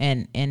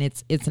 and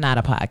it's not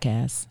a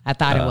podcast. I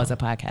thought it was a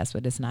podcast,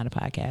 but it's not a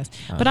podcast.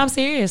 But I'm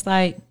serious.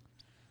 Like,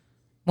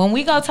 when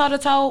we go toe to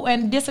toe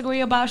and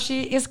disagree about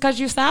shit, it's because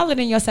you're solid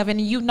in yourself, and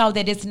you know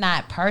that it's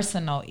not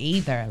personal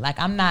either. Like,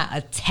 I'm not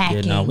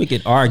attacking. Yeah, no, we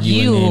could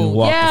argue and then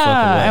walk the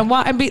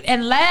fuck away.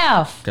 and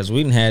laugh. Because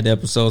we done had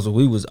episodes where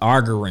we was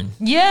arguing.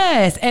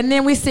 Yes, and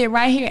then we sit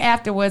right here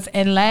afterwards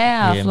and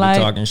laugh. Yeah, like,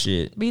 be talking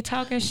shit. Be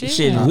talking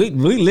shit. We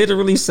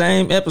literally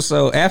same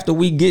episode. After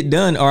we get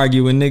done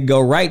arguing, they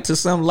go right to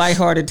some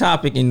lighthearted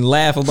topic and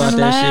laugh about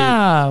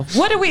that shit.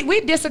 What do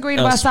we disagreed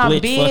about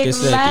something big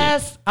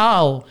last?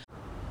 Oh.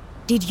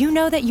 Did you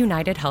know that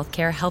United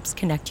Healthcare helps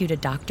connect you to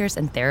doctors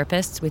and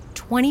therapists with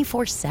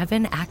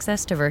 24/7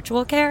 access to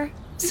virtual care?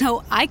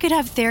 So I could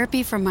have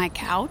therapy from my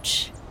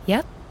couch?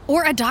 Yep.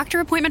 Or a doctor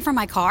appointment from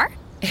my car?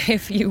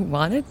 If you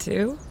wanted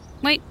to.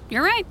 Wait,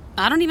 you're right.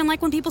 I don't even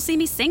like when people see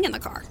me sing in the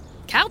car.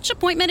 Couch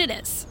appointment it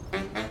is.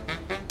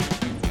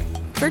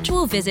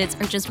 Virtual visits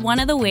are just one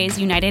of the ways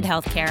United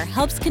Healthcare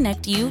helps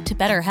connect you to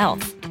better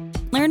health.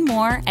 Learn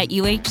more at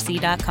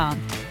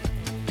uhc.com.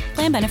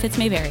 Plan benefits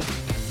may vary.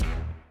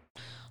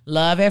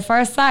 Love at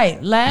first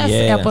sight. Last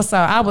episode,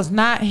 I was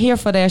not here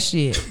for that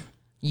shit.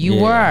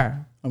 You were.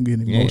 I'm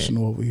getting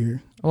emotional over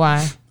here.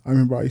 Why? I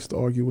remember I used to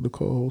argue with the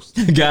co-host.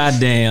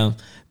 Goddamn.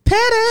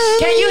 Petty.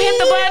 Can you hit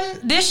the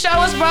button? This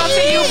show is brought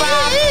to you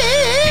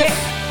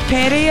by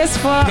Petty as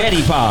fuck.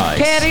 Petty pies.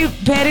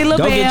 Petty LaBelle.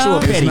 Go get you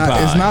a petty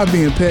pie. It's not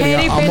being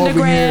petty. I'm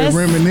over here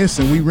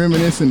reminiscing. We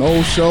reminiscing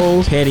old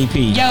shows. Petty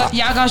P. Y'all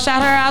gonna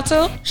shout her out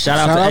too? Shout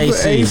out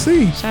to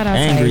AC. Shout out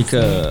Angry to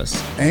AC.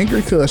 Cuz.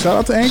 Angry Cuz. Shout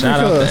out to Angry Cuz. Shout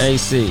out to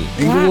AC.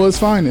 Inglewood's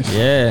finest.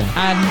 Yeah.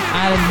 I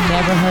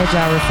never heard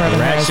y'all refer to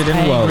her as Ratchet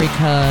and woke. Angry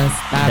Cuz.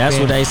 That's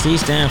what AC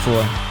stand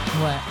for.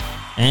 What?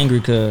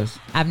 Angry Cuz.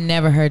 I've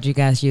never heard you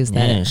guys use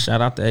that. Man,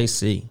 shout out to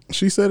AC.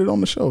 She said it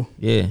on the show.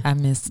 Yeah. I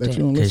missed it.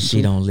 Because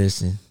she don't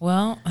listen.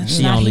 Well,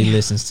 she only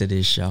listens to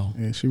this show.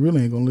 Yeah, she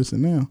really ain't gonna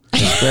listen now.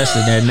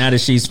 Especially that now that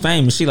she's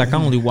famous, she like, I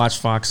only watch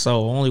Fox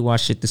Soul. I only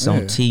watch shit that's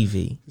on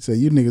TV. She said,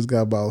 you niggas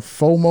got about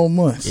 4 more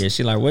months. Yeah,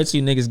 she like, what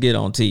you niggas get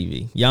on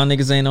TV? Y'all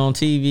niggas ain't on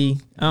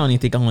TV? I don't even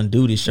think I want to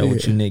do this show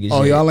with you niggas.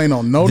 Oh, y'all ain't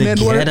on no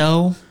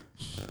network?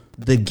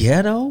 The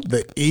ghetto?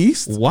 The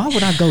East? Why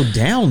would I go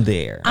down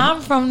there?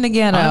 I'm from the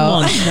ghetto.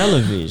 I'm on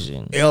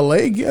television.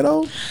 LA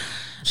ghetto?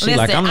 Listen,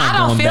 I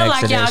don't feel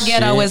like y'all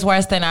ghetto is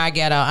worse than our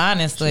ghetto,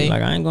 honestly. She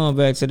like, I ain't going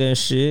back to that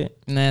shit.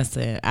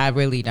 Listen, I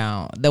really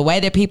don't. The way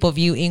that people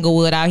view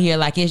Inglewood out here,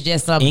 like it's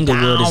just some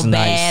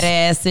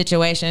badass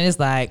situation. It's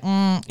like,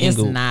 it's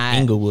not.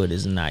 Inglewood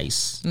is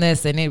nice.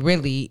 Listen,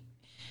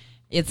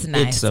 it's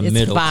nice. It's a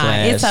middle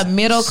class. It's a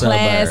middle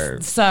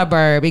class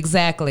suburb,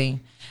 exactly.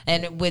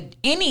 And with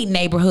any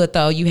neighborhood,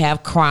 though, you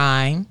have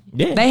crime.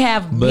 Yeah, they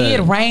have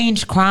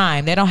mid-range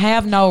crime. They don't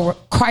have no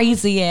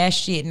crazy ass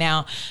shit.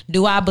 Now,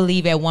 do I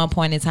believe at one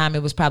point in time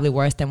it was probably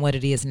worse than what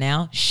it is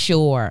now?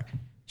 Sure.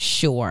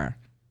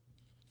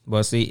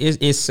 Well, see,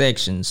 it's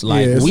sections.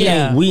 Like we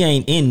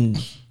ain't in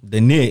the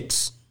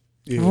Knicks.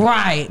 Yeah.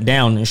 Right.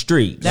 Down the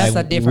street. That's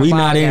like, a different we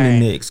not game. in the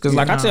Knicks. Because,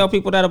 like, I tell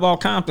people that about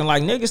Compton.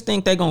 Like, niggas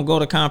think they going to go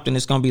to Compton.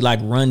 It's going to be, like,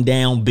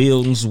 run-down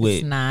buildings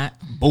with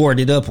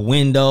boarded up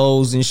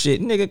windows and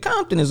shit. Nigga,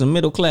 Compton is a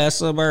middle-class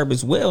suburb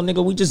as well.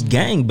 Nigga, we just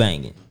gang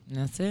banging.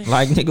 That's it.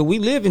 Like, nigga, we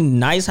live in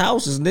nice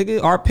houses.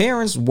 Nigga, our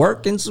parents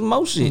work in some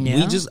more shit. Yeah.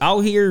 We just out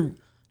here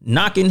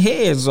knocking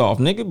heads off,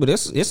 nigga. But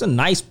it's a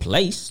nice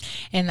place.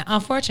 And the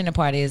unfortunate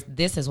part is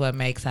this is what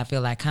makes I feel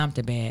like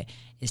Compton bad.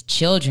 Is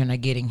children are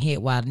getting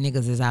hit while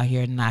niggas is out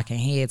here knocking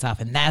heads off.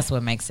 And that's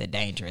what makes it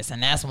dangerous.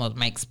 And that's what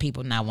makes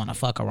people not want to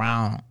fuck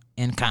around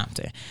in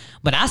Compton.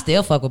 But I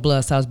still fuck with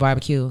Blood Sauce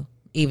Barbecue,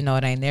 even though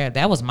it ain't there.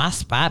 That was my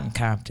spot in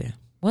Compton.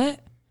 What?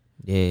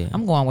 Yeah.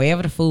 I'm going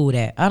wherever the food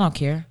at. I don't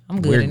care.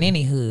 I'm good in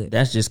any hood.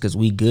 That's just because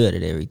we good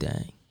at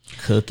everything.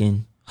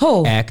 Cooking.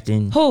 Who?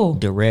 Acting. Who?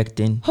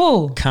 Directing.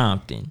 Who?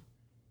 Compton.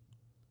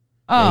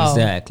 Oh.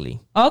 Exactly.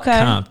 Okay.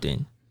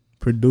 Compton.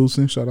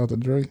 Producing. Shout out to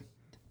Drake.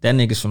 That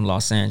nigga's from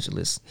Los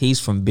Angeles. He's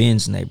from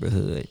Ben's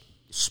neighborhood,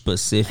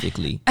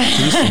 specifically.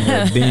 He's from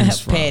where Ben's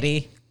from.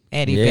 Petty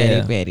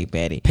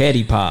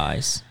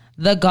pies.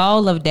 The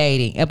goal of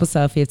dating,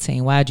 episode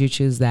 15. Why'd you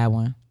choose that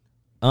one?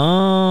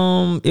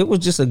 It was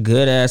just a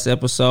good ass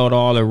episode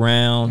all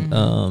around.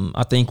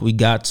 I think we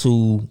got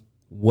to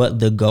what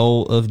the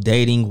goal of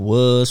dating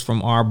was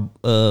from our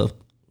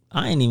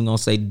I ain't even gonna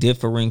say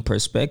differing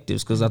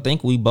perspectives, because I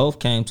think we both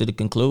came to the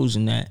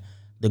conclusion that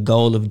the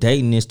goal of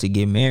dating is to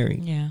get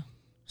married. Yeah.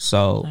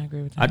 So I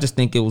agree with that. I just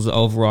think it was an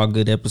overall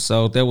good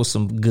episode. There was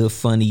some good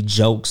funny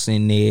jokes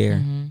in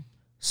there.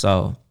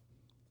 So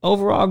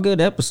overall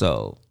good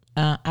episode.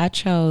 I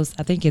chose,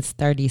 I think it's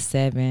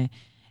 37,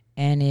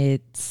 and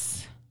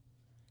it's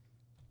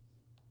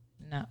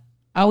no.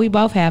 Oh, we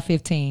both have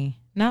 15.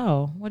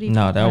 No, what do you?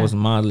 No, that was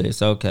my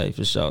list. Okay,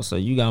 for sure. So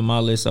you got my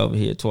list over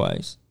here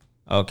twice.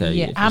 Okay,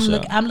 yeah.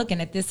 I'm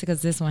looking at this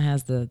because this one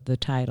has the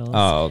titles.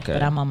 Oh, okay.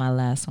 But I'm on my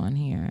last one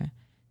here.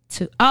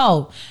 2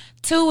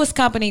 is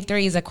company,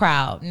 3 is a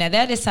crowd. Now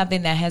that is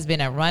something that has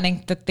been a running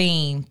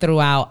theme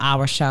throughout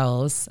our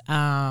shows.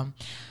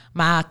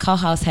 My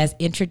co-host has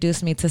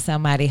introduced me to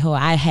somebody who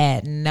I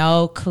had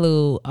no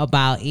clue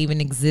about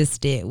even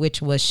existed,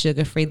 which was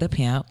Sugar Free the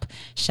Pimp.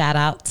 Shout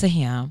out to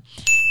him.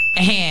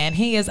 And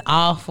he is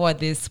all for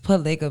this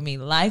polygamy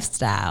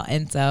lifestyle.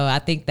 And so I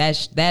think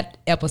that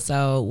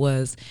episode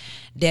was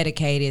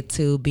dedicated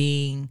to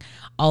being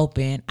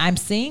open. I'm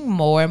seeing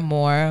more and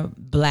more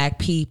Black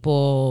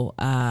people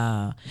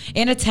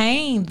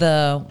entertain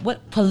the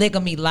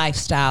polygamy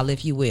lifestyle,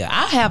 if you will.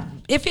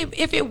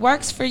 If it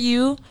works for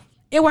you,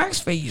 it works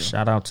for you.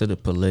 Shout out to the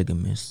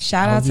polygamists.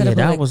 Shout out to the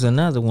polygamists. That was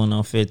another one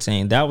on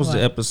 15. That was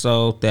the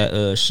episode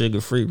that Sugar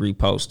Free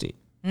reposted.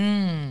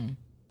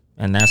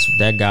 And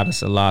that got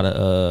us a lot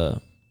of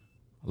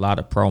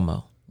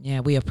promo.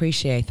 Yeah, we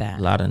appreciate that.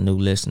 A lot of new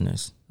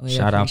listeners.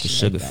 Shout out to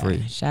Sugar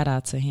Free. Shout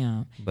out to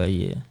him. But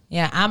yeah.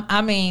 Yeah,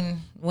 I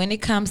mean, when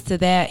it comes to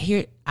that,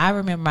 here I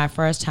remember my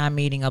first time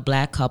meeting a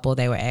Black couple.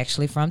 They were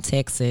actually from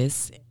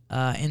Texas.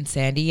 In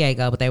San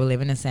Diego, but they were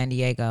living in San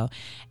Diego,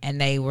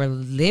 and they were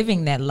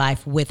living that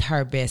life with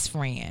her best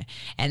friend.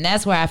 And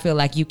that's where I feel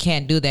like you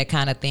can't do that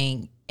kind of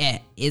thing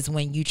is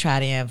when you try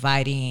to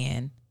invite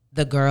in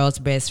the girl's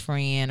best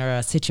friend or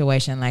a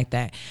situation like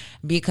that,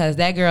 because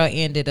that girl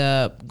ended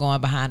up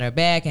going behind her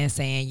back and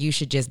saying, you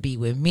should just be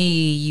with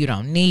me, you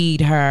don't need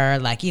her.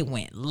 Like, it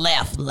went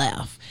left.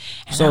 And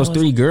so it was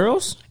 3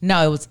 girls?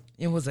 No,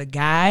 it was a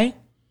guy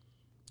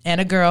and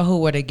a girl who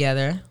were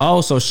together. Oh,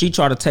 so she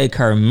tried to take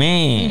her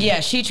man. Yeah,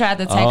 she tried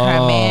to take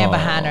her man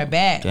behind her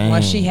back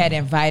once she had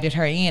invited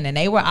her in. And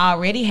they were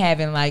already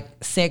having like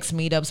sex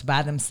meetups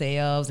by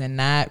themselves and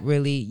not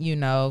really,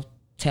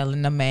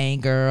 telling the main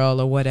girl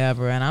or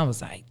whatever. And I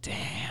was like,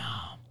 damn,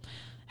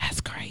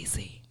 that's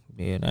crazy.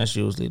 Yeah, that's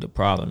usually the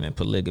problem in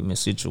polygamous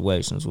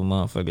situations when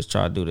motherfuckers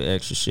try to do the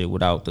extra shit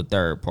without the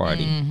third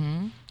party.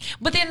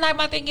 But then, like,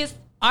 my thing is,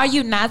 are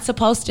you not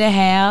supposed to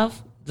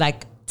have,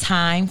 like,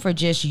 time for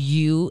just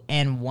you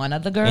and one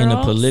of the girls? In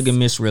a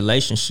polygamous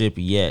relationship,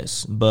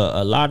 yes, but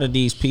a lot of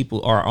these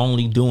people are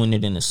only doing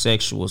it in a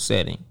sexual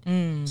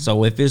setting.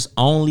 So if it's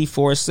only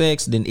for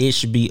sex, then it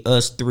should be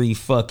us 3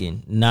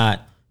 fucking,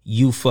 not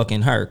you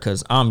fucking her,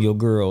 because I'm your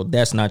girl,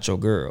 that's not your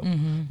girl.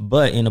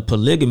 But in a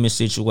polygamous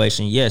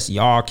situation, yes,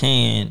 y'all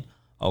can,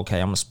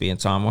 okay, I'm gonna spend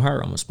time with her,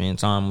 I'm gonna spend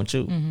time with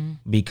you,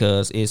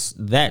 because it's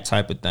that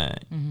type of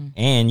thing.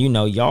 And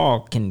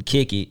y'all can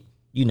kick it.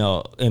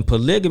 In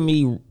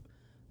polygamy,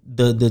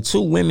 the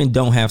 2 women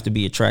don't have to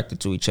be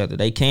attracted to each other.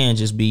 They can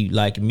just be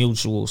like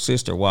mutual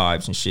sister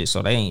wives and shit,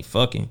 so they ain't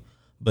fucking,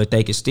 but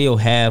they can still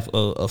have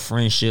a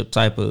friendship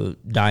type of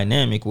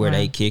dynamic where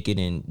they kick it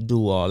and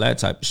do all that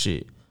type of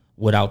shit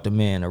without the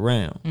man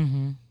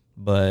around.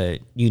 But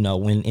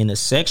when in a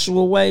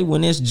sexual way,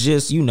 when it's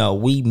just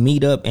we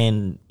meet up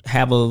and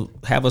have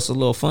us a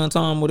little fun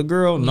time with a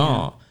girl,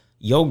 no,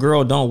 your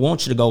girl don't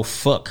want you to go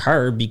fuck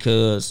her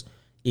because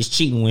it's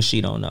cheating when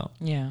she don't know.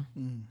 Yeah.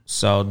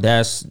 So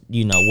that's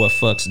what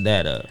fucks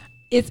that up.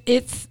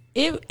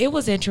 It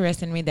was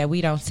interesting to me that we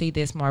don't see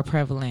this more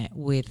prevalent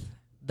with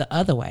the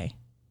other way.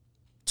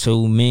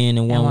 2 men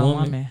and one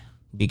woman.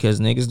 Because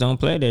niggas don't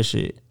play that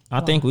shit. I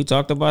think we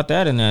talked about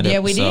that in that episode. Yeah,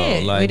 we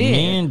did. Like, we did.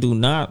 Men do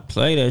not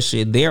play that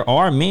shit. There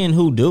are men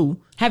who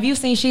do. Have you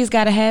seen She's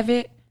Gotta Have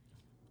It?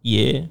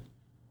 Yeah.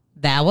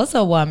 That was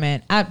a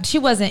woman. She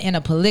wasn't in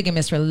a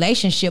polygamous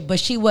relationship, but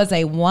she was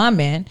a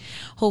woman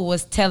who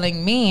was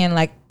telling men,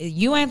 like,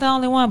 you ain't the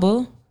only one,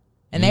 boo.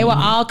 And they were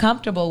all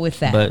comfortable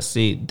with that. But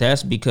see,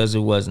 that's because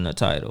it wasn't a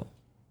title.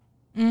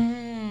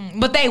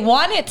 But they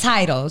wanted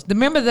titles.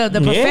 Remember the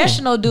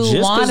professional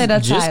dude wanted a title.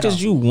 Just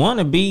because you want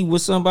to be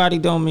with somebody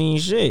don't mean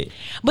shit.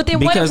 But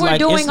then what if we're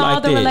doing all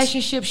the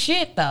relationship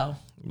shit, though?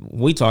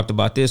 We talked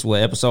about this,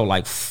 episode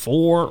like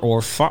 4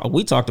 or 5.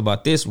 We talked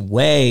about this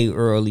way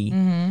early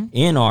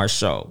in our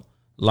show.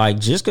 Like,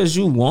 just because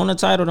you want a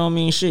title don't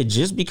mean shit.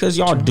 Just because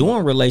y'all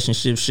doing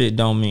relationship shit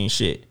don't mean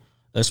shit.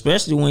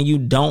 Especially when you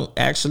don't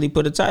actually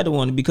put a title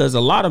on it. Because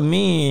a lot of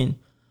men...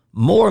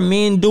 More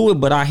men do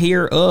it, but I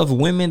hear of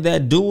women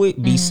that do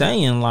it be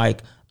saying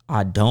like,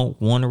 I don't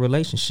want a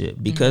relationship,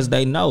 because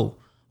they know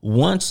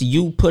once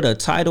you put a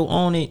title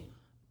on it,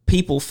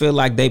 people feel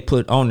like they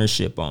put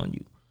ownership on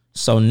you.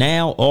 So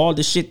now all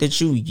the shit that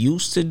you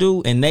used to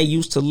do and they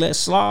used to let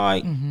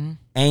slide,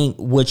 ain't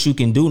what you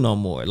can do no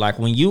more. Like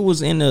when you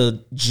was in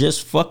the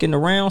just fucking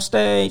around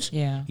stage,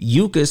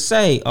 you could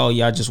say, oh,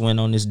 y'all just went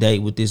on this date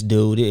with this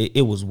dude.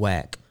 It was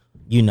whack.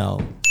 You know,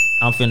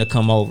 I'm finna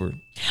come over.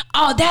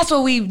 Oh, that's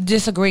what we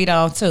disagreed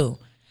on too.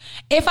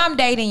 If I'm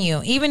dating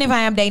you, even if I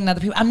am dating other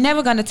people, I'm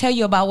never going to tell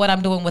you about what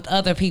I'm doing with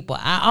other people.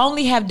 I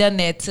only have done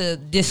that to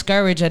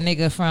discourage a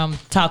nigga from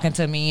talking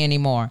to me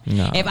anymore.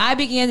 No. If I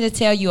begin to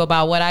tell you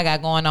about what I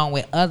got going on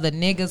with other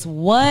niggas,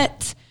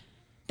 what?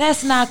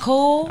 That's not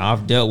cool.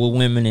 I've dealt with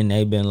women and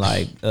they've been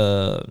like,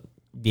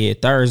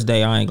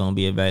 Thursday I ain't going to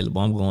be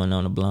available. I'm going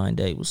on a blind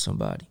date with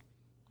somebody.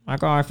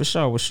 Like, all right, for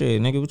sure. Well,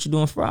 shit, nigga, what you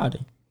doing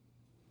Friday?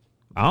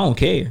 I don't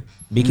care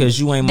because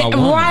you ain't my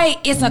woman. Right.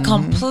 It's a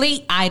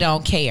complete I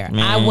don't care. Man,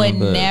 I would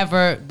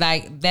never,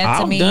 like, that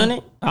to me. I've done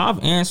it.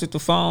 I've answered the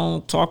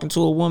phone talking to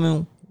a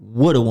woman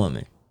with a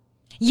woman.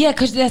 Yeah,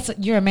 because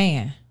you're a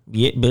man.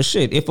 Yeah, but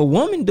shit, if a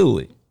woman do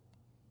it,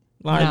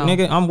 like,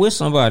 nigga, I'm with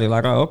somebody.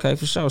 Like, oh, okay,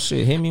 for sure.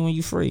 Shit, hit me when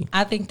you free.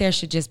 I think there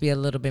should just be a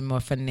little bit more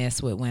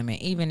finesse with women.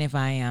 Even if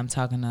I am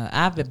talking to,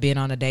 I've been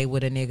on a date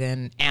with a nigga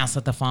and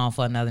answered the phone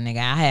for another nigga.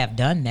 I have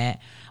done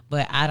that.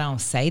 But I don't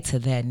say to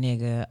that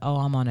nigga, oh,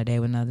 I'm on a date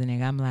with another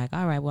nigga. I'm like,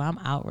 all right, well, I'm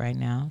out right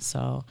now.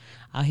 So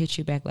I'll hit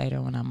you back later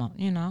when I'm on,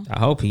 you know. I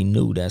hope he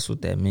knew that's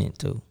what that meant,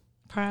 too.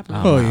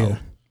 Probably. Yeah.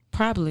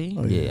 Probably.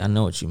 Oh, yeah, I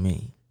know what you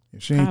mean.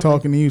 If she ain't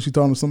talking to you, she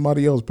talking to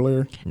somebody else,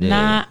 player. Yeah.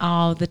 Not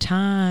all the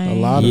time. A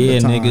lot of the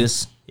time.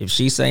 Niggas. If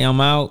she say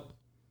I'm out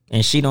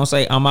and she don't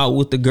say I'm out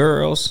with the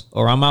girls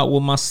or I'm out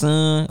with my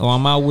son or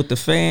I'm out with the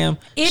fam,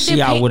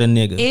 she out with a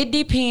nigga. It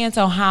depends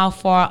on how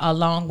far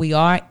along we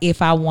are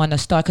if I want to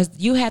start. Because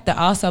you have to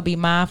also be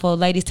mindful,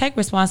 ladies, take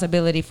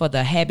responsibility for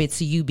the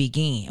habits you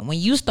begin. When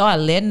you start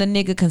letting the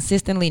nigga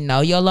consistently know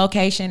your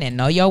location and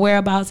know your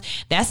whereabouts,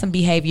 that's some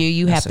behavior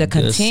you have to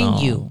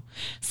continue.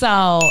 So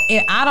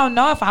I don't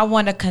know if I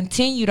want to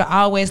continue to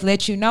always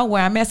let you know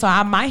where I'm at. So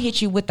I might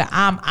hit you with the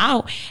I'm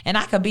out and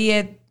I could be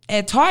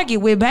at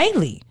Target with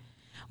Bailey.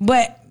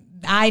 But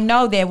I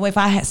know that if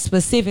I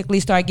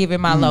specifically start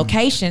giving my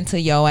location to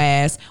your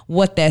ass,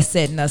 what that's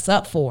setting us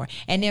up for.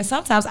 And then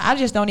sometimes I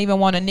just don't even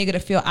want a nigga to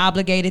feel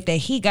obligated that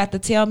he got to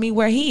tell me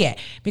where he at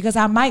because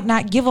I might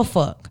not give a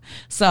fuck.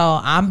 So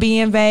I'm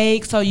being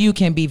vague so you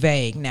can be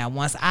vague. Now,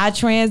 once I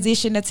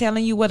transition to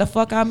telling you where the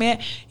fuck I'm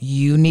at,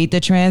 you need to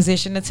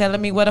transition to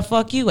telling me where the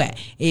fuck you at.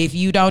 If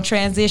you don't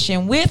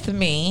transition with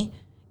me,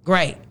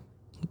 great.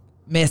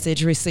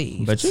 Message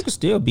received. But you can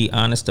still be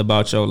honest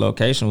about your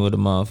location with a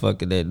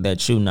motherfucker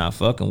that you not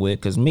fucking with.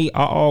 Cause me,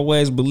 I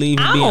always believe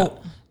in being.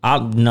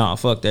 Nah,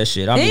 fuck that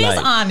shit. I'll be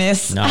like,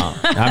 honest. Nah,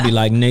 I'll be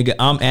like, nigga,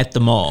 I'm at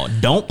the mall.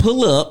 Don't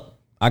pull up.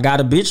 I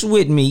got a bitch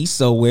with me,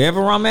 so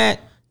wherever I'm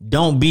at,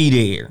 don't be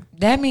there.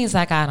 That means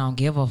like I don't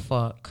give a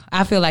fuck.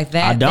 I feel like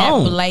that. I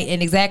don't. That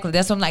blatant. Exactly.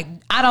 That's what I'm like.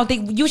 I don't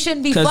think you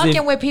shouldn't be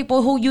fucking with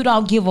people who you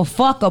don't give a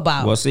fuck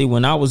about. Well, see,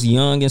 when I was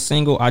young and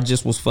single, I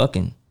just was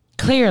fucking.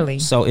 Clearly.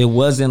 So it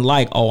wasn't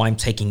like, oh, I'm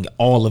taking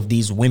all of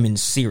these women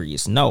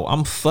serious. No,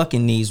 I'm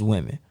fucking these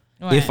women.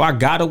 Right. If I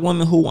got a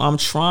woman who I'm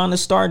trying to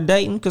start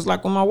dating, because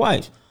like with my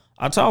wife,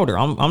 I told her,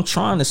 I'm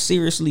trying to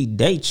seriously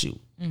date you.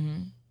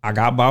 Mm-hmm. I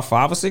got about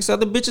 5 or 6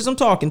 other bitches I'm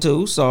talking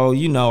to. So,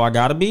 you know, I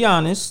got to be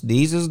honest.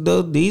 These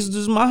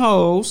is my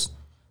hoes,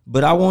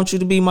 but I want you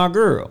to be my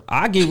girl.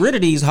 I get rid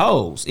of these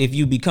hoes if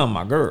you become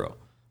my girl.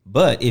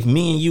 But if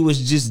me and you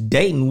is just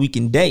dating, we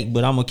can date,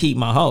 but I'm going to keep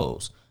my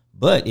hoes.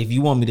 But if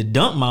you want me to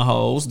dump my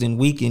hoes, then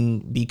we can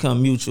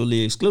become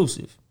mutually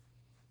exclusive.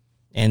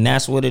 And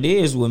that's what it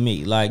is with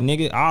me. Like,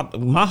 nigga,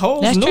 my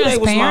hoes knew they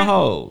was my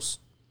hoes.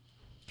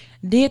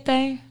 Did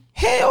they?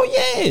 Hell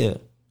yeah.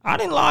 I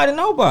didn't lie to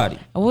nobody.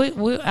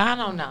 I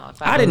don't know.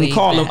 I didn't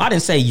call them. I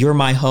didn't say, you're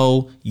my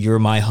hoe, you're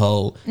my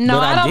hoe. No,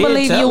 I don't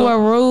believe you were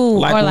rude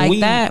or like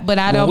that. But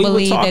I don't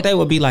believe that. They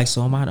would be like,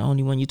 so am I the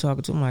only one you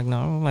talking to? I'm like, no,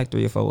 I'm like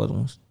 3 or 4 other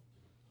ones.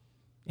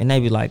 And they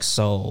be like,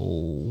 so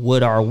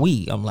what are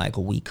we? I'm like,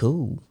 we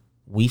cool.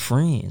 We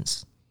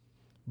friends.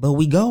 But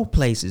we go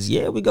places.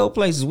 Yeah, we go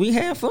places. We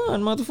have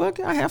fun,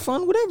 motherfucker. I have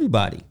fun with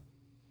everybody.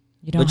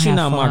 You don't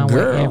have fun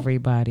with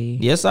everybody.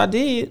 Yes, I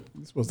did.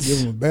 You're supposed to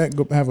give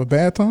them have a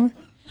bad time?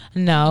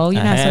 No,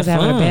 you're not supposed to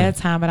have a bad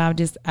time,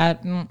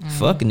 but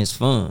fucking is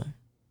fun.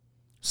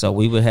 So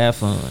we would have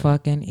fun.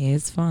 Fucking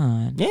is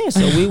fun. Yeah,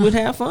 so we would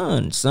have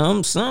fun.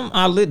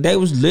 They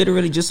was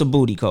literally just a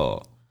booty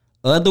call.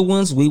 Other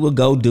ones, we would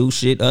go do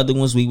shit. Other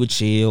ones, we would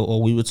chill,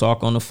 or we would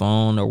talk on the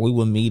phone, or we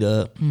would meet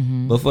up.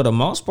 Mm-hmm. But for the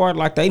most part,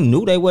 like, they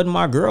knew they wasn't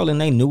my girl,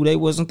 and they knew they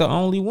wasn't the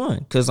only one.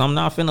 Because I'm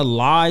not finna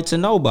lie to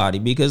nobody,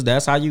 because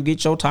that's how you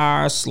get your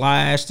tires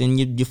slashed and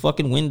your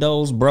fucking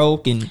windows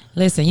broke. And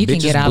listen, you can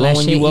get all that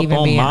shit even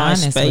being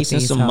honest with these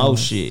and some more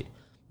shit.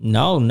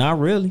 No, not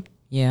really.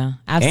 Yeah,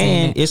 I've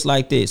seen it. It's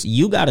like this.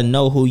 You got to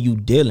know who you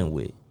dealing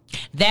with.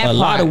 A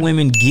lot of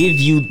women give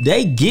you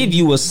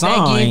a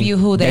sign. They give you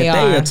who they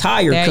are. They a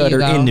tire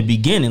cutter in the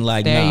beginning.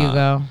 Like, there you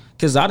go.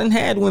 Because I done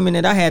had women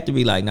that I had to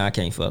be like, nah, I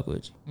can't fuck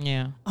with you.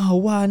 Yeah. Oh,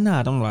 why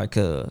not? I'm like,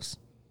 cuz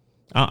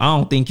I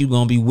don't think you're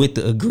going to be with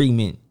the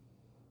agreement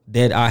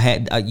that I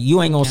had.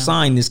 You ain't gonna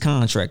sign this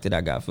contract that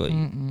I got for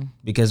you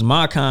because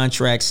my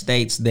contract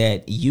states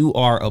that you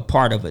are a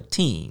part of a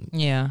team.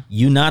 Yeah,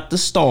 you not the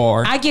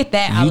star. I get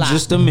that. You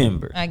just a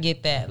member. I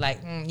get that.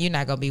 Like you're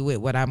not gonna be with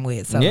what I'm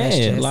with. So yeah,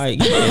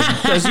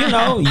 because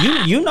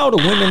you know the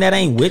women that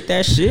ain't with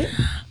that shit.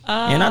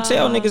 And I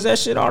tell niggas that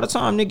shit all the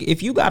time, nigga.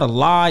 If you gotta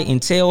lie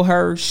and tell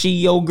her she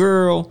your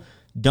girl,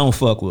 don't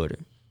fuck with her.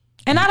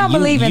 And I don't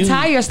believe in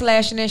tire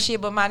slashing and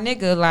shit, but my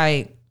nigga,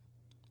 like,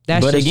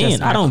 that's but just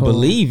again, I don't cool.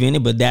 believe in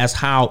it, but that's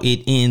how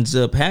it ends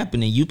up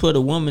happening. You put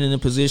a woman in a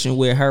position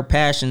where her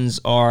passions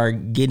are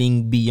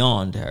getting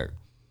beyond her.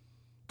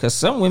 Because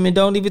some women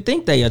don't even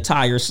think they a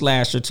tire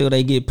slasher till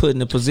they get put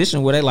in a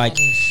position where they like,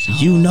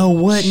 you know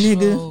what,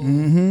 nigga?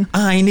 Mm-hmm.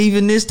 I ain't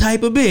even this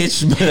type of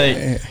bitch.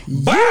 But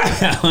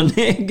wow,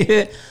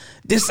 nigga.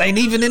 This ain't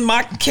even in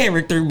my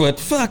character, but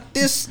fuck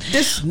this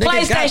nigga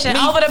PlayStation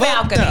got me over the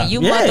balcony. Up. You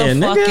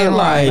motherfucking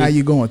right. Now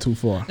you going too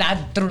far. I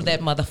threw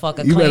that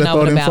motherfucker you clean better over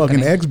throw the them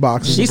balcony. fucking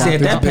Xboxes. She said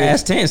that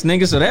past tense,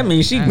 nigga, so that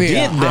means she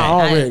did that.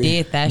 Already. I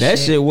did that That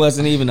shit. shit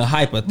wasn't even a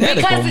hypothetical,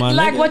 Because my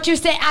like nigga. what you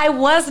said, I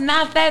was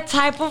not that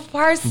type of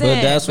person.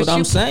 But that's what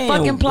I'm saying.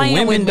 Fucking playing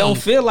women with don't me.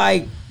 feel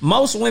like,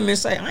 most women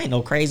say, I ain't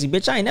no crazy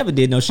bitch. I ain't never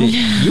did no shit.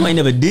 You ain't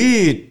never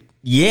did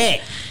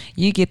yet.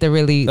 You get to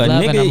really A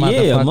loving nigga, a a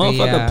motherfucker.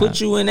 motherfucker put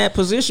you in that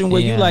position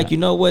where you like, you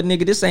know what,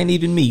 nigga, this ain't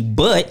even me.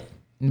 But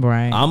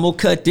right. I'm gonna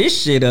cut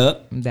this shit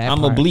up. I'm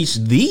gonna bleach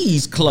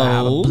these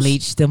clothes.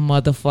 Bleach the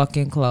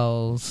motherfucking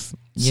clothes.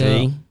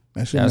 See,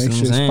 that shit makes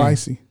shit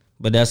spicy.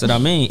 But that's what I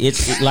mean.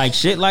 It's like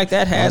shit like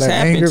that has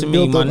happened to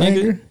me, my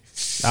nigga.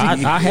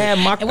 I had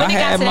my. And when it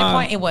got to that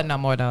point, it wasn't no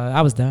more though.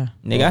 I was done.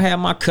 Nigga, I had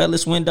my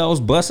cutlass windows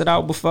busted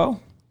out before.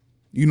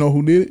 You know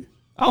who did it?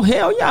 Oh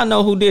hell yeah, I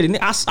know who did it.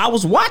 I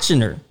was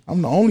watching her.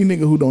 I'm the only nigga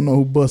who don't know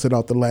who busted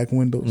out the lack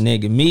windows.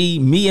 Nigga,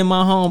 me and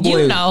my homeboy.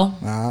 You know.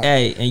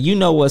 Hey, and you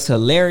know what's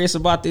hilarious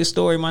about this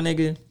story, my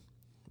nigga?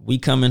 We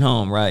coming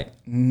home, right?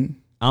 Mm-hmm.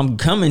 I'm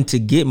coming to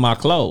get my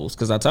clothes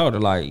because I told her,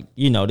 like,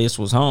 you know, this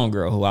was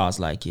homegirl who I was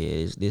like,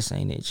 yeah, this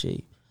ain't it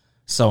cheap.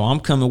 So I'm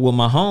coming with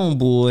my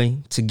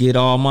homeboy to get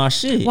all my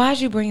shit. Why'd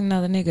you bring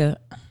another nigga?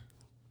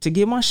 To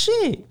get my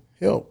shit.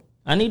 Help.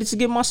 I needed to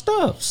get my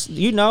stuff.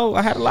 You know,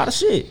 I had a lot of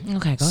shit.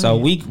 Okay, go so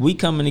ahead. we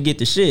coming to get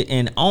the shit.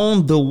 And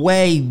on the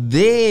way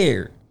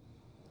there,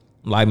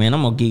 I'm like, man,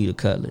 I'm going to give you the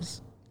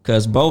Cutlass.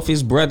 Because both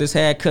his brothers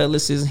had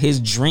Cutlasses. His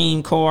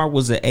dream car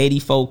was an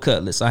 84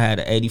 Cutlass. I had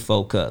an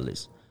 84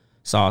 Cutlass.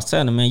 So I was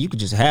telling him, man, you could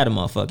just have the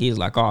motherfucker. He was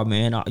like, oh,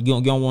 man,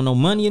 you don't want no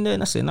money in there?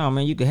 And I said, no,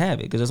 man, you can have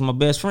it because that's my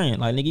best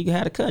friend. Like, nigga, you can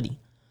have the Cuddy.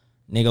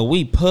 Nigga,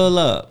 we pull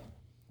up.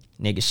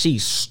 Nigga, she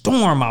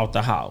storm out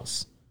the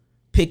house.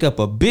 Pick up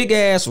a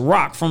big-ass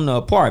rock from the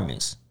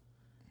apartments.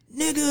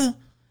 Nigga,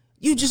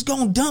 you just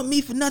gonna dump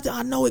me for nothing?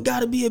 I know it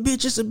gotta be a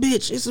bitch. It's a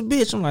bitch. It's a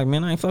bitch. I'm like,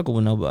 man, I ain't fucking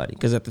with nobody.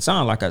 Because at the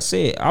time, like I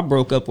said, I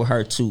broke up with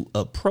her to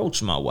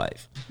approach my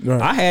wife. Right.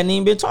 I hadn't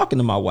even been talking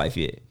to my wife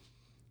yet.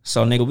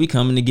 So, nigga, we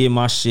coming to get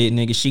my shit.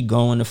 Nigga, she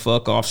going the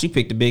fuck off. She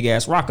picked a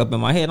big-ass rock up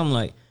in my head. I'm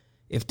like,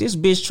 if this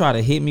bitch try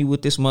to hit me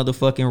with this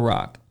motherfucking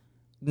rock,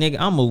 nigga,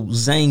 I'm a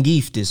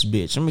Zangief this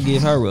bitch. I'm gonna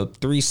give her a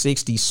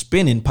 360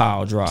 spinning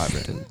pile driver.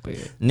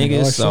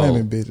 Nigga, so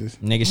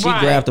nigga, she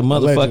grabbed a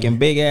motherfucking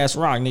big ass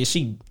rock. Nigga,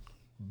 she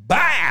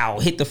bow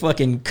hit the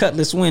fucking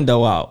Cutlass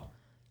window out,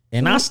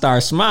 and I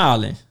start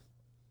smiling.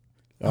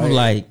 I'm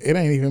like, it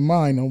ain't even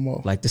mine no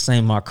more. Like, this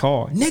ain't my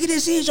car, nigga.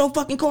 This is your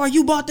fucking car.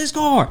 You bought this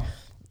car.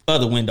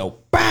 Other window,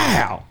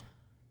 bow.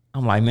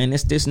 I'm like, man,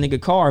 this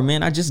nigga car,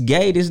 man. I just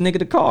gave this nigga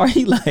the car.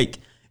 He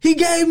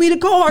gave me the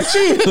car,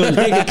 chill,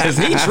 nigga, because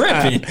he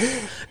tripping.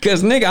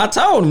 Because, nigga, I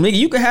told him, nigga,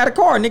 you can have the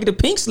car. Nigga, the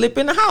pink slip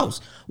in the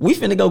house. We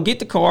finna go get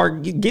the car,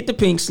 get the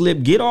pink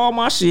slip, get all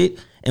my shit,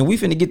 and we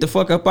finna get the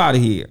fuck up out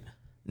of here.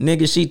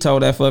 Nigga, she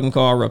towed that fucking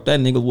car up. That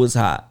nigga was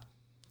hot.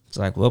 It's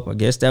like, well, I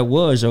guess that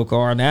was your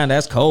car. Now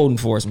that's code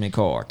enforcement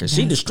car. Because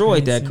she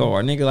destroyed that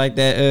car. Nigga, like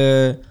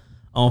that,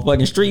 on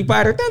fucking Street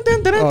Fighter.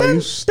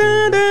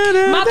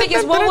 My thing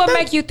is, what would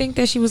make you think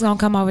that she was gonna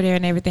come over there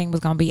and everything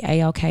was gonna be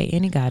A-okay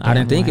any goddamn I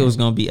didn't think way? it was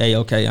gonna be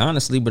A-okay,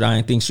 honestly, but I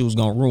didn't think she was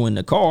gonna ruin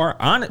the car.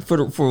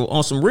 For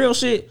on some real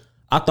shit,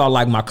 I thought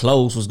like my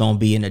clothes was gonna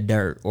be in the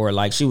dirt, or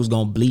like she was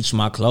gonna bleach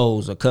my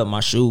clothes or cut my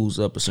shoes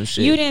up or some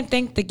shit. You didn't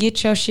think to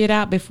get your shit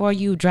out before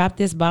you dropped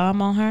this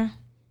bomb on her?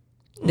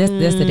 That's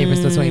the difference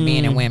between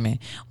men and women.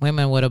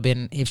 Women would have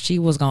been, if she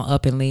was gonna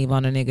up and leave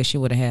on a nigga, she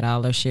would have had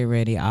all her shit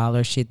ready, all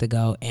her shit to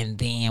go, and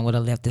then would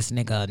have left this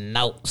nigga a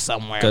note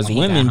somewhere. Because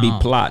women be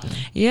plotting.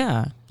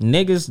 Yeah.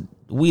 Niggas,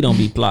 we don't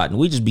be plotting.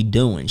 We just be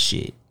doing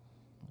shit.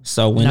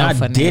 So when I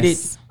did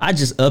it, I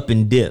just up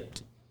and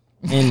dipped.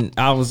 And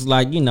I was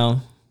like, you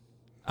know,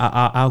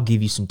 I'll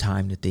give you some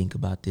time to think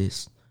about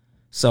this.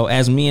 So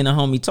as me and the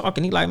homie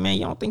talking, he like, man,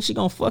 you don't think she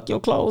gonna fuck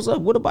your clothes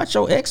up? What about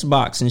your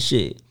Xbox and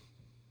shit?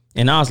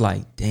 And I was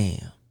like,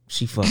 damn,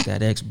 she fucked that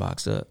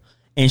Xbox up.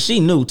 And she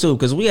knew too,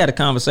 because we had a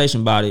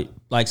conversation about it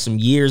like some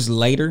years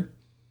later.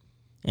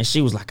 And she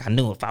was like, I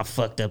knew if I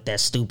fucked up that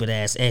stupid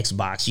ass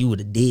Xbox, you would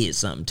have did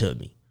something to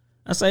me.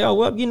 I say, oh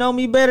well, you know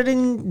me better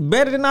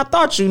than I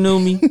thought you knew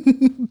me.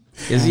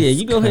 Cause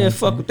you go ahead and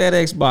fuck with that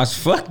Xbox.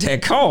 Fuck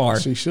that car.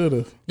 She should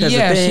have.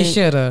 Yeah, she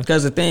should have.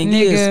 Because the thing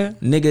is,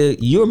 nigga,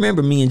 you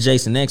remember me and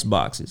Jason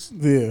Xboxes?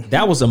 Yeah.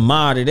 That was a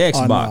modded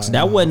Xbox.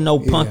 That wasn't no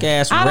punk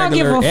ass regular Xbox. I don't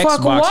give a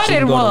fuck what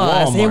it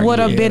was. It would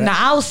have been the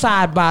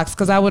outside box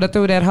because I would have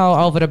threw that hoe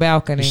over the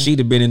balcony. She'd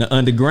have been in the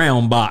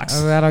underground box.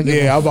 I don't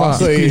give I was about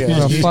to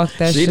say, fuck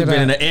that shit. She'd have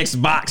been in the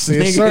Xbox.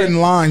 There's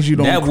certain lines you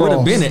don't cross. That would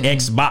have been an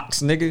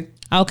Xbox, nigga.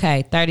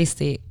 Okay,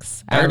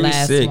 36. Our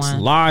last one.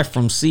 Live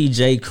from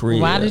CJ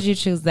Crib. Why did you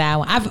choose that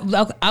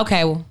one?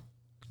 Okay, well,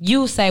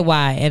 you say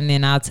why, and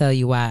then I'll tell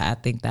you why I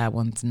think that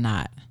one's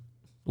not.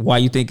 Why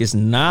you think it's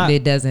not?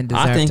 It doesn't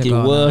deserve I think to it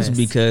go was on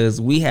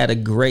because we had a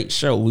great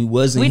show. We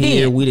wasn't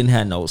here. We didn't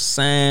have no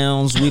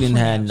sounds. We didn't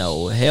have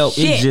no help.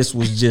 Shit. It just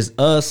was just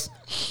us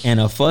and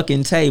a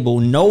fucking table,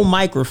 no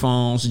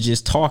microphones,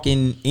 just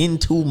talking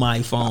into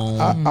my phone.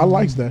 I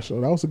liked that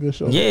show. That was a good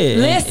show. Yeah.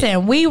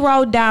 Listen, we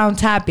wrote down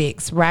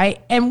topics, right?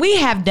 And we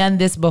have done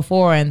this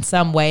before in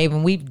some way,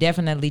 and we've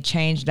definitely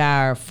changed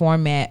our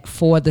format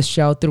for the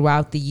show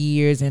throughout the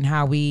years and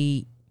how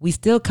we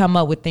still come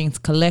up with things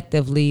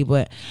collectively,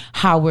 but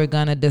how we're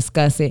going to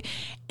discuss it.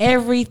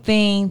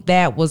 Everything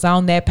that was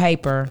on that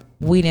paper,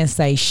 we didn't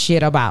say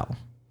shit about.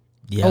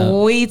 Yeah.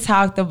 We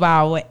talked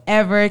about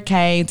whatever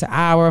came to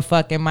our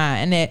fucking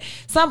mind. And at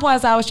some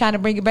points I was trying to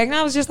bring it back, and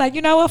I was just like,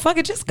 you know what, fuck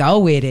it, just go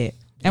with it.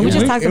 And we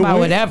just talked about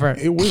whatever.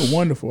 It went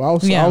wonderful. I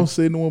was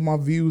sitting with my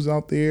views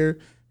out there.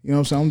 You know what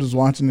I'm saying? I'm just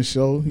watching the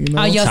show. You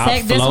know? Oh,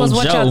 this was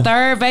what, your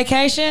third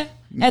vacation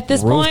at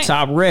this point?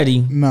 Rooftop ready.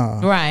 Nah.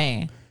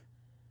 Right.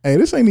 Hey,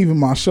 this ain't even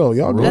my show.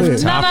 Y'all go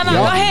ahead. No,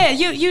 go ahead.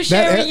 You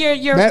sharing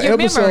your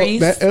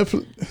memories.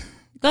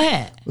 Go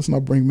ahead. Let's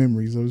not bring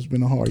memories. It's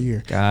been a hard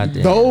year. God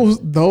damn. Those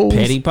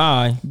petty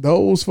pie.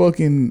 Those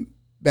fucking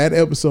that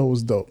episode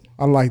was dope.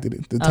 I liked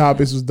it. The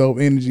topics was dope.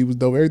 Energy was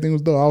dope. Everything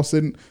was dope. I was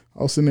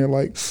sitting there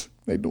like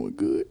they doing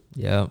good.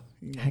 Yep.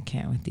 I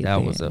can't with you.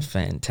 That was a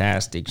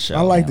fantastic show.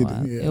 I liked it.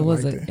 Yeah, it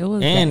was.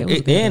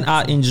 And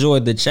I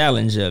enjoyed the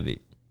challenge of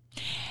it.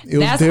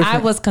 I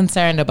was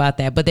concerned about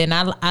that, but then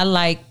I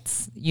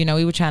liked. We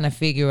were trying to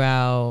figure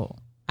out.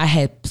 I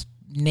had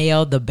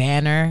nailed the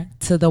banner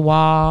to the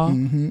wall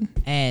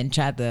and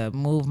tried to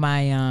move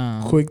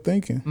my quick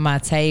thinking, my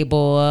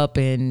table up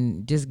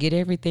and just get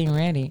everything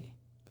ready.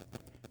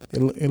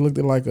 It looked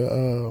like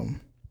a.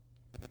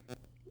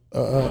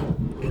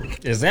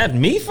 Is that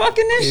me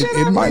fucking this shit?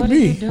 It might be. What are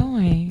you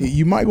doing?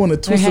 You might want to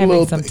twist a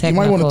little. You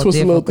might want to twist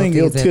a little thing.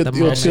 It'll tilt up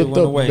better.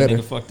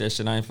 Nigga, fuck that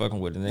shit. I ain't fucking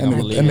with it. Nigga, I'm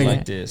gonna leave it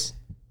like this.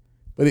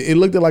 But it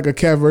looked like a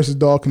cat versus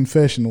dog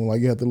confessional.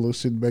 Like you had the little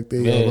shit back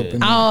there. Yeah. All up in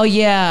there. Oh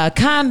yeah,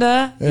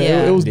 kinda.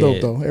 Yeah, it was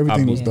dope though.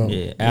 Everything was dope.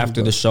 Yeah.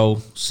 After the show,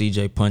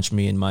 CJ punched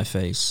me in my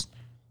face.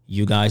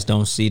 You guys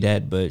don't see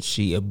that, but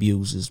she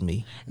abuses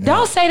me.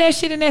 Don't say that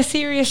shit in that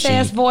serious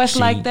ass voice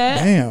like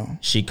that. Damn.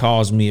 She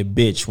calls me a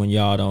bitch when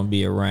y'all don't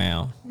be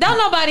around. Don't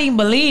nobody even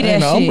believe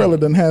that shit. Umbrella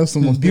done have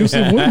some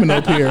abusive women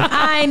up here.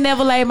 I ain't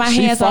never laid my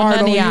hands on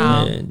none of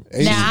y'all.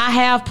 Now I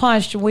have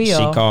punched Will.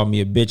 She called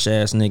me a bitch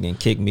ass nigga and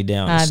kicked me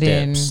down the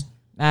steps.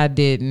 I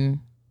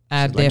didn't.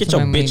 Get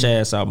your bitch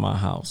ass out my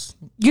house.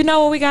 You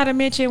know what we got to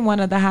mention? One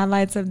of the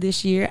highlights of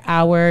this year,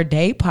 our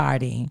day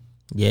party.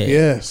 Yeah.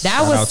 Yes.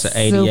 That was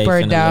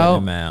super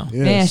dope. Yes.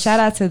 Man, shout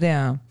out to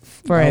them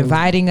for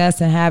inviting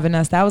us and having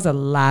us. That was a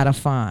lot of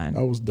fun.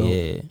 That was dope.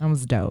 Yeah. That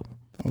was dope.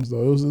 It was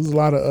a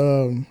lot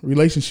of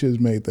relationships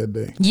made that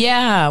day.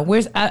 Yeah,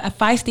 we're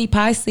Feisty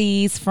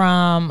Pisces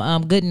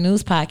from Good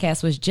News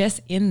Podcast was just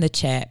in the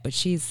chat, but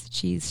she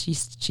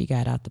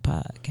got out the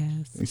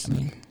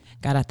podcast.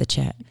 Got out the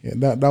chat.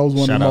 Yeah, that was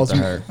one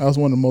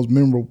of the most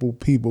memorable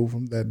people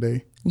from that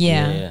day.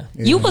 Yeah.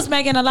 You was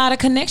making a lot of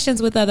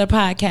connections with other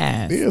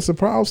podcasts. Yeah,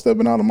 surprise! I was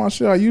stepping out of my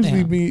shell. I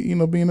usually be in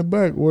the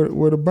back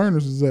where the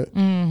burners is at.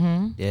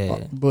 Mm-hmm.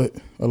 Yeah, but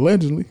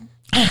allegedly.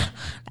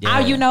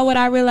 You know what?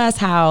 I realized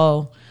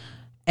how,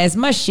 as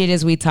much shit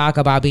as we talk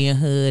about being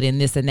hood and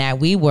this and that,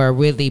 we were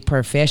really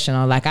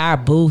professional. Like our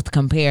booth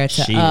compared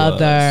to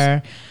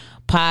other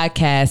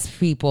podcast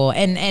people,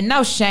 and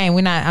no shame,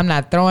 I'm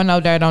not throwing no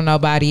dirt on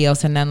nobody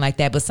else or nothing like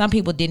that, but some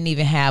people didn't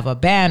even have a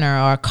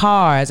banner or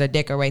cards or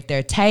decorate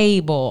their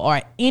table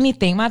or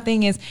anything. My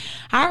thing is,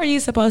 how are you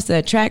supposed to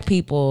attract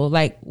people?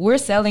 Like, we're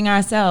selling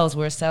ourselves,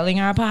 we're selling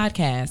our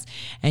podcast,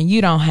 and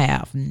you don't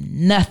have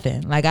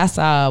nothing. Like, I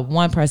saw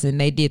one person,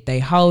 they did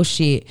their whole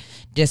shit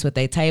just with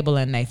their table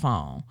and their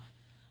phone.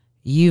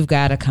 You've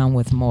got to come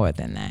with more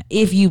than that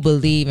if you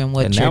believe in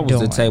what you're doing. And that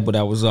was the table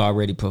that was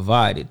already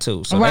provided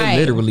too. So they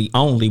literally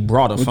only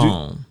brought a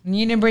phone.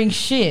 You didn't bring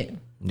shit.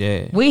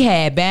 Yeah. We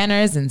had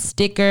banners and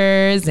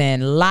stickers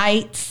and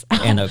lights.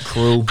 And a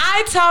crew.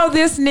 I told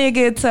this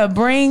nigga to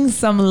bring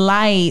some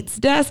lights.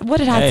 What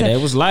did I tell you? There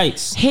was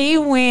lights. He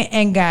went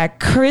and got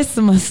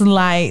Christmas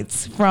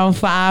lights from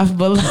Five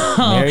Below.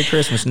 Merry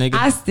Christmas, nigga.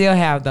 I still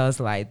have those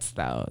lights,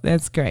 though.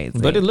 That's crazy.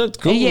 But it looked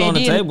cool on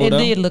the table, though. It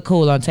did look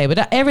cool on the table.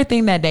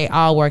 Everything that day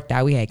all worked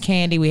out. We had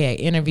candy. We had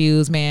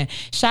interviews, man.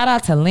 Shout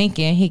out to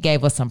Lincoln. He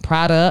gave us some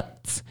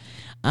products.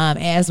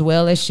 as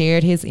well as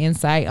shared his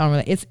insight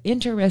on. It's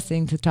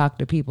interesting to talk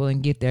to people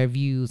and get their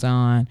views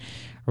on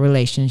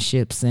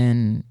relationships.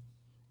 And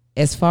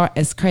as far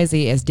as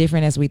crazy, as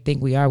different as we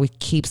think we are, we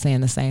keep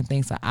saying the same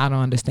thing. So I don't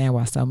understand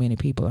why so many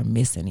people are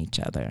missing each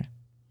other.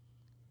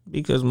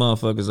 Because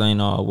motherfuckers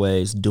ain't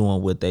always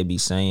doing what they be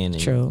saying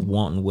and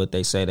wanting what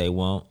they say they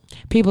want.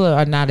 People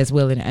are not as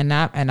willing, and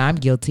I'm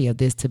guilty of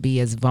this, to be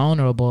as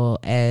vulnerable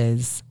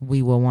as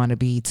we will want to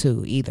be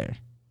too either.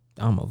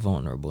 I'm a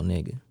vulnerable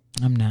nigga.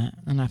 I'm not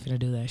finna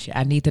do that shit.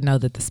 I need to know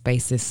that the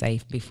space is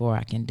safe before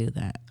I can do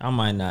that. I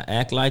might not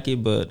act like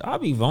it, but I'll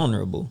be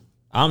vulnerable.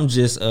 I'm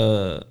just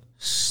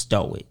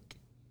stoic.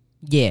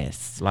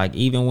 Yes. Like,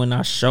 even when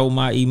I show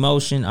my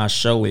emotion, I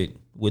show it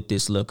with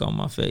this look on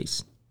my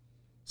face.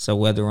 So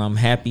whether I'm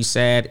happy,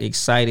 sad,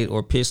 excited,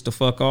 or pissed the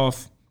fuck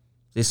off,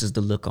 this is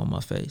the look on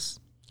my face.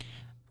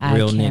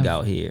 Real nigga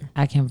out here.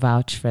 I can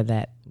vouch for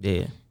that.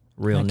 Yeah,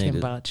 real nigga. I can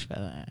vouch for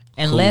that.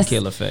 Unless cool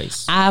killer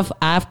face.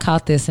 I've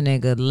caught this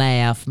nigga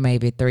laugh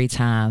maybe 3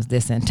 times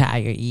this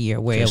entire year,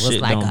 where it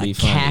was like a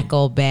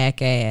cackle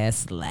back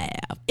ass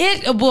laugh.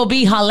 It will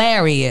be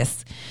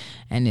hilarious,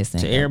 and this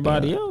to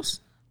everybody else.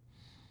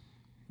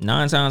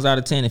 9 times out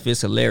of 10, if it's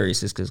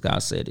hilarious, it's because God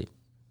said it.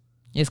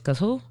 It's because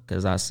who?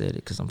 Because I said it.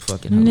 Because I'm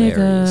fucking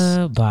hilarious.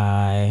 Nigga,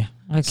 bye.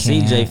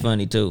 CJ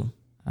funny too.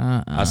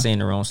 I seen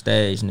her on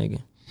stage, nigga.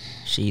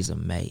 She's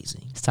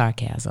amazing.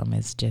 Sarcasm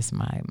is just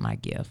my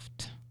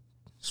gift.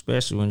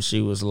 Especially when she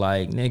was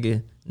like,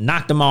 nigga,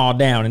 knock them all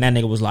down. And that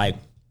nigga was like,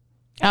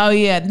 oh,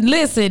 yeah.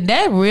 Listen,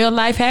 that real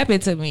life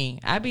happened to me.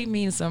 I be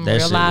meeting some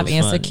real life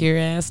insecure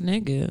ass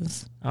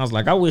niggas. I was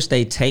like, I wish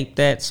they taped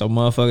that so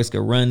motherfuckers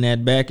could run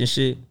that back and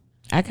shit.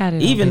 I got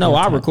it. Even though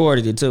I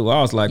recorded it too.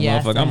 I was like,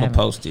 motherfucker, I'm going to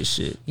post this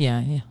shit.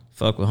 Yeah.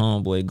 Fuck with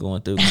homeboy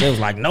going through. It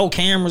was like, no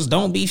cameras,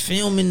 don't be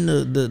filming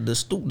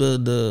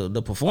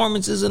the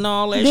performances and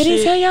all that shit. Did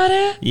he tell y'all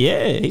that?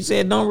 Yeah, he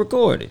said don't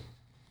record it.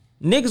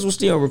 Niggas was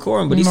still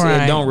recording, but he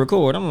said don't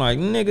record. I'm like,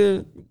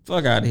 nigga,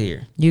 fuck out of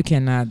here. You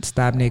cannot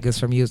stop niggas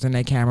from using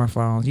their camera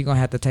phones. You're going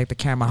to have to take the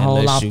camera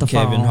hole off the phone.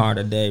 Kevin Hart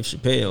or Dave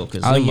Chappelle,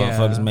 because them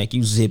motherfuckers make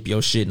you zip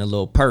your shit in a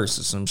little purse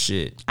or some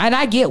shit. And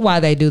I get why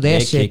they do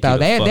that shit, though.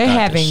 They're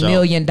having $1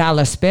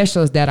 million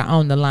specials that are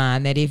on the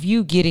line, that if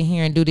you get in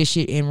here and do this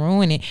shit and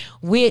ruin it,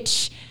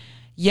 which...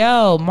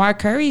 Yo, Mark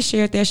Curry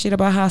shared that shit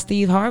about how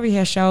Steve Harvey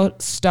has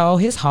stole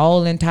his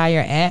whole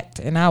entire act.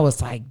 And I was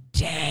like,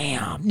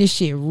 damn, this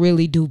shit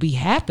really do be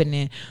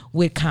happening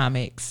with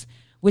comics.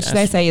 Which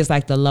they say is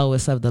like the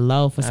lowest of the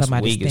low for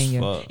somebody's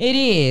thing. It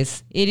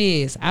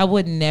is. I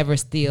would never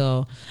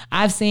steal.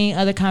 I've seen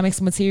other comics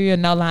material,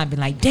 no line, been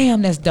like,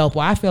 damn, that's dope.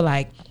 Well, I feel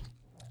like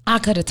I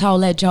could have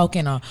told that joke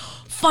in a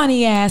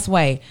funny ass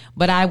way.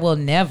 But I will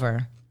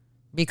never.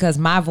 Because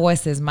my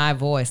voice is my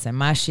voice and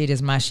my shit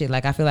is my shit.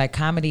 Like, I feel like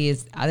comedy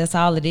is, that's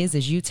all it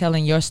is you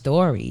telling your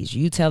stories.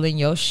 You telling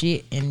your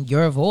shit in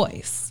your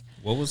voice.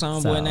 What was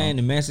homeboy name?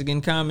 The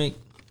Mexican comic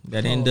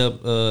that ended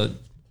up,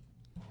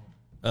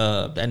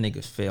 that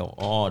nigga fell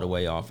all the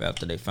way off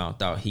after they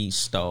found out he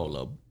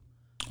stole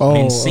a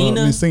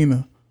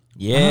Messina.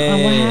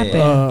 Yeah. What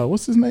happened?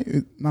 What's his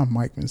name? Not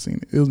Mike Messina.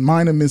 It was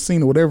Minor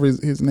Messina, whatever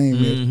his name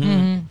is.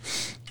 Mm-hmm.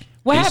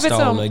 What happened to him?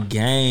 He stole a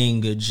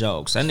gang of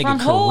jokes. That nigga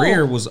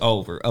career was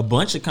over. A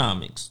bunch of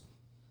comics.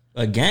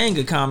 A gang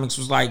of comics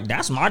was like,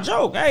 that's my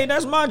joke. Hey,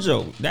 that's my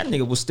joke. That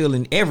nigga was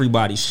stealing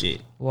everybody's shit.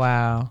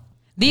 Wow.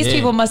 These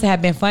people must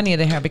have been funnier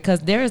than her,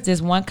 because there is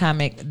this one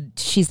comic.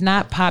 She's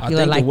not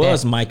popular like that. I think it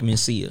was Mike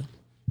Mencia.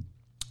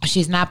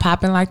 She's not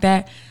popping like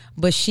that.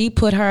 But she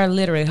put her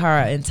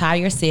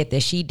entire set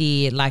that she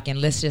did, like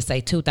in, let's just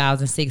say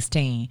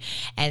 2016,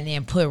 and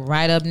then put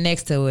right up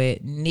next to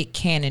it Nick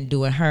Cannon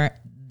doing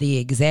the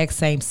exact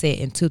same set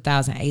in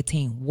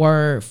 2018,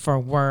 word for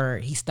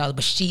word. He stole it,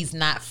 but she's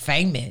not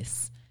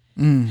famous.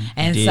 And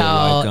did so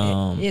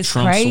like, it's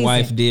Trump's crazy.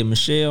 Wife did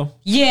Michelle.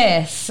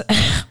 Yes.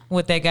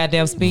 With that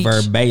goddamn speech.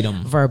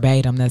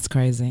 Verbatim. That's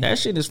crazy. That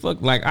shit is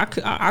fuck. Like,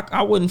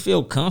 I wouldn't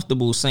feel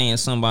comfortable saying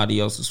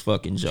somebody else's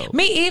fucking joke.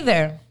 Me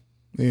either.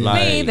 Yeah.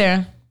 Me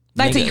either.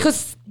 Like,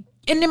 because,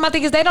 and then my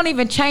thing is, they don't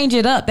even change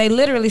it up. They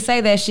literally say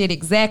that shit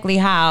exactly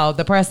how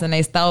the person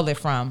they stole it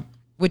from,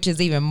 which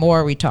is even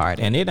more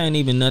retarded. And it ain't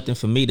even nothing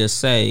for me to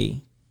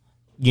say,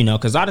 you know,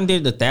 because I done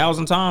did it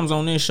 1,000 times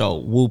on this show.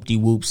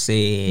 Whoop-de-whoop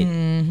said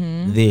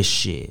this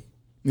shit.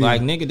 Yeah.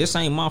 Like, nigga, this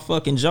ain't my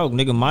fucking joke.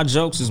 Nigga, my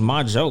jokes is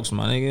my jokes,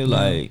 my nigga.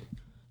 Like,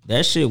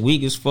 that shit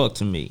weak as fuck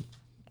to me.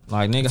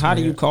 Like, nigga, how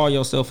do you call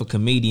yourself a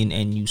comedian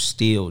and you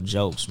steal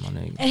jokes, my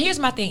nigga? And here's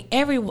my thing.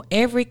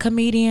 Every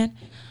comedian,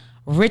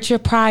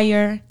 Richard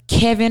Pryor,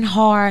 Kevin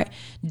Hart,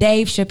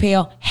 Dave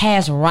Chappelle,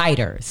 has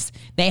writers.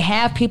 They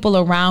have people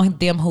around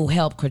them who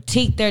help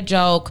critique their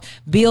joke,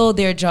 build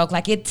their joke.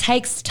 Like, it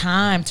takes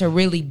time to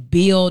really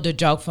build a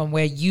joke from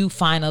where you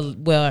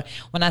find when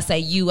I say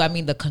you, I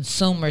mean the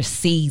consumer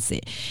sees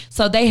it.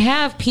 So they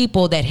have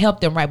people that help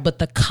them write, but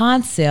the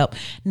concept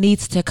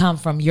needs to come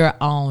from your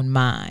own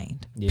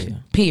mind. Yeah.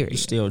 Period. You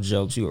steal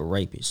jokes, you a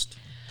rapist.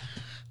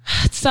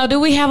 So do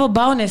we have a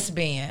bonus,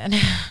 Ben?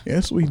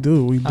 Yes, we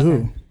do. We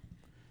do.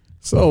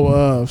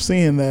 So,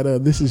 seeing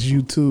that this is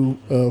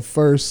YouTube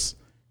first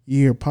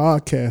year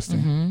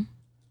podcasting,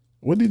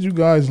 what did you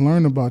guys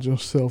learn about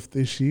yourself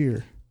this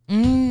year?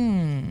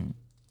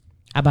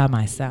 About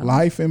myself,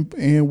 life,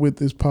 and with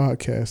this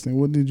podcasting,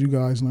 what did you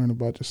guys learn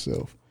about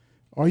yourself?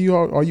 Are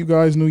you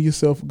guys knew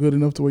yourself good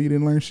enough to where you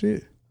didn't learn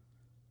shit?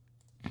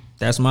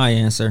 That's my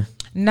answer.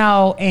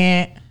 No,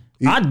 and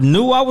I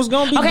knew I was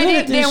gonna be good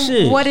at this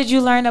shit. What did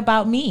you learn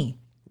about me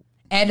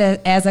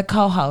as a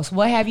co-host?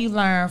 What have you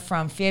learned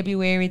from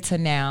February to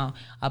now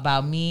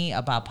about me,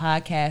 about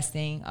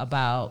podcasting,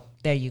 about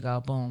there you go,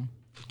 boom.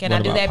 Can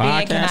I do that,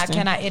 Ben?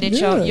 Can I edit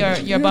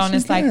your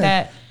bonus like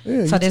that?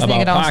 Yeah, so this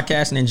nigga about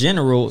podcasting in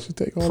general,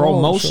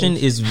 promotion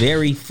is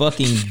very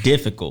fucking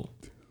difficult.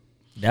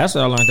 That's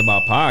what I learned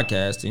about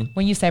podcasting.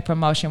 When you say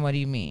promotion, what do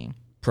you mean?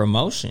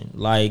 Promotion,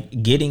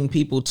 like getting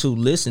people to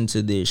listen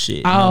to this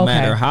shit. No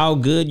matter how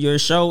good your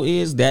show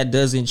is, that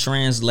doesn't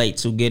translate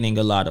to getting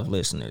a lot of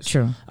listeners.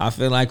 True. I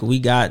feel like we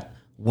got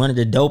one of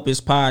the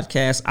dopest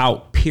podcasts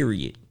out,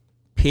 period.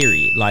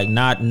 Like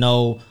not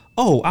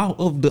out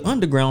of the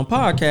underground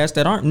podcast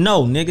that aren't,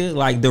 no, nigga,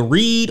 like the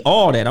Read,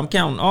 all that. I'm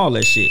counting all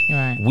that shit.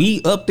 Right.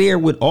 We up there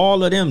with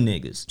all of them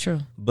niggas. True.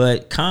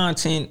 But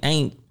content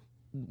ain't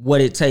what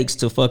it takes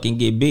to fucking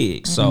get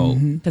big. So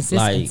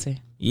consistency.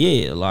 Like,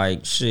 yeah,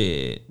 like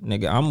shit,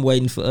 nigga, I'm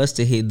waiting for us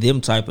to hit them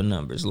type of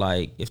numbers.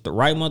 Like if the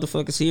right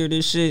motherfuckers hear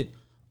this shit,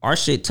 our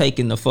shit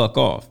taking the fuck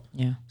off.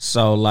 Yeah.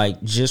 So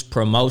like just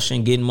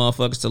promotion, getting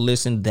motherfuckers to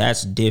listen,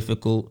 that's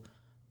difficult.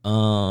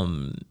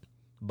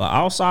 But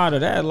outside of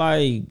that,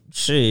 like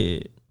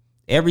shit,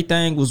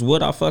 everything was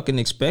what I fucking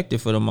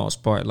expected for the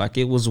most part. Like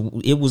it was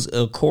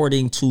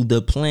according to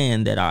the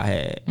plan that I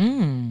had.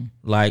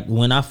 Like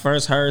when I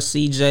first heard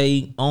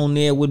CJ on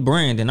there with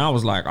Brandon, I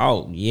was like,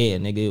 oh yeah,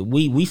 nigga,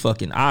 we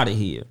fucking out of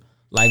here.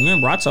 Like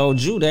remember I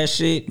told you that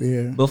shit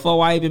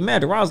before I even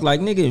met her. I was like,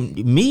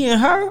 nigga, me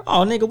and her,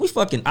 oh nigga, we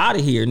fucking out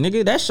of here,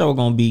 nigga. That show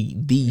gonna be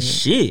the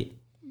shit.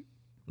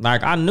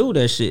 Like I knew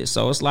that shit.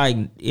 So it's like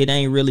it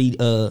ain't really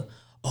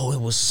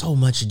it was so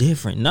much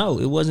different. No,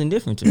 it wasn't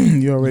different to me.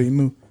 You already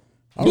knew.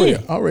 I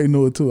already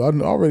knew it too. I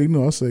already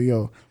knew. I said,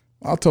 yo,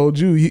 I told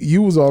you,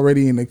 you was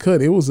already in the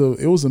cut. It was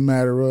a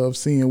matter of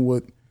seeing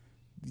what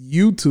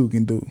you two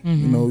can do.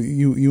 You know,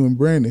 you and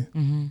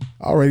Brandon.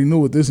 I already knew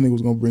what this nigga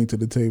was gonna bring to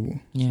the table.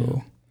 Yeah.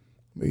 So,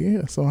 but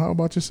yeah. So how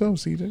about yourself,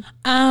 CJ?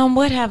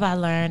 What have I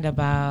learned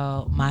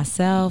about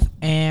myself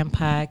and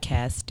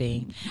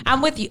podcasting?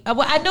 I'm with you.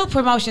 I know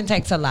promotion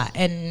takes a lot,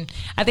 and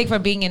I think for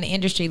being in the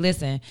industry,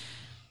 listen,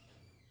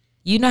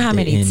 you know how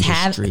many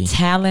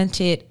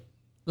talented.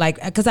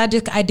 Like, because I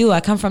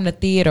come from the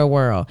theater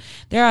world.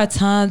 There are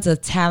tons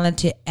of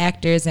talented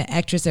actors and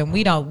actresses, and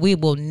we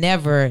will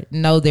never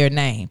know their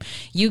name.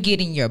 You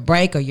getting your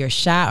break or your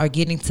shot or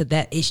getting to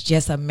that, it's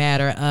just a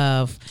matter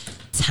of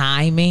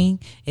timing.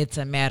 It's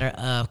a matter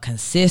of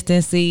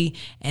consistency,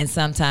 and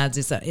sometimes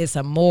it's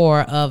a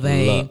more of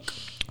a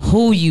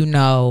who you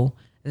know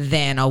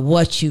than a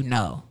what you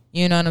know.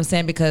 You know what I'm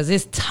saying? Because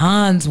it's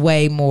tons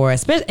way more,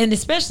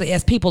 especially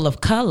as people of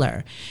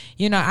color.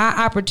 You know, our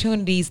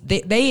opportunities,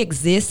 they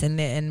exist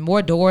and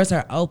more doors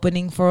are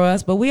opening for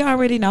us, but we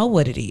already know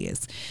what it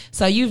is.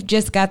 So you've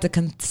just got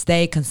to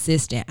stay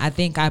consistent.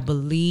 I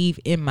believe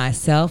in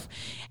myself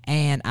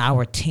and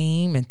our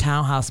team and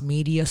Townhouse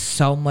Media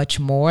so much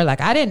more. Like,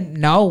 I didn't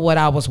know what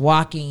I was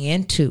walking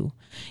into. You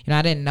know,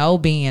 I didn't know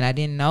Ben, I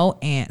didn't know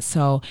Ant.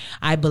 So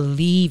I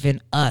believe in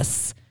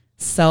us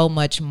so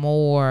much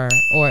more,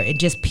 or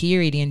just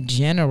period in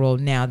general,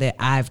 now that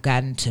I've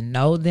gotten to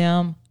know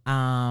them.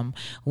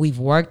 We've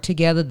worked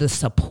together, the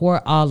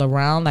support all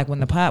around. Like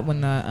when the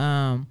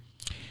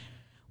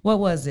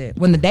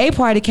day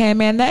party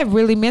came in, that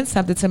really meant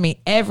something to me.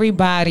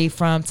 Everybody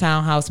from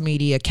Townhouse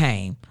Media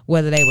came,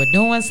 whether they were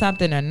doing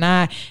something or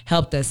not,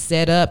 helped us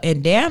set up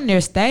and damn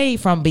near stayed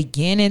from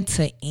beginning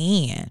to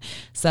end.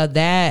 So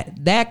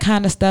that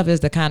kind of stuff is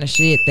the kind of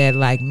shit that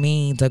like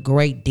means a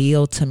great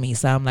deal to me.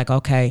 So I'm like,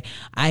 okay,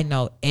 I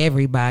know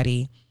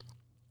everybody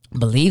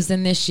believes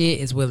in this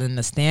shit, is willing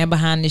to stand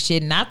behind this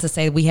shit. Not to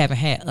say we haven't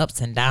had ups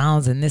and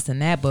downs and this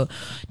and that, but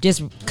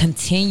just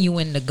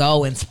continuing to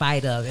go in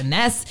spite of. And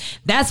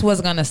that's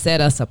what's gonna set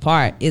us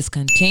apart, is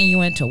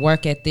continuing to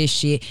work at this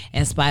shit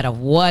in spite of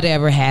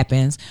whatever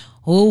happens,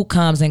 who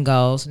comes and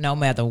goes, no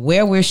matter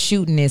where we're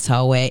shooting this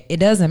whole at. It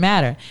doesn't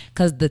matter,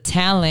 because the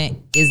talent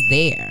is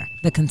there,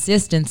 the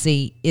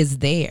consistency is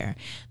there,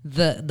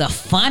 the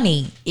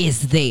funny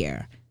is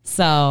there.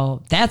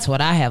 So that's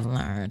what I have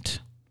learned.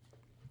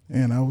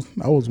 And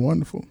that was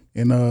wonderful.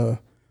 And to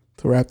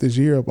wrap this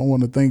year up, I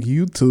want to thank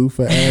you two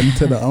for adding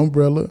to the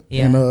umbrella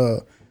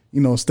and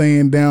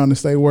staying down and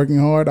stay working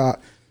hard. I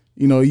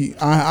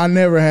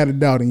never had a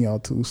doubt in y'all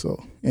two.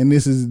 So, and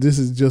this is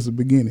just the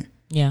beginning.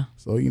 Yeah.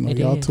 So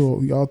y'all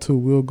two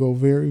will go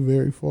very,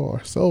 very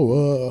far.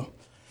 So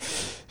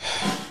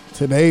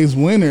today's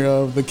winner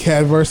of the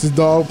Cat vs.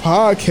 Dog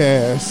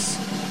podcast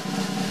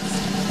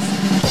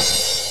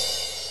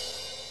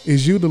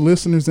is you, the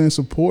listeners and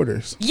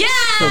supporters. Yeah.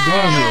 So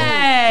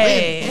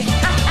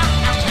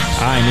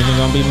I ain't even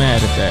gonna be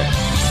mad at that.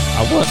 I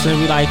I was gonna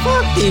be like,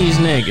 fuck these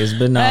niggas,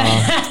 but no.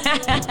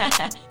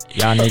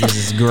 Y'all niggas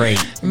is great.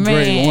 Man.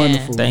 Great,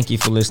 wonderful. Thank you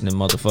for listening,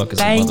 motherfuckers.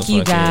 Thank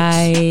you,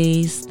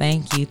 guys.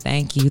 Thank you.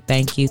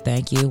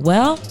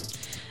 Well,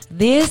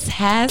 this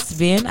has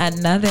been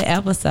another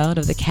episode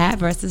of the Cat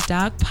vs.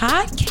 Dog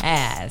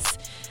podcast.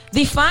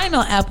 The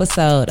final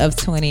episode of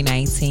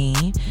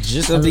 2019.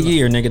 Just of the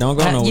year, nigga. Don't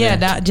go nowhere.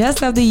 Yeah,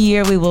 just of the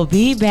year. We will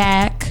be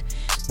back.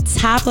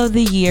 Top of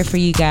the year for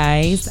you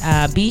guys.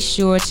 Be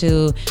sure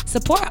to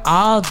support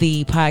all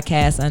the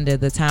podcasts under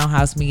the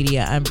Townhouse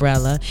Media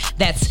umbrella.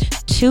 That's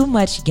Too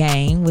Much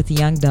Game with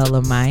Young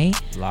Dolomite.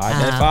 Live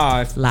at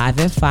 5. Live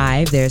at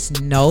 5. There's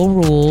No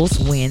Rules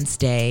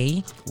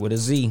Wednesday. With a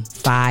Z.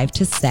 5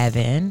 to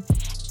 7.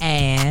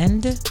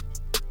 And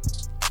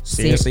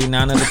CSC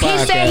None of the podcast.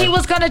 he said he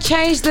was going to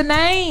change the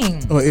name.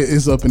 Oh,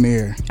 it's up in the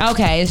air.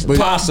 Okay. But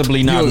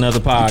possibly not another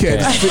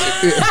podcast.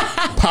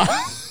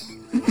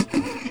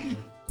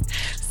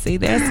 See,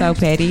 they're so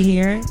petty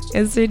here.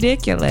 It's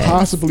ridiculous.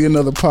 Possibly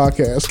another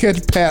podcast.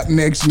 Catch Pap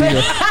next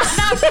year.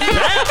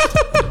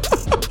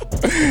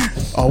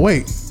 Oh,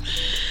 wait.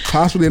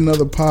 Possibly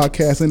another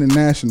podcast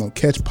international.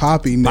 Catch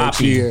Poppy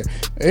next year.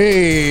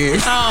 Hey.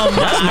 Oh,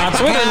 that's my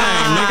Twitter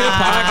name, nigga.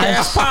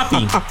 Podcast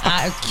Poppy.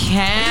 I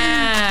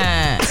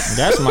can't.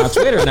 That's my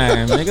Twitter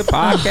name, nigga.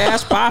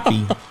 Podcast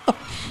Poppy.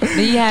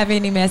 Do you have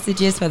any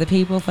messages for the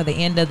people for the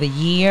end of the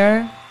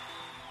year?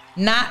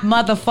 Not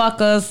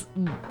motherfuckers,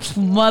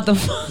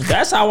 motherfuckers.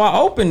 That's how I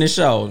open the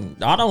show.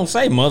 I don't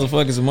say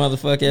motherfuckers and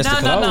motherfuckers to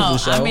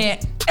close the show. I mean,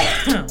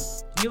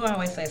 you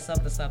always say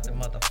something,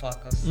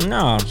 motherfuckers.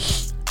 No.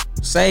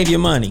 Save your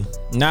money.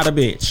 Not a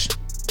bitch.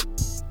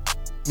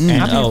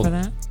 And I'm here for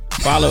that.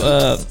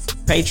 Follow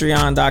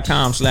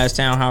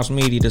patreon.com/Townhouse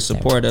Media to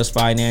support us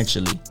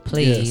financially.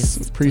 Please.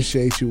 Yes,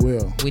 appreciate you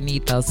well. We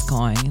need those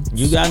coins.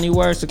 You got any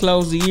words to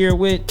close the year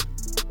with?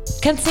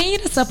 Continue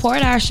to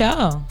support our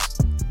show.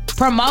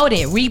 Promote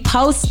it,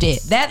 repost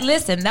it.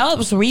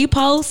 Those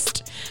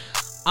reposts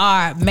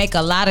make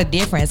a lot of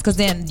difference because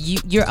then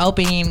you're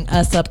opening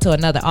us up to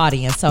another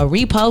audience. So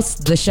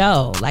repost the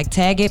show, like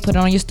tag it, put it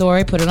on your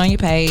story, put it on your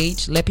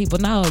page, let people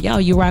know, yo,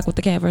 you rock with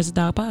the Cat vs.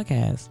 Dog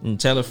podcast. And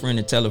tell a friend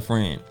to tell a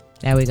friend.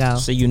 There we go.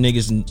 See you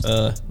niggas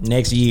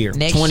next year.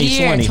 Next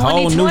 2020, year,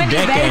 whole new 2020,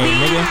 decade,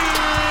 baby. nigga.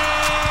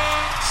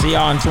 See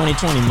y'all in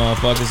 2020,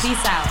 motherfuckers.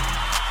 Peace out.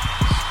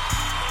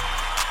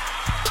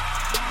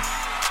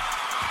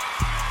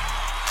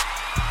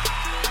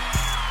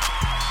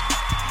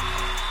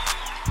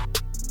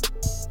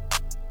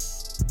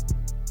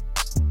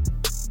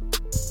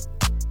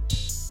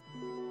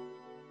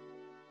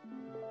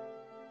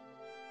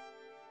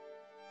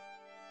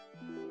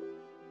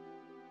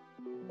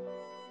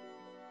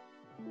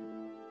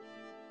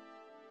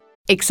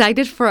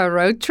 Excited for a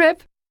road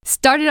trip?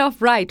 Start it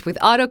off right with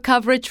auto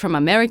coverage from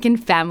American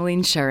Family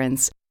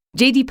Insurance.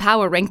 J.D.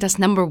 Power ranked us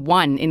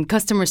 #1 in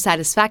customer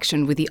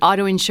satisfaction with the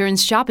auto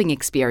insurance shopping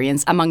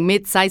experience among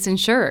mid-size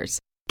insurers.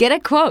 Get a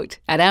quote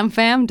at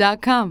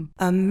amfam.com.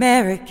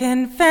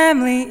 American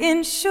Family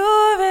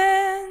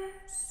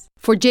Insurance.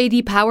 For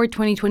J.D. Power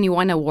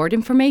 2021 award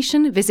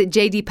information, visit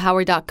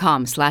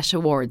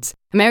jdpower.com/awards.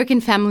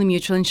 American Family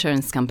Mutual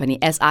Insurance Company,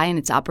 SI and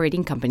its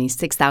operating companies,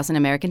 6000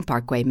 American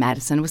Parkway,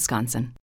 Madison, Wisconsin.